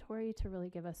gas inventory to really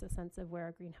give us a sense of where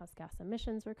our greenhouse gas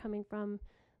emissions were coming from.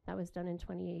 That was done in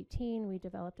 2018. We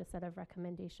developed a set of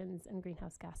recommendations and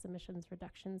greenhouse gas emissions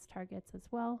reductions targets as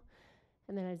well.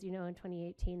 And then, as you know, in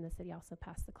 2018, the city also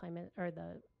passed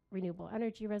the renewable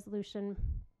energy resolution.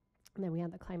 And then we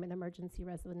had the climate emergency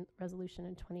resolution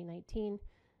in 2019,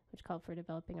 which called for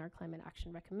developing our climate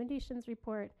action recommendations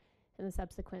report and the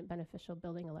subsequent beneficial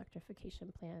building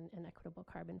electrification plan and equitable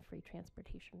carbon-free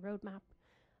transportation roadmap.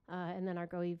 And then our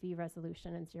Go EV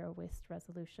resolution and zero waste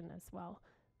resolution as well.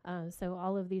 So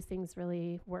all of these things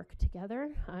really work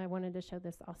together. I wanted to show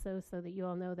this also so that you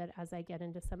all know that as I get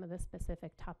into some of the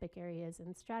specific topic areas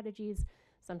and strategies,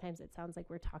 sometimes it sounds like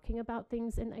we're talking about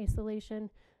things in isolation,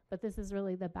 but this is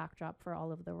really the backdrop for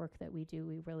all of the work that we do.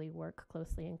 We really work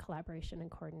closely in collaboration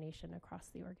and coordination across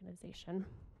the organization.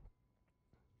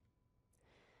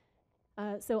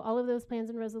 So all of those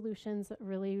plans and resolutions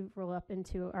really roll up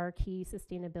into our key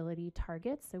sustainability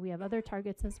targets. So we have other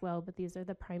targets as well, but these are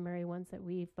the primary ones that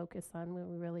we focus on when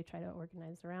we really try to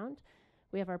organize around.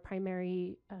 We have our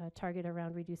primary target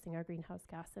around reducing our greenhouse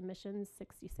gas emissions,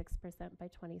 66% by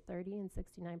 2030 and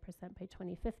 69% by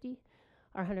 2050.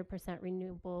 Our 100%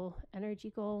 renewable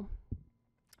energy goal.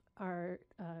 Our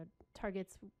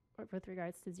targets with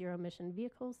regards to zero emission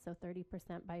vehicles, so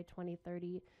 30% by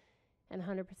 2030 and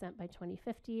 100% by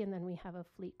 2050, and then we have a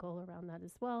fleet goal around that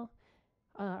as well.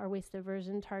 Our waste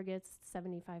diversion targets,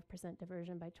 75%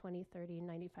 diversion by 2030,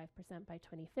 95% by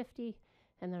 2050,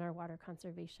 and then our water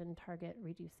conservation target,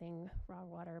 reducing raw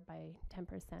water by 10%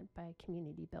 by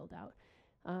community build out.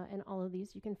 And all of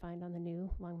these you can find on the new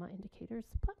Longmont Indicators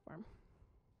platform.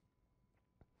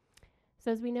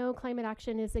 So as we know, climate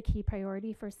action is a key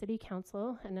priority for City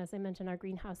Council, and as I mentioned, our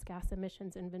greenhouse gas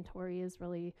emissions inventory is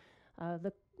really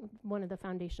one of the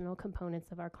foundational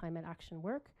components of our climate action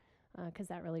work, because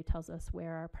that really tells us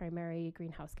where our primary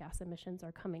greenhouse gas emissions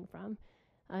are coming from.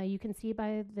 You can see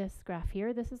by this graph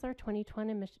here, this is our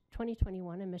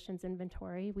 2021 emissions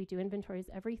inventory. We do inventories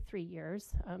every 3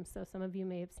 years, so some of you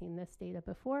may have seen this data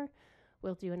before.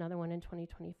 We'll do another one in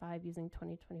 2025 using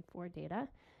 2024 data.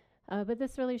 But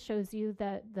this really shows you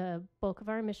that the bulk of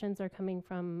our emissions are coming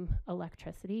from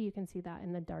electricity. You can see that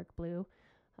in the dark blue.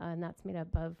 And that's made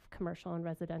up of commercial and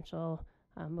residential,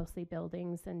 mostly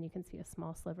buildings, and you can see a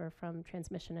small sliver from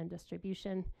transmission and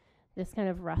distribution. This kind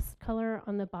of rust color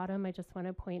on the bottom, I just want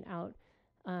to point out,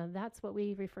 that's what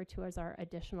we refer to as our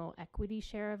additional equity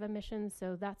share of emissions.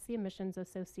 So that's the emissions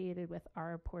associated with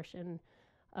our portion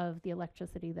of the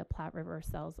electricity that Platte River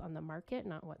sells on the market,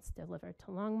 not what's delivered to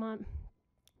Longmont.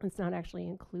 It's not actually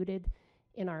included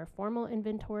in our formal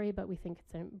inventory, but we think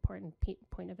it's an important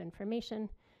point of information.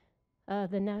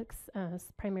 The next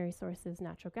primary source is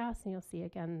natural gas, and you'll see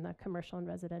again the commercial and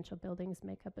residential buildings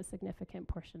make up a significant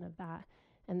portion of that,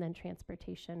 and then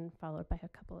transportation followed by a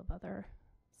couple of other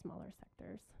smaller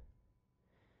sectors.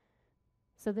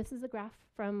 So this is a graph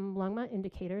from Longmont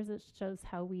Indicators that shows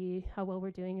how well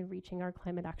we're doing in reaching our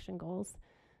climate action goals.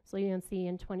 So you can see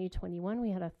in 2021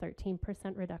 we had a 13%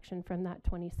 reduction from that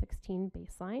 2016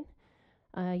 baseline.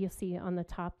 You'll see on the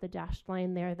top, the dashed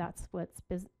line there, that's what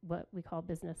we call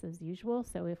business as usual.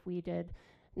 So if we did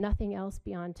nothing else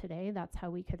beyond today, that's how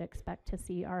we could expect to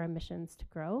see our emissions to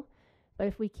grow. But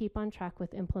if we keep on track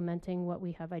with implementing what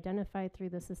we have identified through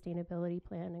the sustainability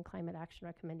plan and climate action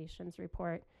recommendations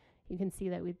report, you can see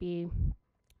that we'd be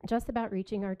just about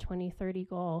reaching our 2030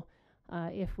 goal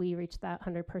if we reach that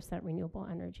 100% renewable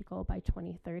energy goal by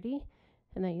 2030.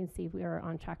 And then you can see we are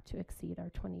on track to exceed our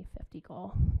 2050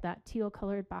 goal. That teal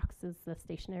colored box is the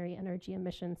stationary energy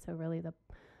emissions. So really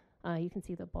you can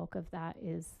see the bulk of that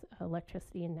is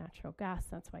electricity and natural gas.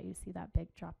 That's why you see that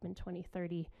big drop in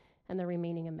 2030. And the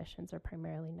remaining emissions are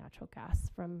primarily natural gas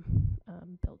from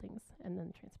buildings and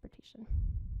then transportation.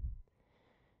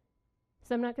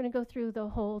 So I'm not going to go through the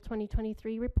whole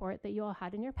 2023 report that you all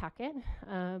had in your packet,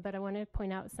 but I want to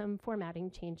point out some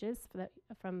formatting changes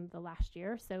from the last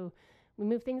year. So we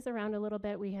moved things around a little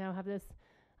bit. We now have this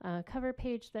cover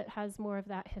page that has more of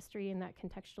that history and that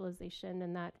contextualization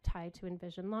and that tie to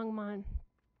Envision Longmont.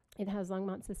 It has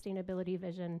Longmont sustainability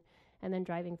vision and then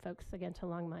driving folks again to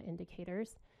Longmont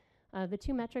indicators. The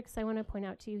two metrics I want to point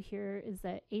out to you here is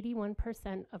that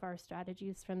 81% of our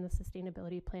strategies from the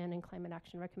sustainability plan and climate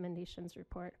action recommendations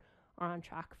report are on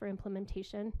track for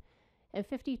implementation. And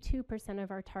 52%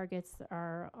 of our targets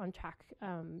are on track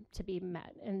to be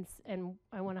met. And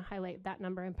I want to highlight that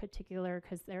number in particular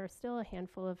because there are still a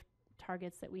handful of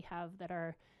targets that we have that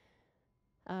are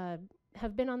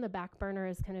have been on the back burner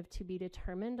as kind of to be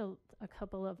determined. A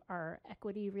couple of our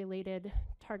equity related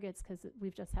targets, because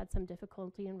we've just had some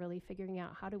difficulty in really figuring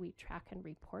out how do we track and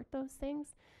report those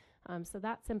things. So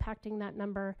that's impacting that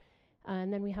number.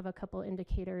 And then we have a couple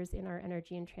indicators in our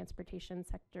energy and transportation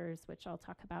sectors, which I'll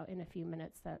talk about in a few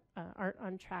minutes, that aren't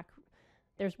on track.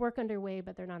 There's work underway,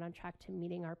 but they're not on track to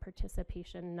meeting our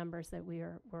participation numbers that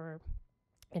we're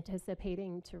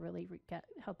anticipating to really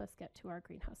help us get to our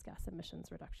greenhouse gas emissions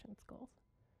reductions goals.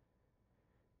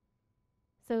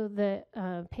 So the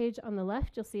page on the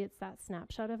left, you'll see it's that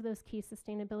snapshot of those key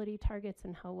sustainability targets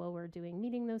and how well we're doing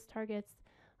meeting those targets.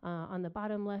 On the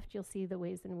bottom left, you'll see the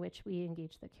ways in which we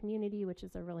engage the community, which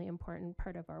is a really important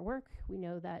part of our work. We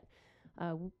know that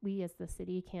we as the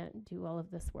city can't do all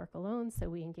of this work alone, so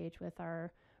we engage with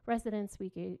our residents,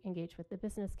 we engage with the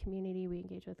business community, we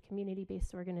engage with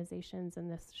community-based organizations,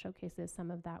 and this showcases some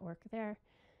of that work there.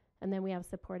 And then we have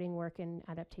supporting work in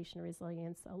adaptation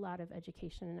resilience, a lot of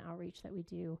education and outreach that we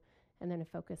do, and then a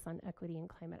focus on equity and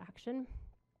climate action.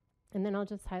 And then I'll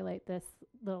just highlight this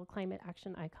little climate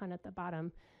action icon at the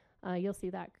bottom. You'll see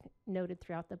that noted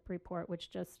throughout the report,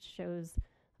 which just shows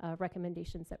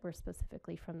recommendations that were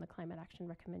specifically from the climate action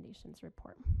recommendations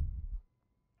report.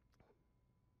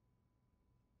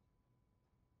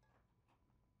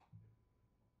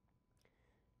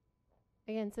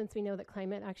 Again, since we know that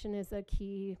climate action is a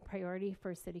key priority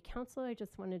for City Council, I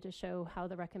just wanted to show how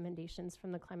the recommendations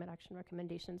from the climate action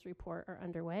recommendations report are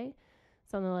underway.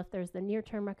 So on the left, there's the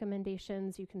near-term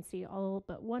recommendations. You can see all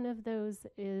but one of those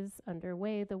is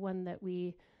underway. The one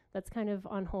that's kind of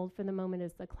on hold for the moment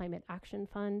is the Climate Action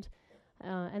Fund.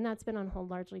 And that's been on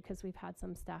hold largely because we've had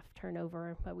some staff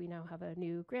turnover, but we now have a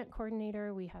new grant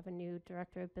coordinator. We have a new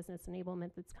director of business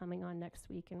enablement that's coming on next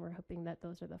week, and we're hoping that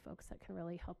those are the folks that can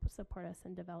really help support us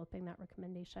in developing that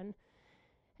recommendation.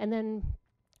 And then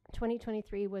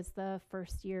 2023 was the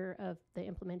first year of the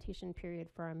implementation period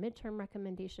for our midterm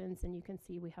recommendations, and you can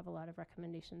see we have a lot of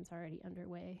recommendations already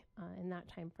underway in that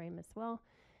time frame as well.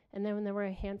 And then when there were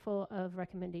a handful of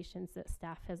recommendations that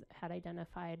staff had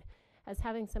identified as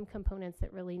having some components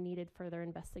that really needed further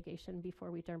investigation before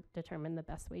we determine the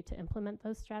best way to implement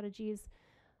those strategies.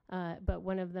 But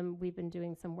one of them, we've been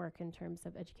doing some work in terms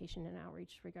of education and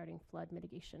outreach regarding flood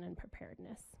mitigation and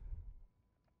preparedness.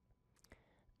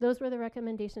 Those were the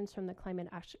recommendations from the Climate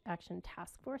Action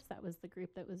Task Force. That was the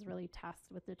group that was really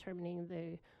tasked with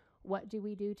determining what do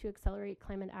we do to accelerate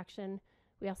climate action.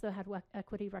 We also had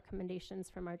equity recommendations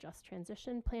from our Just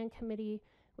Transition Plan Committee,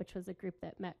 which was a group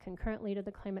that met concurrently to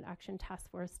the Climate Action Task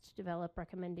Force to develop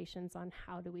recommendations on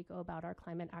how do we go about our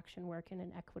climate action work in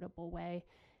an equitable way.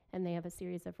 And they have a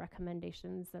series of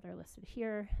recommendations that are listed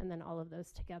here, and then all of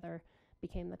those together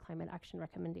became the Climate Action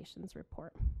Recommendations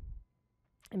Report.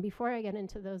 And before I get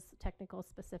into those technical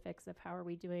specifics of how are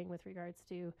we doing with regards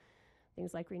to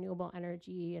things like renewable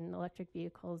energy and electric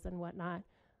vehicles and whatnot,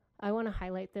 I want to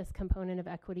highlight this component of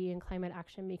equity and climate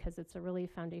action because it's a really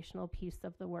foundational piece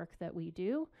of the work that we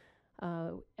do.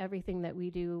 Everything that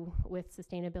we do with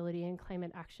sustainability and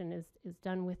climate action is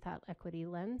done with that equity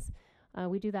lens.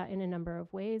 We do that in a number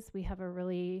of ways. We have a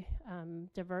really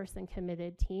diverse and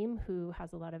committed team who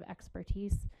has a lot of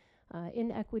expertise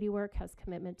in equity work, has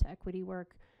commitment to equity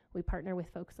work. We partner with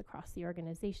folks across the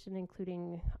organization,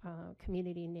 including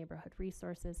community and neighborhood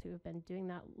resources who have been doing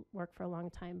that work for a long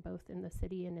time, both in the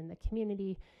city and in the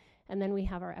community. And then we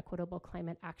have our Equitable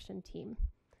Climate Action Team.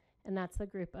 And that's a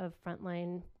group of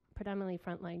predominantly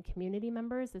frontline community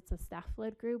members. It's a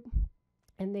staff-led group,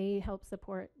 and they help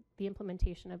support the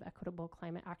implementation of equitable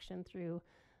climate action through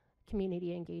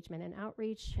community engagement and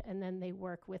outreach. And then they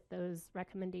work with those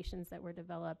recommendations that were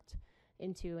developed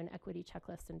into an equity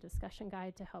checklist and discussion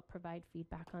guide to help provide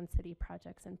feedback on city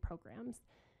projects and programs.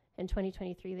 In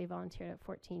 2023, they volunteered at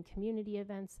 14 community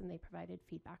events, and they provided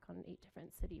feedback on 8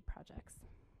 different city projects.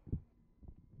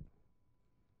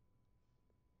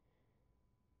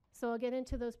 So I'll get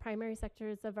into those primary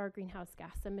sectors of our greenhouse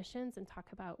gas emissions and talk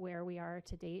about where we are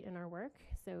to date in our work.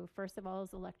 So first of all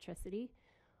is electricity.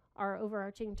 Our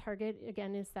overarching target,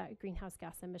 again, is that greenhouse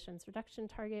gas emissions reduction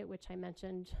target, which I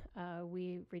mentioned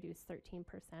we reduced 13%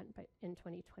 in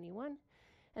 2021.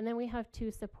 And then we have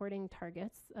two supporting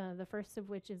targets, the first of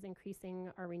which is increasing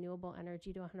our renewable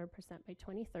energy to 100% by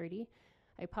 2030.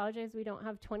 I apologize, we don't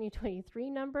have 2023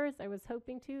 numbers. I was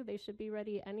hoping to. They should be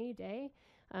ready any day.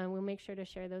 We'll make sure to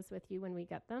share those with you when we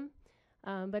get them.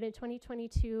 But in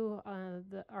 2022,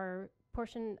 our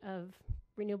portion of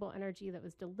renewable energy that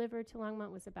was delivered to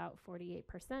Longmont was about 48%.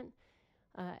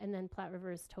 And then Platte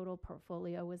River's total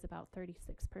portfolio was about 36%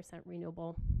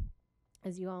 renewable.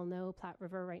 As you all know, Platte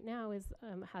River right now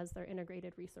has their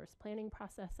integrated resource planning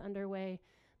process underway.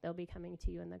 They'll be coming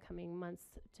to you in the coming months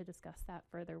to discuss that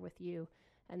further with you.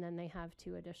 And then they have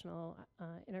two additional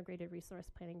integrated resource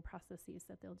planning processes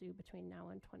that they'll do between now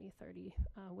and 2030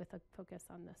 with a focus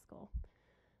on this goal.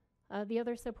 The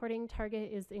other supporting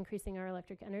target is increasing our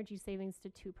electric energy savings to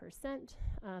 2%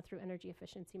 through energy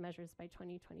efficiency measures by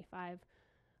 2025.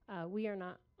 We are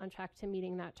not on track to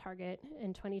meeting that target.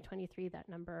 In 2023, that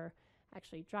number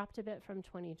actually dropped a bit from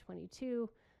 2022.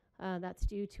 That's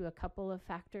due to a couple of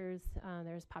factors.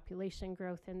 There's population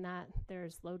growth in that.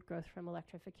 There's load growth from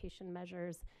electrification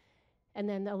measures. And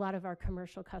then a lot of our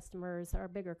commercial customers, our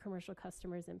bigger commercial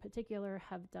customers in particular,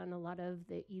 have done a lot of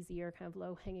the easier kind of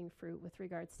low-hanging fruit with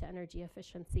regards to energy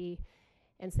efficiency.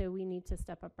 And so we need to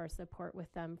step up our support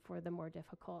with them for the more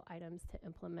difficult items to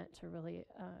implement to really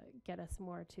get us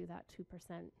more to that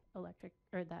 2% electric,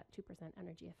 or that 2%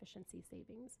 energy efficiency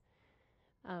savings.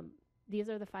 These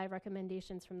are the 5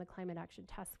 recommendations from the Climate Action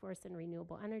Task Force in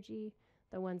renewable energy.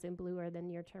 The ones in blue are the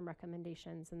near-term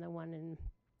recommendations, and the one in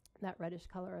that reddish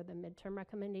color are the midterm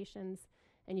recommendations.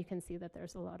 And you can see that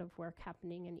there's a lot of work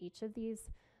happening in each of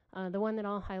these. The one that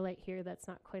I'll highlight here that's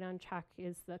not quite on track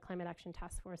is the Climate Action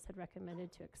Task Force had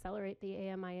recommended to accelerate the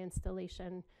AMI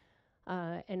installation.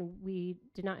 And we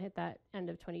did not hit that end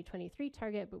of 2023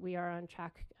 target, but we are on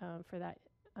track for that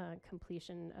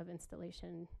completion of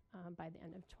installation by the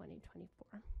end of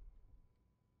 2024.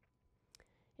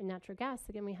 In natural gas,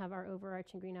 again, we have our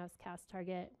overarching greenhouse gas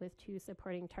target with 2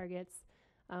 supporting targets.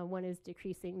 One is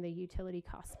decreasing the utility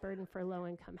cost burden for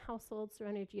low-income households through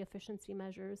energy efficiency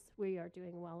measures. We are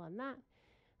doing well on that.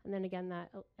 And then again,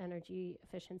 that energy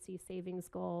efficiency savings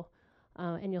goal.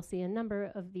 And you'll see a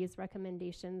number of these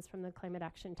recommendations from the Climate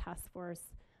Action Task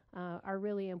Force are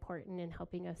really important in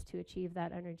helping us to achieve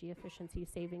that energy efficiency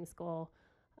savings goal,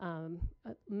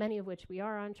 many of which we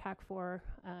are on track for.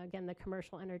 Again, the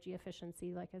commercial energy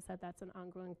efficiency, like I said, that's an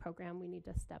ongoing program. We need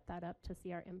to step that up to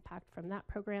see our impact from that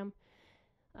program.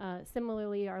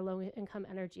 Similarly, our low-income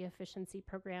energy efficiency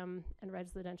program and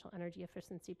residential energy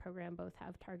efficiency program both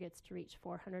have targets to reach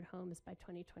 400 homes by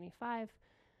 2025.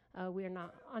 We are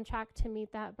not on track to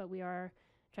meet that, but we are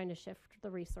trying to shift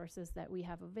the resources that we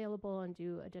have available and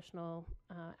do additional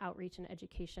outreach and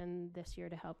education this year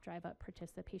to help drive up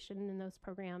participation in those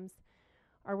programs.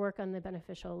 Our work on the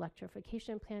beneficial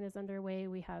electrification plan is underway.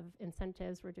 We have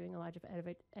incentives. We're doing a lot of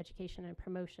education and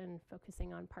promotion,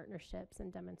 focusing on partnerships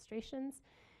and demonstrations.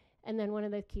 And then one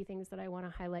of the key things that I want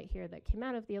to highlight here that came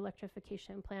out of the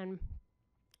electrification plan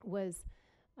was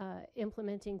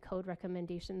implementing code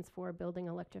recommendations for building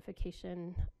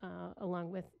electrification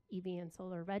along with EV and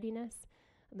solar readiness.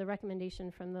 The recommendation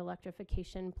from the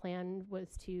electrification plan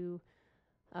was to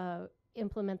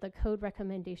implement the code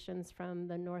recommendations from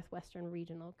the Northwestern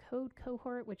Regional Code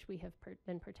Cohort, which we have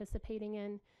been participating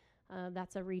in.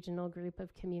 That's a regional group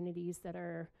of communities that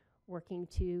are working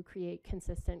to create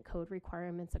consistent code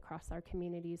requirements across our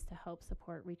communities to help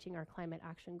support reaching our climate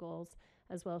action goals,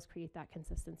 as well as create that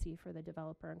consistency for the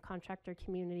developer and contractor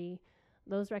community.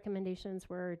 Those recommendations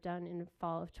were done in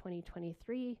fall of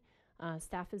 2023.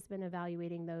 Staff has been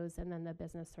evaluating those, and then the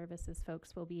business services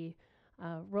folks will be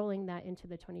rolling that into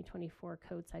the 2024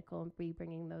 code cycle and be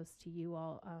bringing those to you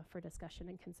all for discussion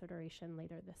and consideration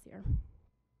later this year.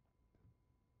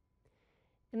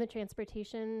 In the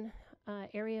transportation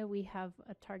area, we have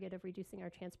a target of reducing our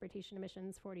transportation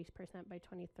emissions 40% by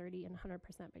 2030 and 100%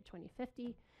 by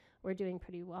 2050. We're doing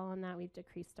pretty well on that. We've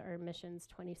decreased our emissions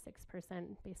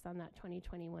 26% based on that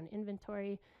 2021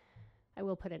 inventory. I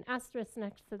will put an asterisk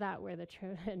next to that where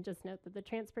and just note that the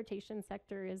transportation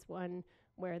sector is one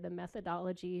where the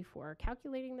methodology for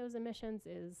calculating those emissions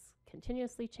is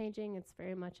continuously changing. It's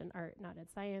very much an art, not a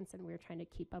science, and we're trying to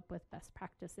keep up with best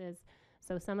practices.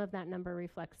 So some of that number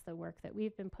reflects the work that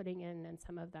we've been putting in, and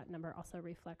some of that number also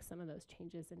reflects some of those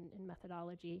changes in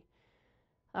methodology.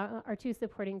 Our 2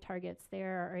 supporting targets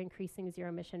there are increasing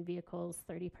zero-emission vehicles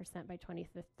 30% by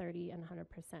 2030 and 100%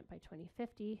 by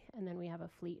 2050. And then we have a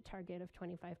fleet target of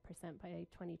 25% by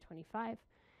 2025.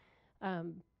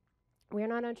 We are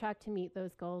not on track to meet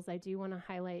those goals. I do want to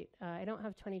highlight, I don't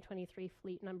have 2023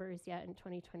 fleet numbers yet. In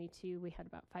 2022, we had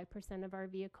about 5% of our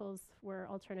vehicles were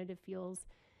alternative fuels.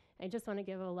 I just want to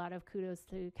give a lot of kudos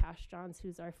to Cash Johns,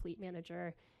 who's our fleet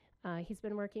manager. He's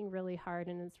been working really hard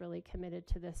and is really committed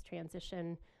to this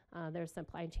transition. There's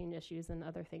supply chain issues and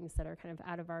other things that are kind of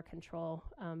out of our control,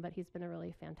 but he's been a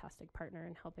really fantastic partner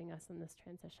in helping us in this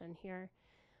transition here.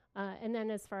 And then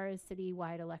as far as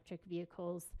citywide electric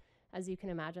vehicles, as you can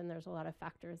imagine, there's a lot of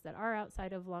factors that are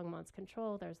outside of Longmont's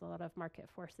control. There's a lot of market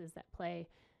forces at play.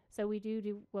 So we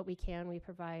do what we can. We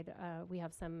provide, we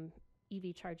have some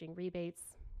EV charging rebates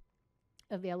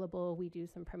available. We do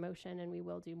some promotion, and we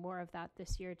will do more of that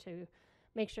this year to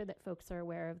make sure that folks are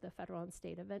aware of the federal and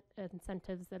state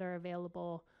incentives that are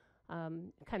available,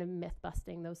 kind of myth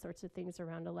busting, those sorts of things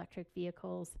around electric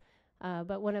vehicles.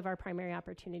 But one of our primary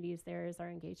opportunities there is our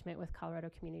engagement with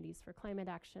Colorado Communities for Climate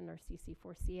Action, or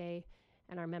CC4CA,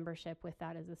 and our membership with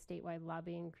that as a statewide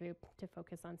lobbying group to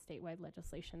focus on statewide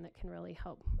legislation that can really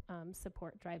help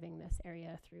support driving this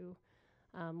area through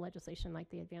legislation like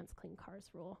the Advanced Clean Cars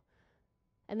Rule.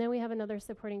 And then we have another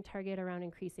supporting target around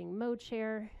increasing mode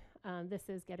share. This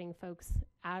is getting folks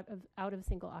out of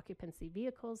single occupancy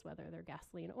vehicles, whether they're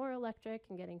gasoline or electric,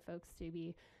 and getting folks to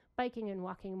be biking and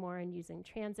walking more and using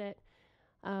transit.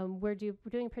 We're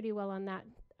doing pretty well on that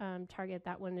target.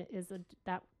 That one is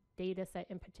that data set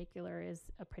in particular is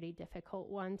a pretty difficult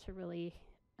one to really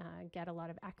get a lot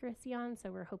of accuracy on.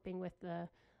 So we're hoping with the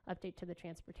update to the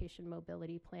transportation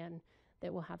mobility plan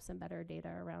that we'll have some better data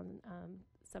around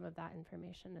some of that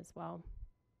information as well.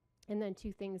 And then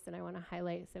two things that I want to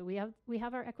highlight. So we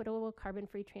have our equitable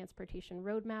carbon-free transportation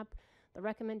roadmap. The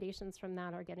recommendations from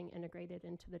that are getting integrated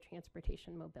into the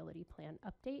transportation mobility plan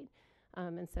update.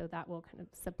 And so that will kind of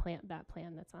supplant that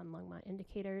plan that's on Longmont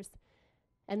indicators.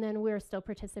 And then we're still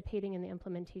participating in the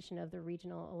implementation of the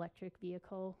regional electric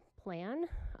vehicle plan.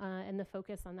 And the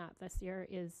focus on that this year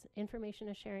is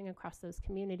information sharing across those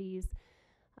communities,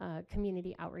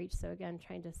 community outreach. So again,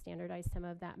 trying to standardize some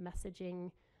of that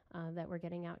messaging that we're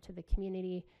getting out to the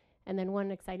community. And then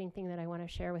one exciting thing that I want to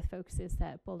share with folks is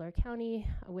that Boulder County,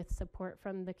 with support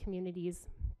from the communities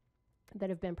that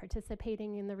have been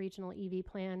participating in the regional EV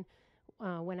plan,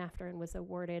 went after and was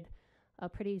awarded a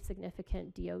pretty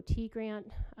significant DOT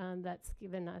grant that's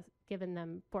given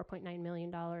them $4.9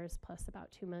 million plus about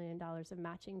 $2 million of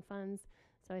matching funds.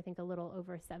 So I think a little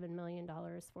over $7 million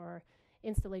for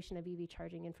installation of EV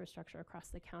charging infrastructure across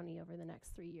the county over the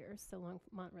next 3 years. So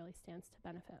Longmont really stands to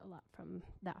benefit a lot from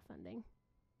that funding.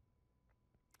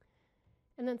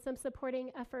 And then some supporting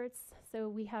efforts. So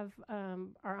we have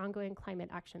our ongoing Climate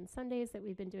Action Sundays that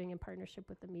we've been doing in partnership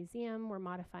with the museum. We're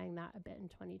modifying that a bit in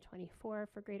 2024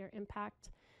 for greater impact.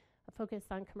 A focus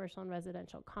on commercial and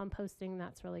residential composting.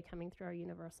 That's really coming through our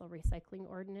universal recycling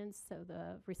ordinance. So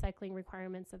the recycling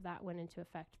requirements of that went into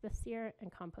effect this year,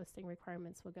 and composting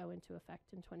requirements will go into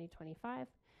effect in 2025.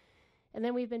 And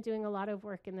then we've been doing a lot of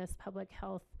work in this public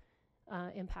health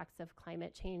impacts of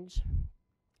climate change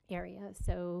area.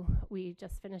 So we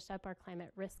just finished up our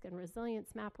climate risk and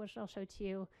resilience map, which I'll show to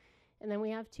you. And then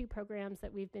we have two programs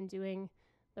that we've been doing,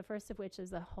 the first of which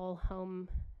is a whole home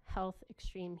health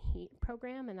extreme heat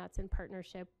program, and that's in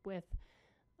partnership with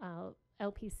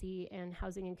LPC and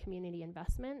Housing and Community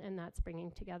Investment, and that's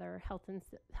bringing together health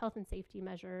and safety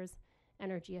measures,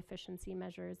 energy efficiency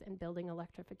measures, and building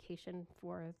electrification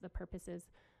for the purposes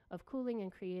of cooling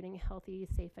and creating healthy,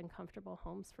 safe, and comfortable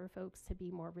homes for folks to be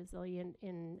more resilient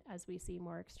as we see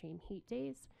more extreme heat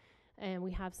days. And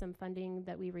we have some funding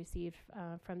that we received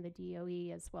from the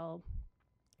DOE, as well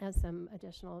as some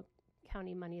additional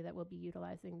county money that we'll be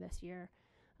utilizing this year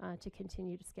to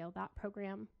continue to scale that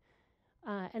program.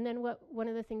 And then one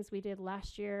of the things we did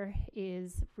last year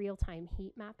is real-time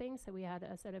heat mapping. So we had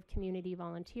a set of community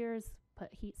volunteers put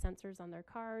heat sensors on their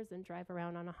cars and drive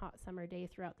around on a hot summer day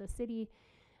throughout the city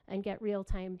and get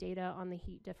real-time data on the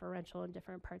heat differential in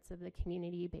different parts of the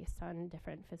community based on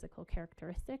different physical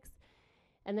characteristics.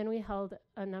 And then we held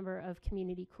a number of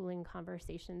community cooling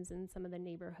conversations in some of the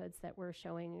neighborhoods that were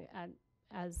showing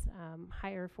as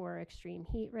higher for extreme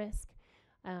heat risk,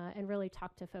 and really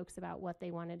talked to folks about what they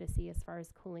wanted to see as far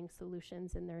as cooling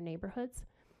solutions in their neighborhoods.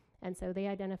 And so they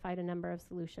identified a number of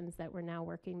solutions that we're now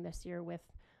working this year with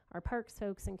our parks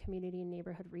folks and community and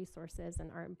neighborhood resources and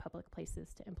art and public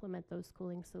places to implement those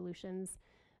cooling solutions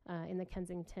in the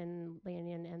Kensington,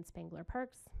 Lanyon, and Spangler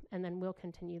parks. And then we'll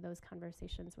continue those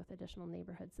conversations with additional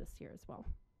neighborhoods this year as well.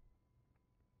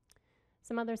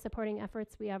 Some other supporting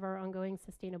efforts, we have our ongoing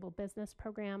sustainable business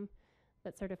program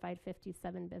that certified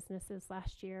 57 businesses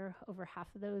last year. Over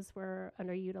half of those were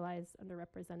underutilized,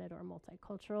 underrepresented, or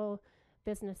multicultural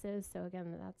businesses. So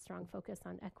again, that strong focus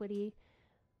on equity.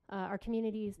 Our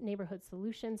Community's Neighborhood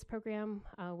Solutions program,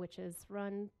 which is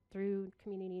run through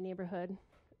community neighborhood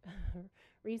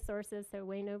Resources, so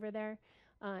Wayne over there,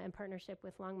 in partnership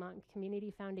with Longmont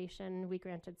Community Foundation, we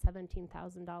granted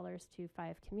 $17,000 to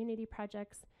 5 community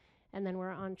projects. And then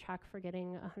we're on track for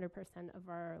getting 100% of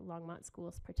our Longmont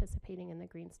schools participating in the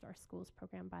Green Star Schools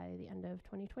program by the end of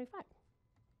 2025.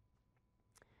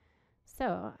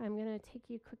 So I'm going to take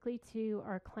you quickly to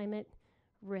our climate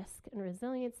risk and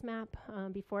resilience map.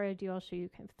 Before I do, I'll show you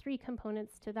kind of 3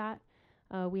 components to that.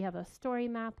 We have a story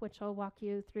map, which I'll walk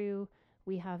you through.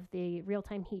 We have the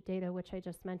real-time heat data, which I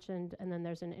just mentioned, and then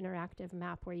there's an interactive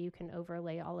map where you can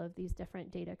overlay all of these different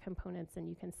data components and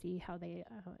you can see how they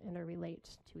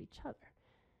interrelate to each other.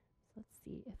 So let's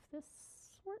see if this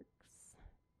works.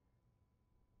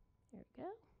 There we go.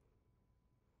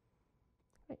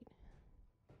 Great.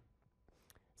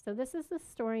 So this is the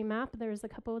story map. There's a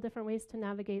couple of different ways to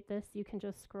navigate this. You can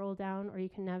just scroll down or you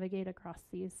can navigate across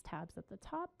these tabs at the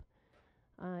top.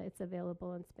 It's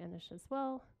available in Spanish as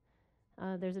well.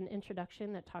 There's an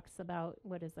introduction that talks about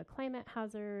what is a climate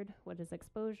hazard, what does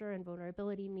exposure and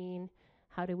vulnerability mean,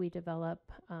 how do we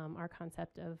develop our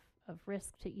concept of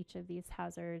risk to each of these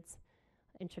hazards,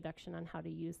 introduction on how to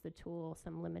use the tool,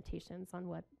 some limitations on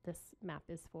what this map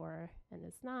is for and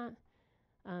is not,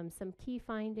 some key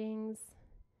findings,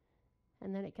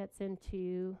 and then it gets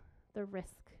into the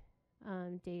risk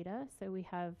data. So we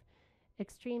have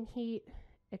extreme heat,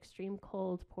 extreme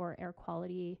cold, poor air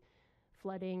quality,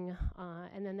 flooding,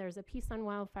 and then there's a piece on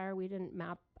wildfire. We didn't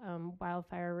map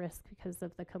wildfire risk because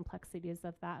of the complexities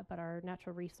of that, but our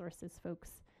natural resources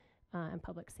folks and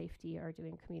public safety are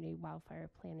doing community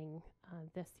wildfire planning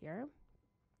this year.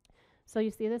 So you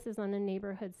see this is on a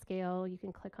neighborhood scale. You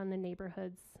can click on the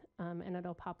neighborhoods and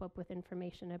it'll pop up with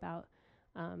information about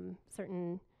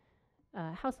certain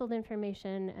household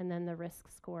information and then the risk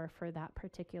score for that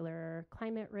particular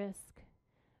climate risk.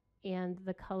 And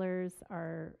the colors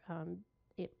are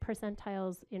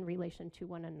percentiles in relation to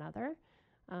one another.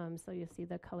 So you see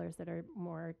the colors that are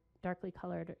more darkly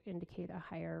colored indicate a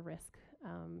higher risk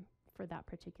for that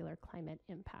particular climate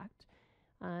impact.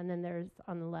 And then there's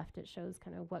on the left, it shows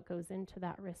kind of what goes into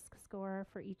that risk score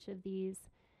for each of these.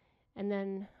 And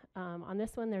then on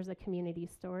this one, there's a community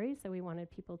story. So we wanted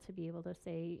people to be able to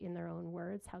say in their own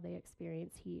words how they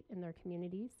experience heat in their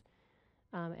communities.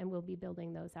 And we'll be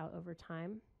building those out over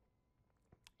time.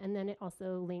 And then it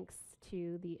also links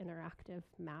to the interactive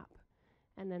map.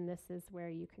 And then this is where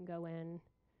you can go in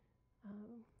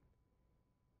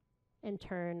and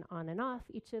turn on and off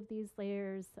each of these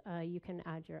layers. You can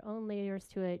add your own layers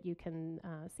to it. You can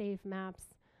save maps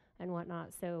and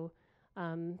whatnot. So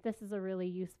this is a really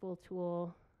useful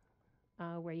tool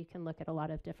where you can look at a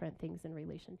lot of different things in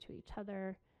relation to each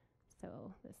other.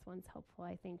 So this one's helpful.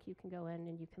 I think you can go in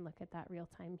and you can look at that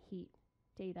real-time heat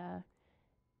data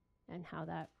and how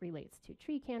that relates to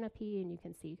tree canopy, and you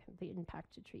can see the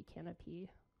impact to tree canopy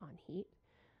on heat.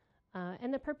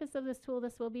 And the purpose of this tool,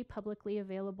 this will be publicly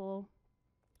available,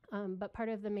 but part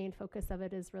of the main focus of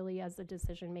it is really as a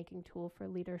decision-making tool for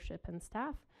leadership and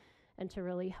staff, and to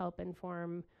really help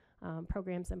inform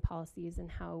programs and policies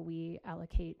and how we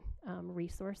allocate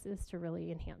resources to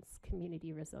really enhance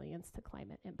community resilience to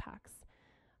climate impacts.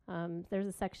 There's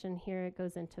a section here, it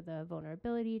goes into the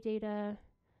vulnerability data.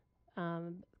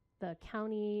 The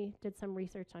county did some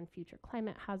research on future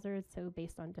climate hazards, so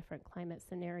based on different climate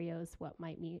scenarios, what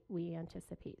might we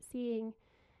anticipate seeing.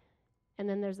 And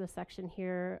then there's a section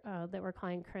here that we're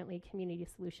calling currently community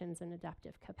solutions and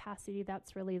adaptive capacity.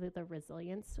 That's really the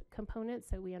resilience component.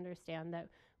 So we understand that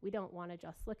we don't want to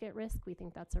just look at risk. We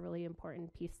think that's a really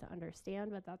important piece to understand,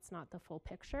 but that's not the full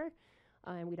picture.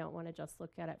 And we don't want to just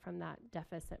look at it from that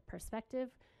deficit perspective,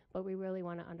 but we really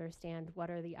want to understand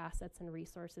what are the assets and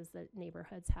resources that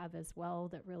neighborhoods have as well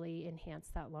that really enhance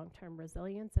that long-term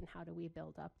resilience, and how do we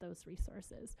build up those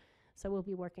resources. So we'll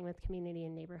be working with community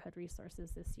and neighborhood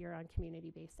resources this year on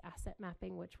community-based asset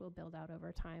mapping, which we'll build out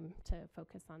over time to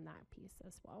focus on that piece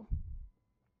as well.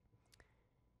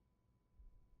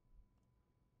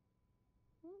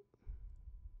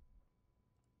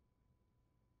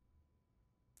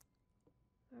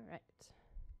 All right.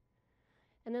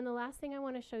 And then the last thing I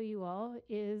want to show you all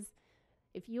is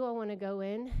if you all want to go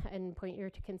in and point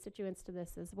your constituents to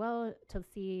this as well, to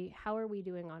see how are we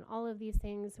doing on all of these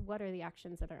things, what are the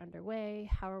actions that are underway,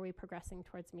 how are we progressing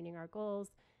towards meeting our goals,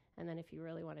 and then if you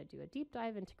really want to do a deep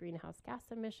dive into greenhouse gas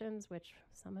emissions, which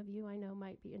some of you I know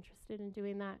might be interested in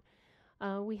doing that,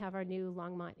 we have our new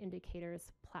Longmont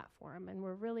Indicators platform, and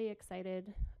we're really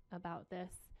excited about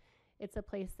this. It's a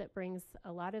place that brings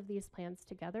a lot of these plans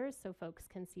together so folks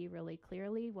can see really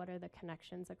clearly what are the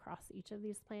connections across each of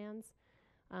these plans.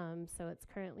 So it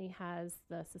currently has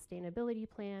the sustainability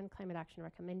plan, climate action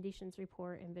recommendations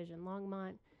report, Envision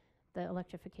Longmont, the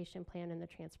electrification plan and the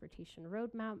transportation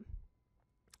roadmap.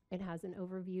 It has an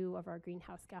overview of our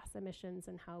greenhouse gas emissions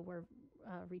and how we're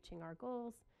reaching our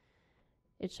goals.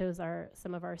 It shows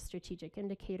some of our strategic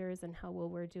indicators and how well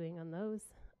we're doing on those.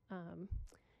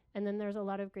 And then there's a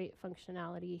lot of great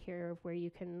functionality here where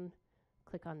you can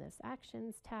click on this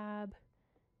Actions tab,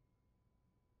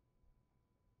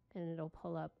 and it'll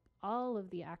pull up all of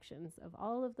the actions of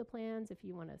all of the plans if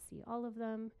you want to see all of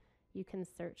them. You can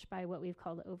search by what we've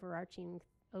called overarching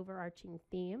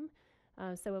theme.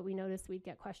 So what we noticed, we'd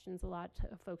get questions a lot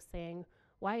of folks saying,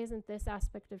 why isn't this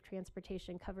aspect of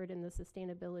transportation covered in the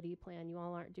sustainability plan? You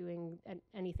all aren't doing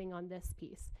anything on this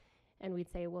piece. And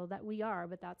we'd say, well, that we are,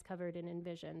 but that's covered in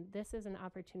Envision. This is an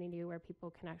opportunity where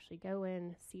people can actually go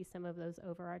in, see some of those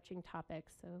overarching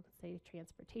topics. So say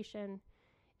transportation,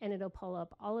 and it'll pull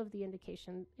up all of the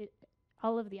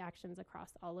all of the actions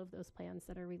across all of those plans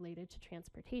that are related to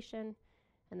transportation.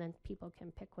 And then people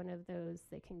can pick one of those.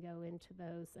 They can go into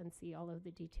those and see all of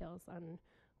the details on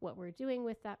what we're doing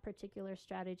with that particular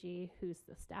strategy, who's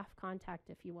the staff contact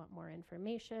if you want more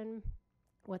information,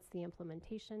 what's the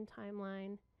implementation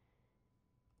timeline.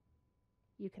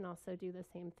 You can also do the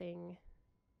same thing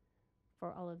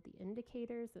for all of the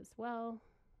indicators as well.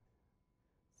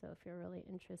 So if you're really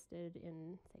interested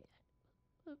in,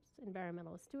 say,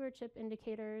 environmental stewardship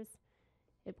indicators,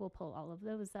 it will pull all of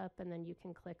those up, and then you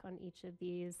can click on each of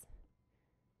these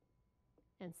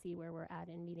and see where we're at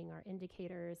in meeting our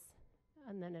indicators.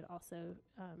 And then it also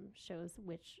shows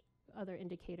which other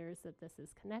indicators that this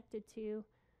is connected to.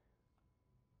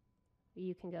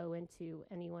 You can go into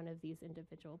any one of these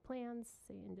individual plans,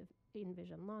 say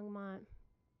Envision Longmont.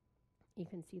 You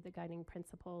can see the guiding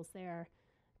principles there,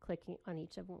 clicking on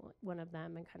each of one of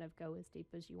them and kind of go as deep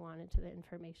as you want into the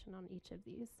information on each of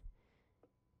these.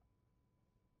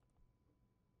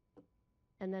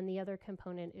 And then the other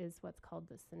component is what's called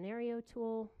the scenario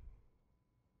tool.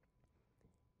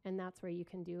 And that's where you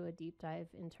can do a deep dive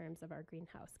in terms of our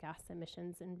greenhouse gas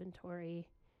emissions inventory.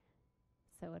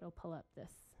 So it'll pull up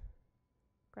this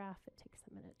graph. It takes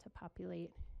a minute to populate.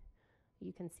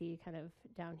 You can see kind of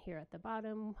down here at the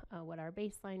bottom what our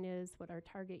baseline is, what our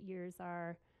target years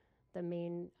are, the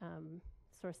main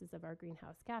sources of our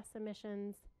greenhouse gas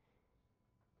emissions.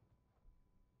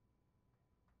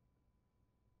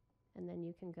 And then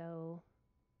you can go,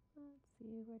 let's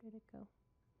see, where did it go?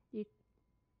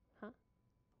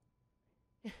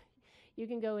 You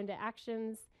can go into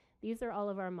actions. These are all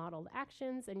of our modeled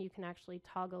actions, and you can actually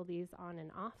toggle these on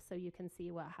and off so you can see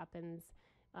what happens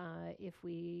if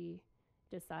we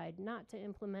decide not to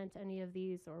implement any of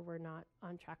these or we're not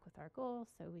on track with our goal.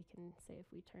 So we can say if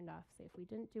we turned off, say if we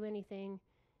didn't do anything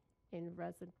in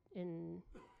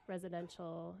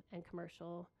residential and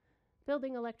commercial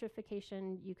building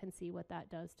electrification, you can see what that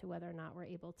does to whether or not we're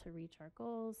able to reach our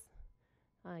goals.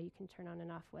 You can turn on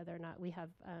and off whether or not we have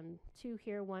two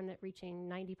here, one at reaching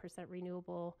 90%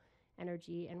 renewable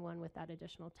energy and one with that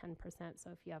additional 10%.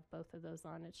 So if you have both of those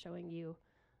on, it's showing you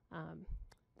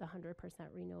the 100%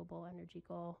 renewable energy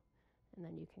goal. And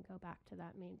then you can go back to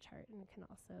that main chart and it can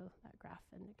also, that graph,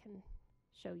 and it can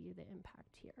show you the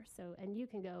impact here. So, and you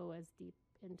can go as deep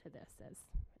into this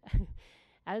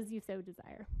as you so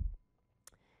desire.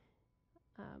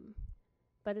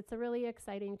 But it's a really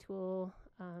exciting tool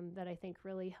that I think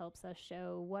really helps us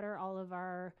show what are all of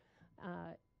our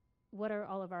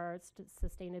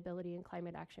sustainability and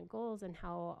climate action goals and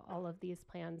how all of these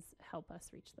plans help us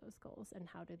reach those goals and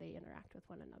how do they interact with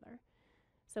one another.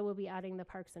 So we'll be adding the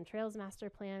Parks and Trails Master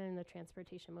Plan and the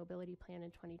Transportation Mobility Plan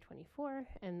in 2024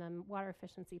 and the Water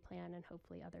Efficiency Plan and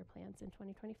hopefully other plans in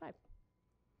 2025.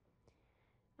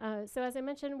 So as I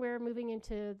mentioned, we're moving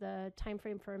into the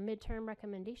timeframe for midterm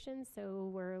recommendations.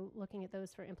 So we're looking at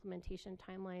those for implementation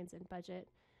timelines and budget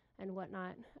and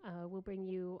whatnot. We'll bring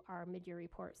you our mid-year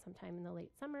report sometime in the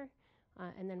late summer,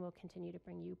 and then we'll continue to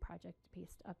bring you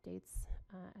project-based updates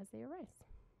as they arise.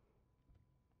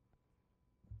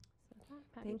 So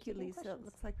thank you, Lisa. It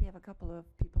looks like we have a couple of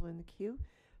people in the queue.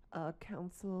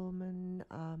 Councilman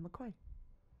McCoy.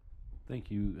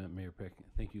 Thank you, Mayor Peck.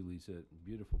 Thank you, Lisa.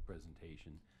 Beautiful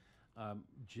presentation.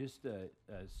 Just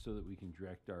so that we can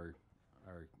direct our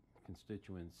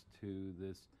constituents to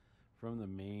this, from the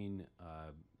main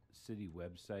city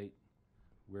website,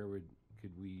 where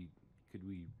could we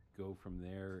go from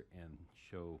there and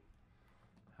show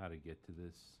how to get to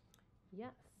this?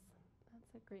 Yes,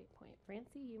 that's a great point.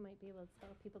 Francie, you might be able to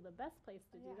tell people the best place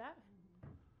to do that. I'm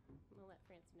going to let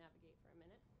Francie navigate for a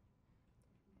minute.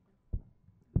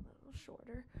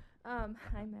 Shorter.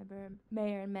 Hi,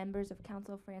 Mayor and members of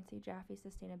Council. Francie Jaffe,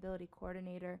 Sustainability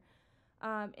Coordinator.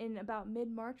 In about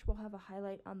mid-March, we'll have a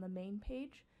highlight on the main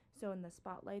page. So in the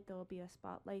spotlight, there will be a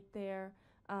spotlight there.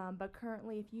 But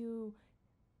currently,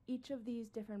 each of these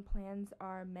different plans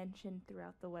are mentioned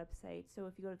throughout the website. So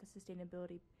if you go to the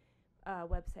sustainability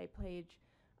website page,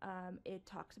 it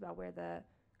talks about where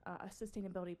a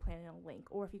sustainability plan in a link.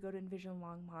 Or if you go to Envision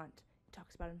Longmont, it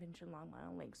talks about Envision Longmont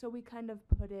in a link. So we kind of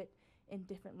put it in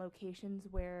different locations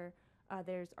where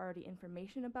there's already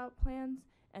information about plans.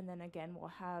 And then again, we'll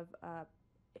have,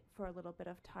 for a little bit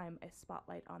of time, a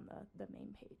spotlight on the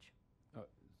main page.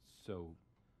 So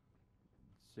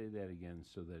say that again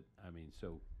so that,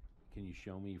 so can you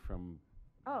show me from?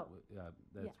 Oh,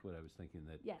 that's yeah. what I was thinking,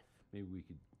 that Yes. maybe we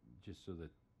could, just so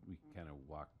that we can kind of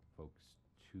walk folks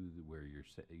to where you're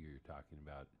talking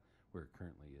about, where it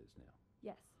currently is now.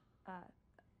 Yes.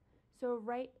 So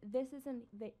this isn't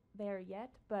there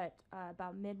yet, but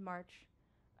about mid-March,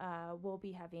 we'll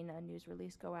be having a news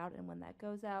release go out, and when that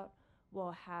goes out,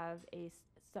 we'll have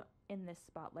in this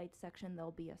spotlight section,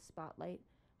 there'll be a spotlight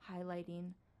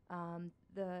highlighting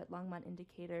the Longmont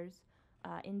indicators.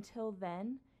 Until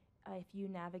then, if you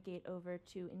navigate over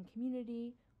to In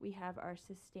Community, we have our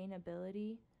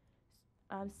sustainability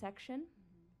section.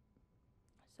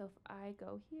 So if I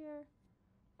go here,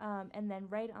 and then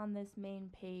right on this main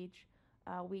page,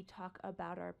 we talk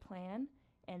about our plan,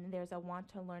 and there's a want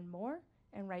to learn more,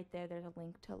 and right there's a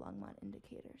link to Longmont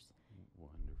indicators.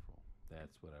 Wonderful.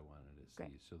 That's what I wanted to see.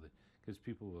 Great. So that, because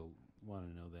people will want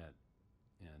to know that,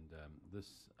 and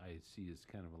this I see is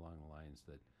kind of along the lines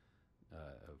that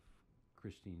of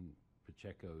Christine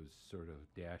Pacheco's sort of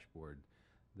dashboard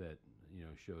that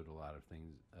showed a lot of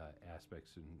things,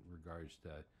 aspects in regards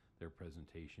to their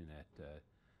presentation at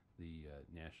the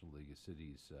National League of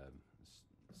Cities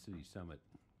City Summit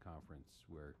conference,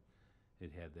 where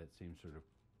it had that same sort of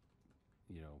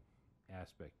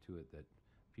aspect to it that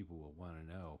people will want to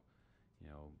know,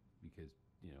 because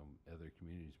other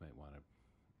communities might want to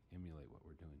emulate what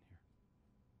we're doing here.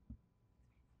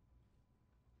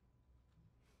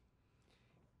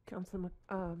 Councilman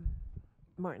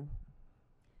Martin.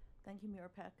 Thank you, Mayor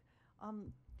Peck.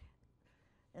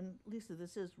 And Lisa,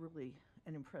 this is really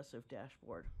an impressive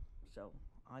dashboard, so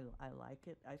I like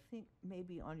it. I think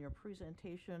maybe on your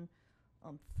presentation,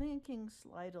 I'm thinking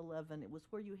slide 11, it was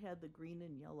where you had the green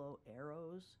and yellow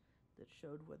arrows that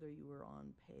showed whether you were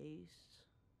on pace.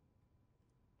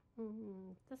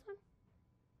 This one?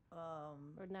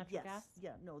 Or natural yes, gas?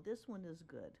 Yeah, no, this one is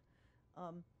good.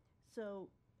 So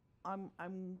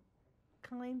I'm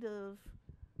kind of,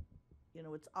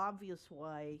 it's obvious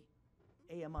why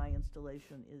AMI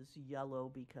installation is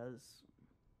yellow, because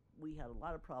we had a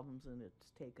lot of problems and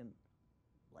it's taken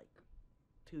like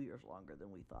 2 years longer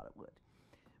than we thought it would.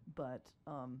 But,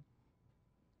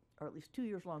 or at least 2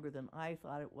 years longer than I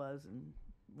thought it was, and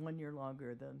 1 year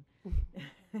longer than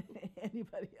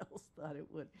anybody else thought it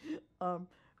would.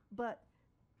 But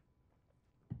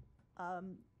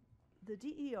the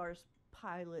DER's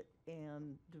pilot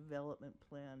and development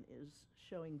plan is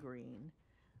showing green.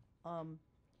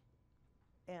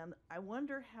 And I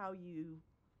wonder how you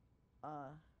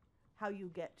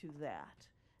get to that.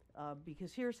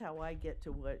 Because here's how I get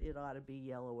to what it ought to be,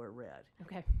 yellow or red.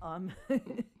 Okay.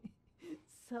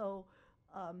 So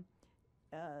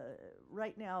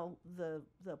right now, the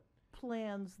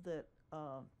plans that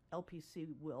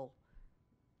LPC will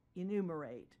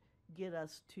enumerate get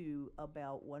us to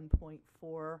about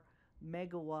 1.4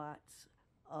 megawatts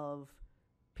of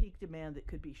peak demand that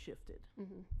could be shifted,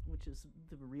 which is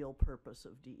the real purpose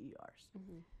of DERs.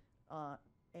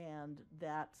 And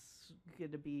that's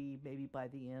going to be maybe by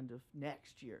the end of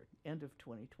next year, end of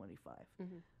 2025.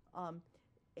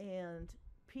 And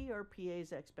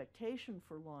PRPA's expectation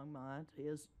for Longmont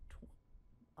is,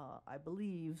 I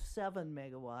believe, 7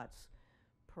 megawatts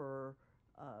per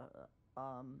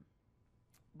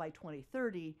by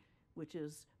 2030, which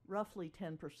is roughly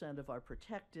 10% of our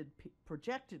projected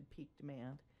peak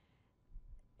demand.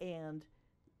 And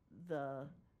the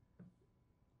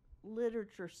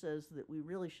literature says that we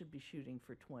really should be shooting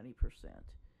for 20%,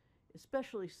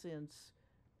 especially since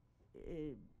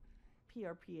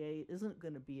PRPA isn't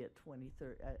going to be at 100%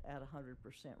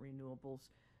 renewables.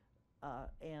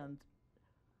 And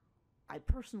I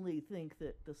personally think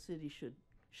that the city should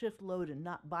shift load and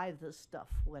not buy this stuff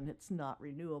when it's not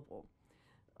renewable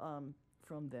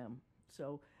from them.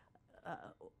 So,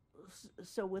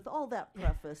 so with all that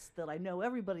preface that I know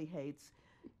everybody hates,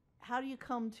 how do you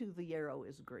come to the arrow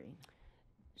is green?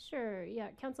 Sure. Yeah,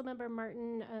 Councilmember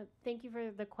Martin, thank you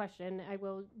for the question. I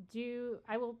will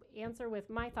answer with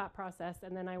my thought process,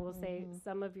 and then I will say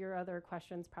some of your other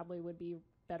questions probably would be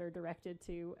better directed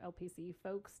to LPC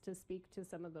folks to speak to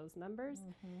some of those numbers.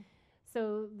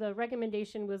 So the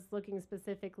recommendation was looking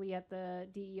specifically at the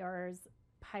DER's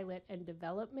pilot and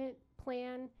development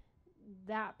plan.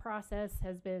 That process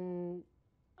has been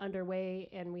underway,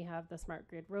 and we have the smart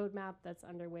grid roadmap that's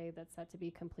underway that's set to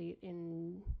be complete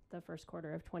in the first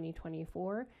quarter of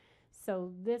 2024.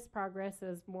 So this progress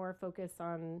is more focused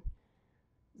on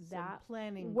that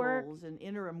planning work goals and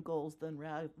interim goals than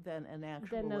an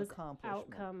actual than those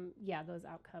accomplishment. those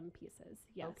outcome pieces.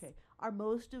 Yes. Okay. Are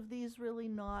most of these really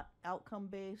not outcome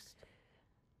based?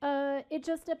 It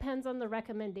just depends on the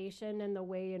recommendation and the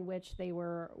way in which they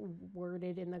were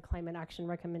worded in the climate action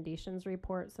recommendations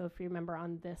report. So if you remember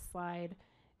on this slide,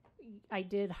 I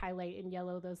did highlight in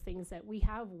yellow those things that we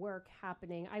have work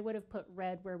happening. I would have put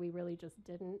red where we really just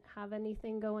didn't have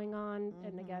anything going on.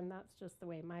 And again, that's just the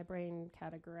way my brain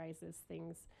categorizes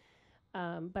things.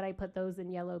 But I put those in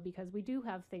yellow because we do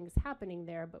have things happening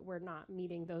there, but we're not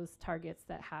meeting those targets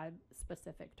that had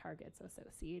specific targets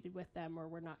associated with them, or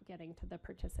we're not getting to the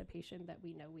participation that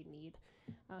we know we need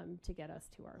to get us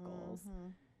to our goals.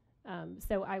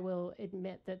 So I will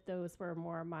admit that those were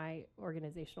more my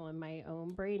organizational and my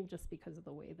own brain, just because of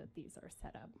the way that these are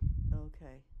set up.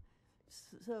 Okay.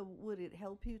 So would it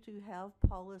help you to have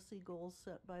policy goals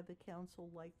set by the council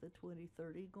like the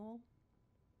 2030 goal?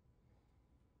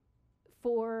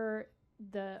 For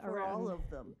all of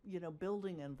them,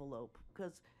 building envelope,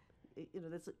 because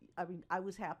that's. I mean, I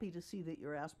was happy to see that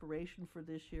your aspiration for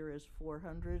this year is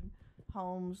 400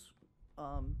 homes,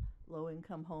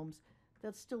 low-income homes.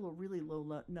 That's still a really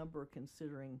low number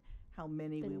considering how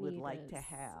many we would like to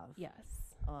have.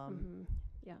 Yes.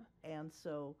 Yeah. And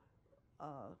so,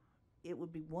 it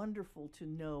would be wonderful to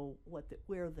know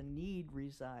where the need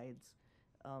resides,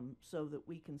 so that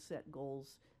we can set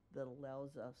goals that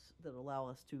allow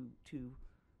us to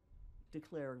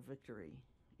declare victory,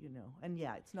 And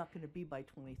yeah, it's not going to be by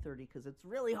 2030 because it's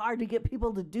really hard to get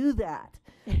people to do that,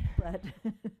 but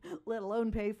let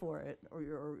alone pay for it,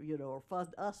 or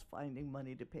us finding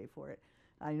money to pay for it.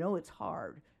 I know it's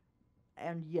hard,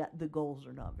 and yet the goals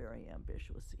are not very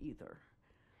ambitious either.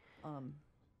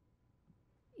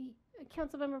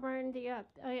 Councilmember Martin, yeah,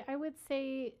 I would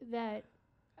say that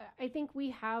I think we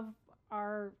have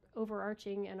our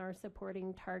overarching and our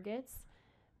supporting targets.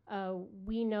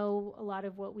 We know a lot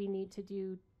of what we need to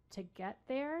do to get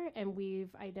there, and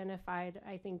we've identified,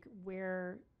 I think,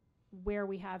 where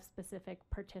we have specific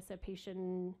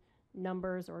participation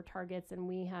numbers or targets, and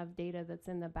we have data that's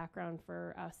in the background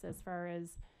for us as far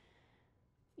as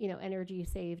energy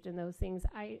saved and those things.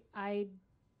 I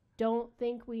don't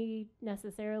think we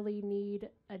necessarily need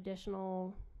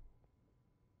additional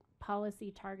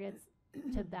policy targets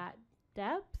to that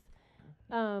depth.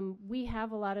 We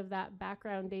have a lot of that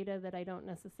background data that I don't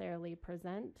necessarily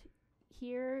present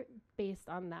here based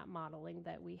on that modeling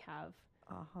that we have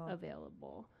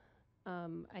available.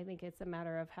 I think it's a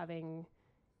matter of having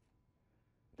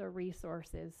the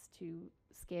resources to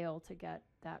scale to get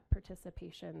that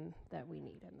participation that we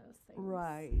need in those things.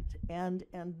 Right. And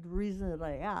the reason that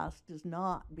I asked is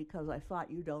not because I thought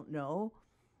you don't know,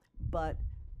 but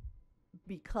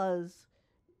because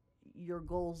your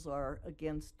goals are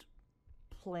against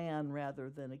plan rather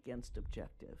than against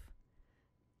objective,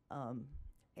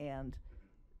 and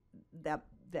that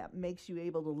makes you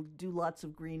able to do lots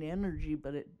of green energy,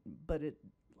 but it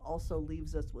also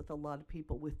leaves us with a lot of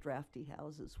people with drafty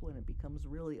houses when it becomes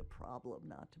really a problem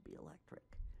not to be electric.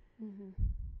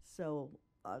 So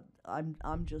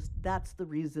I'm just, that's the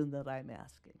reason that I'm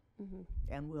asking,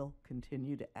 and will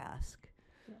continue to ask.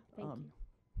 Yeah, thank you.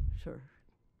 Sure.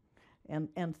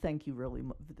 And thank you really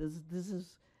much.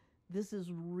 This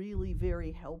is really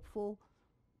very helpful,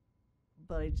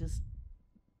 but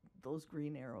those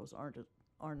green arrows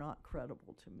are not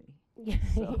credible to me. Yes.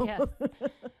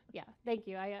 Yeah, thank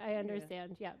you. I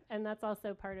understand. Yeah. And that's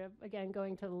also part of, again,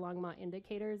 going to the Longmont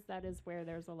indicators. That is where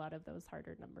there's a lot of those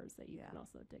harder numbers that you can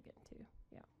also dig into.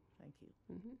 Yeah. Thank you.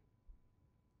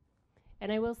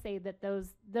 And I will say that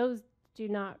those do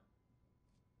not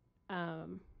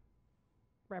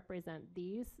represent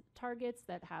these targets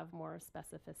that have more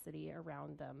specificity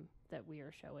around them, that we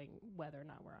are showing whether or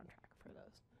not we're on track for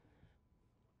those.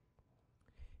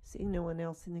 Seeing no one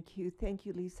else in the queue, thank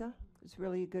you, Lisa. It was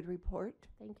really a good report.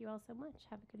 Thank you all so much.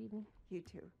 Have a good evening. You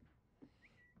too.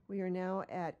 We are now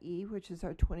at E, which is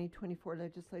our 2024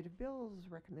 legislative bills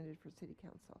recommended for City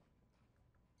Council.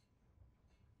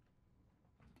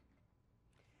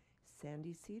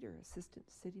 Sandy Cedar,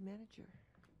 Assistant City Manager.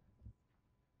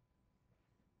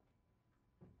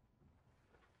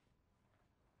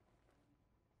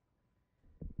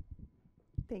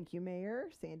 Thank you, Mayor.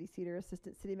 Sandy Cedar,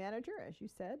 Assistant City Manager, as you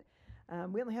said.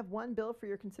 We only have one bill for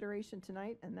your consideration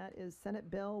tonight, and that is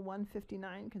Senate Bill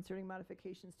 159 concerning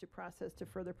modifications to process to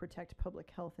further protect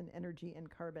public health and energy and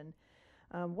carbon.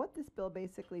 What this bill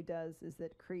basically does is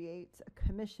it creates a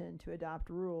commission to adopt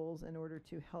rules in order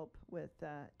to help with,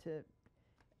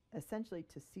 essentially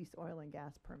to cease oil and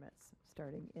gas permits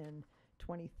starting in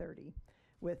 2030,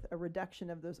 with a reduction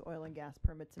of those oil and gas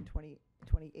permits in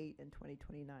 2028 and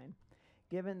 2029.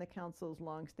 Given the council's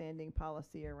longstanding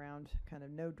policy around kind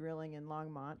of no drilling in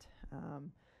Longmont,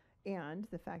 and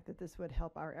the fact that this would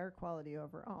help our air quality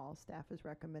overall, staff is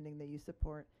recommending that you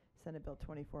support Senate Bill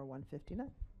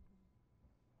 24-159.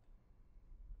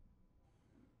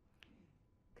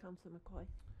 Councilor McCoy.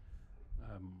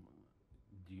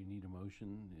 Do you need a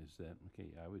motion? Is that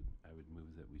okay? I would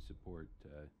move that we support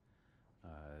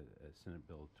Senate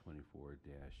Bill 24-159.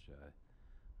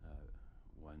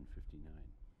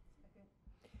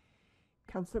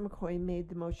 Councilor McCoy made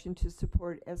the motion to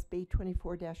support SB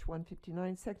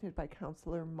 24-159, seconded by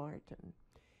Councilor Martin.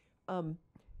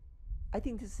 I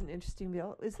think this is an interesting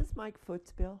bill. Is this Mike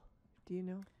Foot's bill? Do you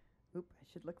know? Oop, I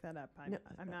should look that up. I'm No,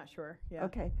 not sure. Yeah.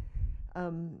 Okay.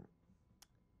 I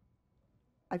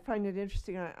find it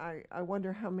interesting. I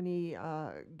wonder how many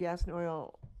gas and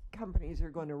oil companies are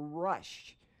going to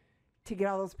rush to get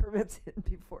all those permits in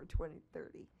before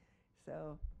 2030.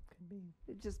 So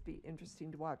it'd just be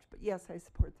interesting to watch. But yes, I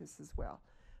support this as well.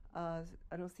 I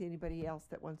don't see anybody else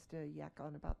that wants to yak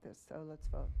on about this, so let's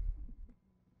vote.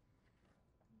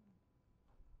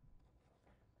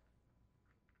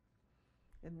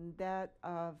 And that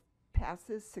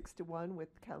passes 6-1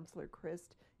 with Councilor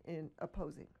Christ in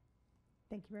opposing.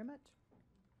 Thank you very much.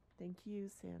 Thank you,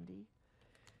 Sandy.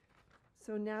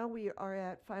 So now we are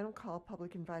at final call,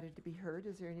 public invited to be heard.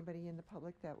 Is there anybody in the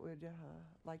public that would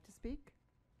like to speak?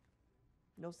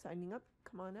 No signing up?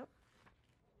 Come on up.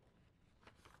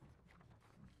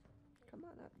 Come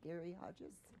on up, Gary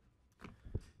Hodges.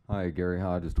 Hi, Gary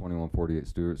Hodges, 2148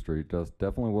 Stewart Street.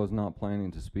 Definitely was not planning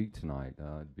to speak tonight.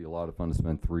 It'd be a lot of fun to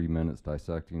spend 3 minutes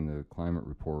dissecting the climate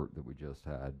report that we just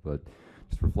had, but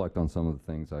just reflect on some of the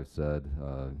things I've said.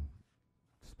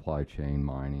 Supply chain,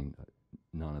 mining,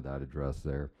 none of that addressed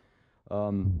there.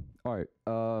 All right,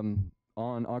 on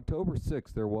October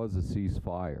 6th, there was a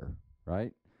ceasefire,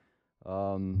 right?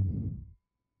 There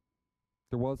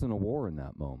wasn't a war in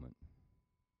that moment.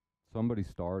 Somebody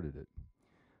started it.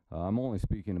 I'm only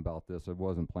speaking about this. I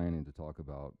wasn't planning to talk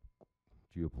about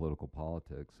geopolitical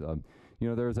politics. You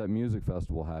know, there's that music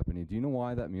festival happening. Do you know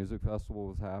why that music festival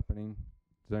was happening?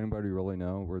 Does anybody really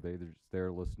know? Were they just there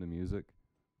to listen to music?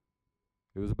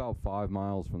 It was about 5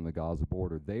 miles from the Gaza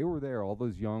border. They were there, all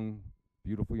those young,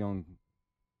 beautiful young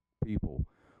people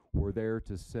were there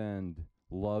to send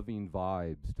loving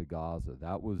vibes to Gaza.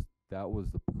 That was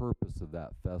the purpose of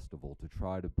that festival, to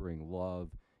try to bring love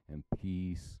and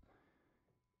peace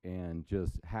and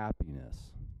just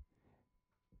happiness.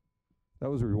 That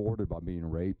was rewarded by being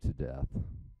raped to death,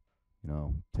 you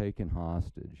know, taken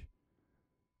hostage,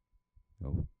 you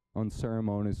know,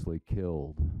 unceremoniously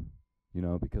killed, you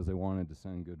know, because they wanted to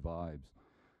send good vibes.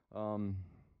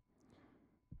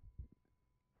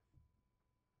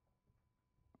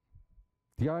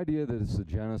 The idea that it's a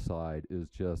genocide is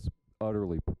just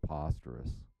utterly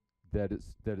preposterous. That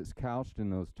it's couched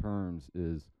in those terms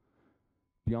is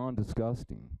beyond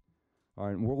disgusting. All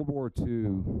right, in World War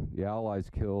II, the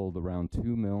Allies killed around 2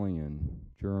 million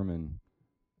German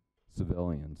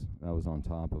civilians. That was on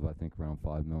top of, I think, around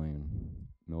 5 million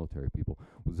military people.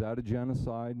 Was that a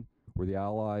genocide? Were the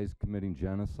Allies committing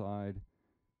genocide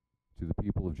to the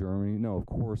people of Germany? No, of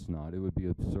course not. It would be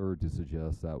absurd to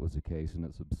suggest that was the case, and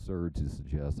it's absurd to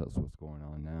suggest that's what's going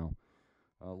on now.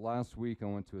 Last week, I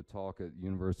went to a talk at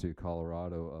University of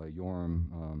Colorado,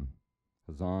 Yoram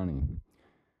Hazani.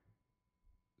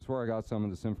 That's where I got some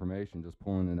of this information, just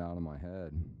pulling it out of my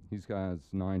head. He's got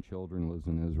 9 children, lives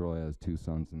in Israel, he has 2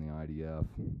 sons in the IDF.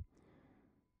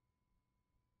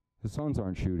 His sons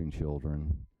aren't shooting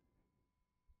children.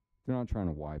 They're not trying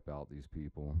to wipe out these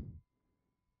people.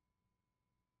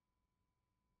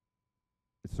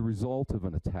 It's the result of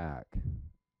an attack,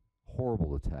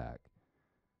 horrible attack.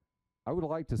 I would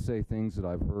like to say things that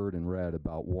I've heard and read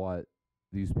about what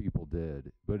these people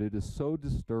did, but it is so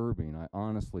disturbing, I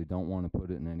honestly don't want to put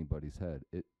it in anybody's head.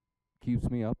 It keeps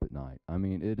me up at night. I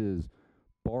mean, it is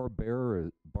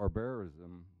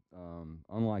barbarism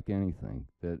unlike anything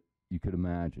that you could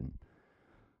imagine.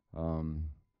 One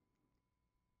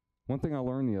thing I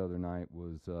learned the other night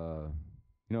was, you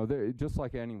know, just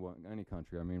like any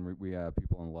country, I mean, we have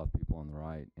people on the left, people on the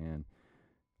right, and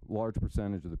large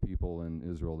percentage of the people in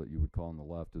Israel that you would call on the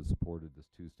left has supported this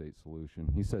 2-state solution.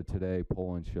 He said today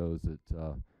polling shows that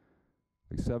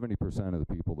Like 70% of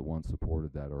the people that once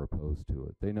supported that are opposed to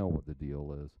it. They know what the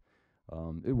deal is.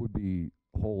 It would be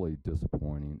wholly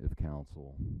disappointing if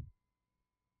council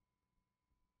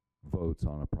votes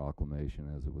on a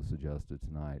proclamation as it was suggested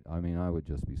tonight. I mean, I would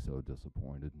just be so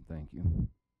disappointed. Thank you.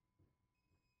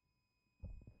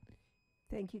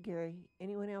 Thank you, Gary.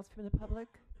 Anyone else from the public?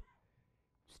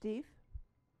 Steve?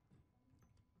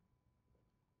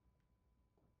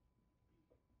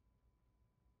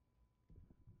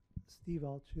 Steve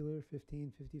Altschuler,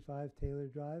 1555 Taylor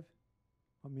Drive.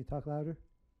 Want me to talk louder?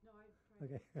 No, I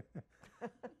tried.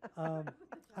 Okay.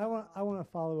 I want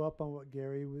to follow up on what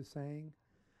Gary was saying.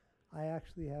 I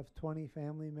actually have 20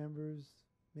 family members,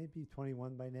 maybe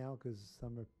 21 by now because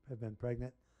some have been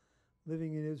pregnant,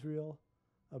 living in Israel.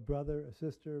 A brother, a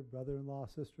sister, brother-in-law,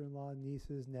 sister-in-law,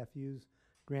 nieces, nephews,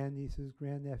 grandnieces,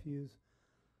 grandnephews.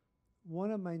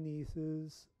 One of my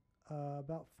nieces,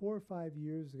 about 4 or 5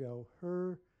 years ago,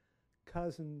 her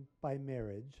cousin by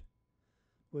marriage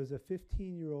was a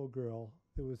 15-year-old girl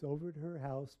that was over at her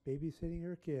house babysitting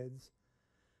her kids.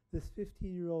 This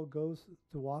 15-year-old goes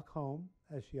to walk home,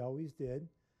 as she always did,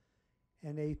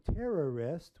 and a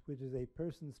terrorist, which is a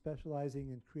person specializing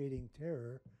in creating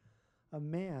terror, a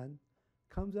man,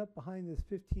 comes up behind this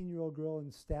 15-year-old girl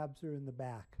and stabs her in the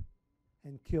back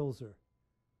and kills her.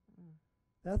 Mm.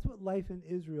 That's what life in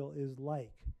Israel is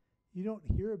like. You don't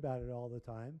hear about it all the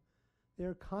time.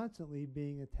 They're constantly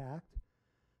being attacked.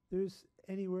 There's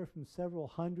anywhere from several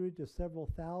hundred to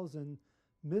several thousand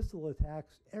missile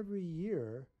attacks every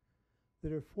year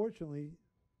that are fortunately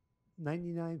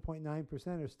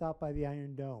 99.9% are stopped by the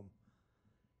Iron Dome.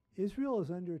 Israel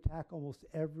is under attack almost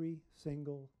every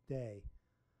single day.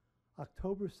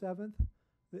 October 7th,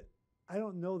 I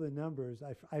don't know the numbers,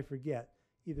 I forget,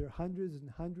 either hundreds and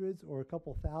hundreds or a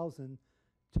couple thousand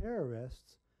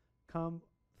terrorists come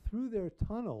through their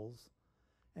tunnels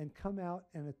and come out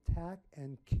and attack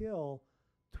and kill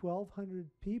 1,200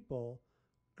 people,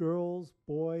 girls,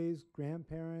 boys,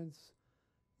 grandparents,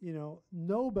 you know,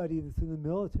 nobody that's in the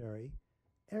military.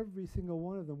 Every single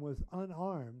one of them was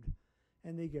unarmed,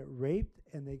 and they get raped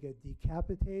and they get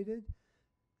decapitated.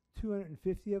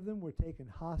 250 of them were taken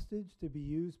hostage to be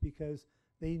used because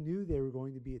they knew they were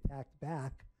going to be attacked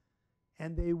back,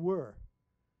 and they were,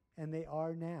 and they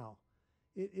are now.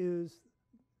 It is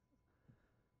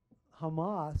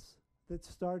Hamas that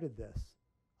started this.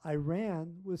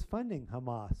 Iran was funding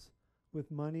Hamas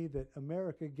with money that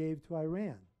America gave to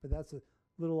Iran, but that's a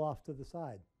little off to the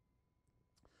side.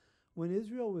 When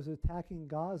Israel was attacking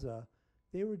Gaza,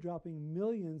 they were dropping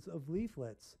millions of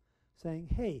leaflets saying,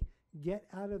 hey, get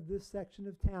out of this section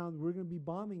of town. We're going to be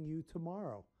bombing you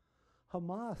tomorrow.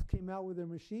 Hamas came out with their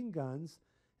machine guns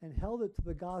and held it to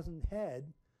the Gazan head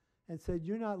and said,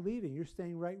 you're not leaving. You're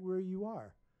staying right where you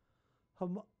are.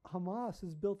 Hamas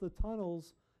has built the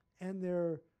tunnels and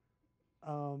their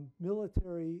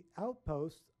military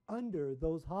outposts under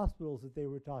those hospitals that they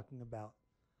were talking about.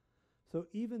 So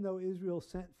even though Israel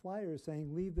sent flyers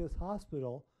saying, leave this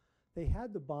hospital, they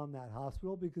had to bomb that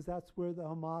hospital because that's where the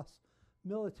Hamas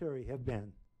military have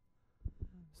been.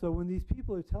 So when these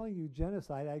people are telling you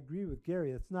genocide, I agree with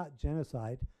Gary, it's not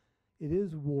genocide. It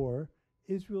is war.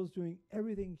 Israel's doing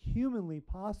everything humanly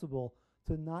possible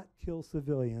to not kill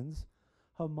civilians.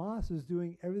 Hamas is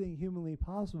doing everything humanly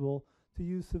possible to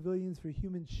use civilians for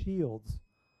human shields.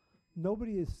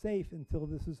 Nobody is safe until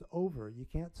this is over. You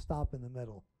can't stop in the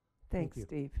middle. Thanks, Thank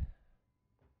Steve.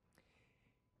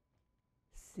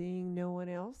 Seeing no one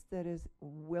else that is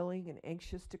willing and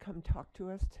anxious to come talk to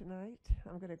us tonight,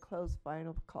 I'm going to close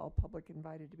final call, public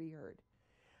invited to be heard.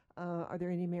 Are there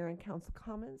any mayor and council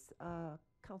comments?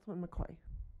 Councilman McCoy.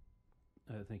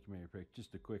 Thank you, Mayor Prick.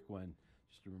 Just a quick one,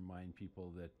 just to remind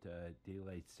people that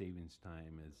daylight savings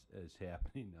time is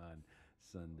happening on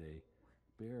Sunday.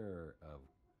 Bearer of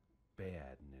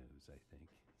bad news, I think.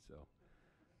 So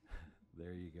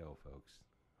there you go, folks.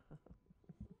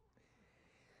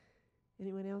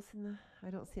 Anyone else in the,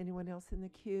 I don't see anyone else in the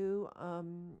queue.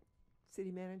 City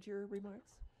manager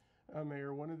remarks?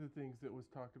 Mayor, one of the things that was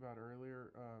talked about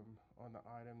earlier on the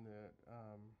item that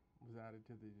was added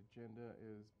to the agenda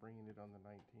is bringing it on the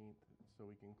 19th so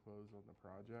we can close on the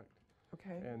project.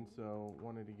 Okay. And so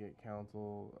wanted to get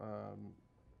council,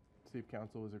 see if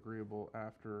council was agreeable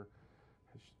after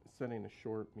setting a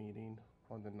short meeting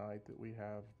on the night that we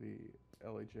have the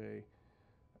LHA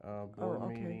board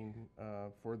meeting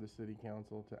for the city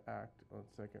council to act on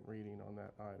second reading on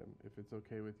that item. If it's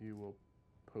okay with you, we'll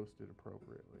post it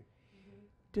appropriately. Mm-hmm.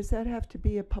 Does that have to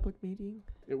be a public meeting?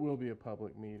 It will be a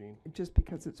public meeting. Just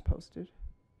because it's posted?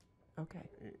 Okay.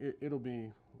 It'll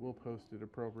be, we'll post it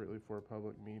appropriately for a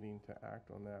public meeting to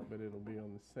act on that, but it'll be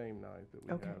on the same night that we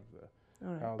have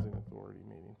All right. Housing Authority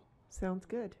meeting. Sounds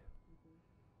good.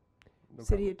 No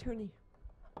City comment. Attorney.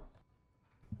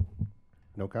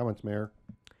 No comments, Mayor.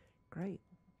 Great.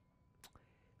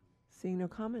 Seeing no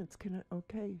comments, can I,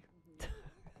 okay.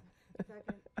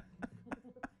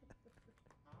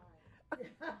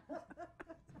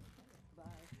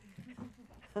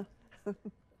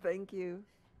 Thank you.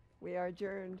 We are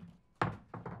adjourned.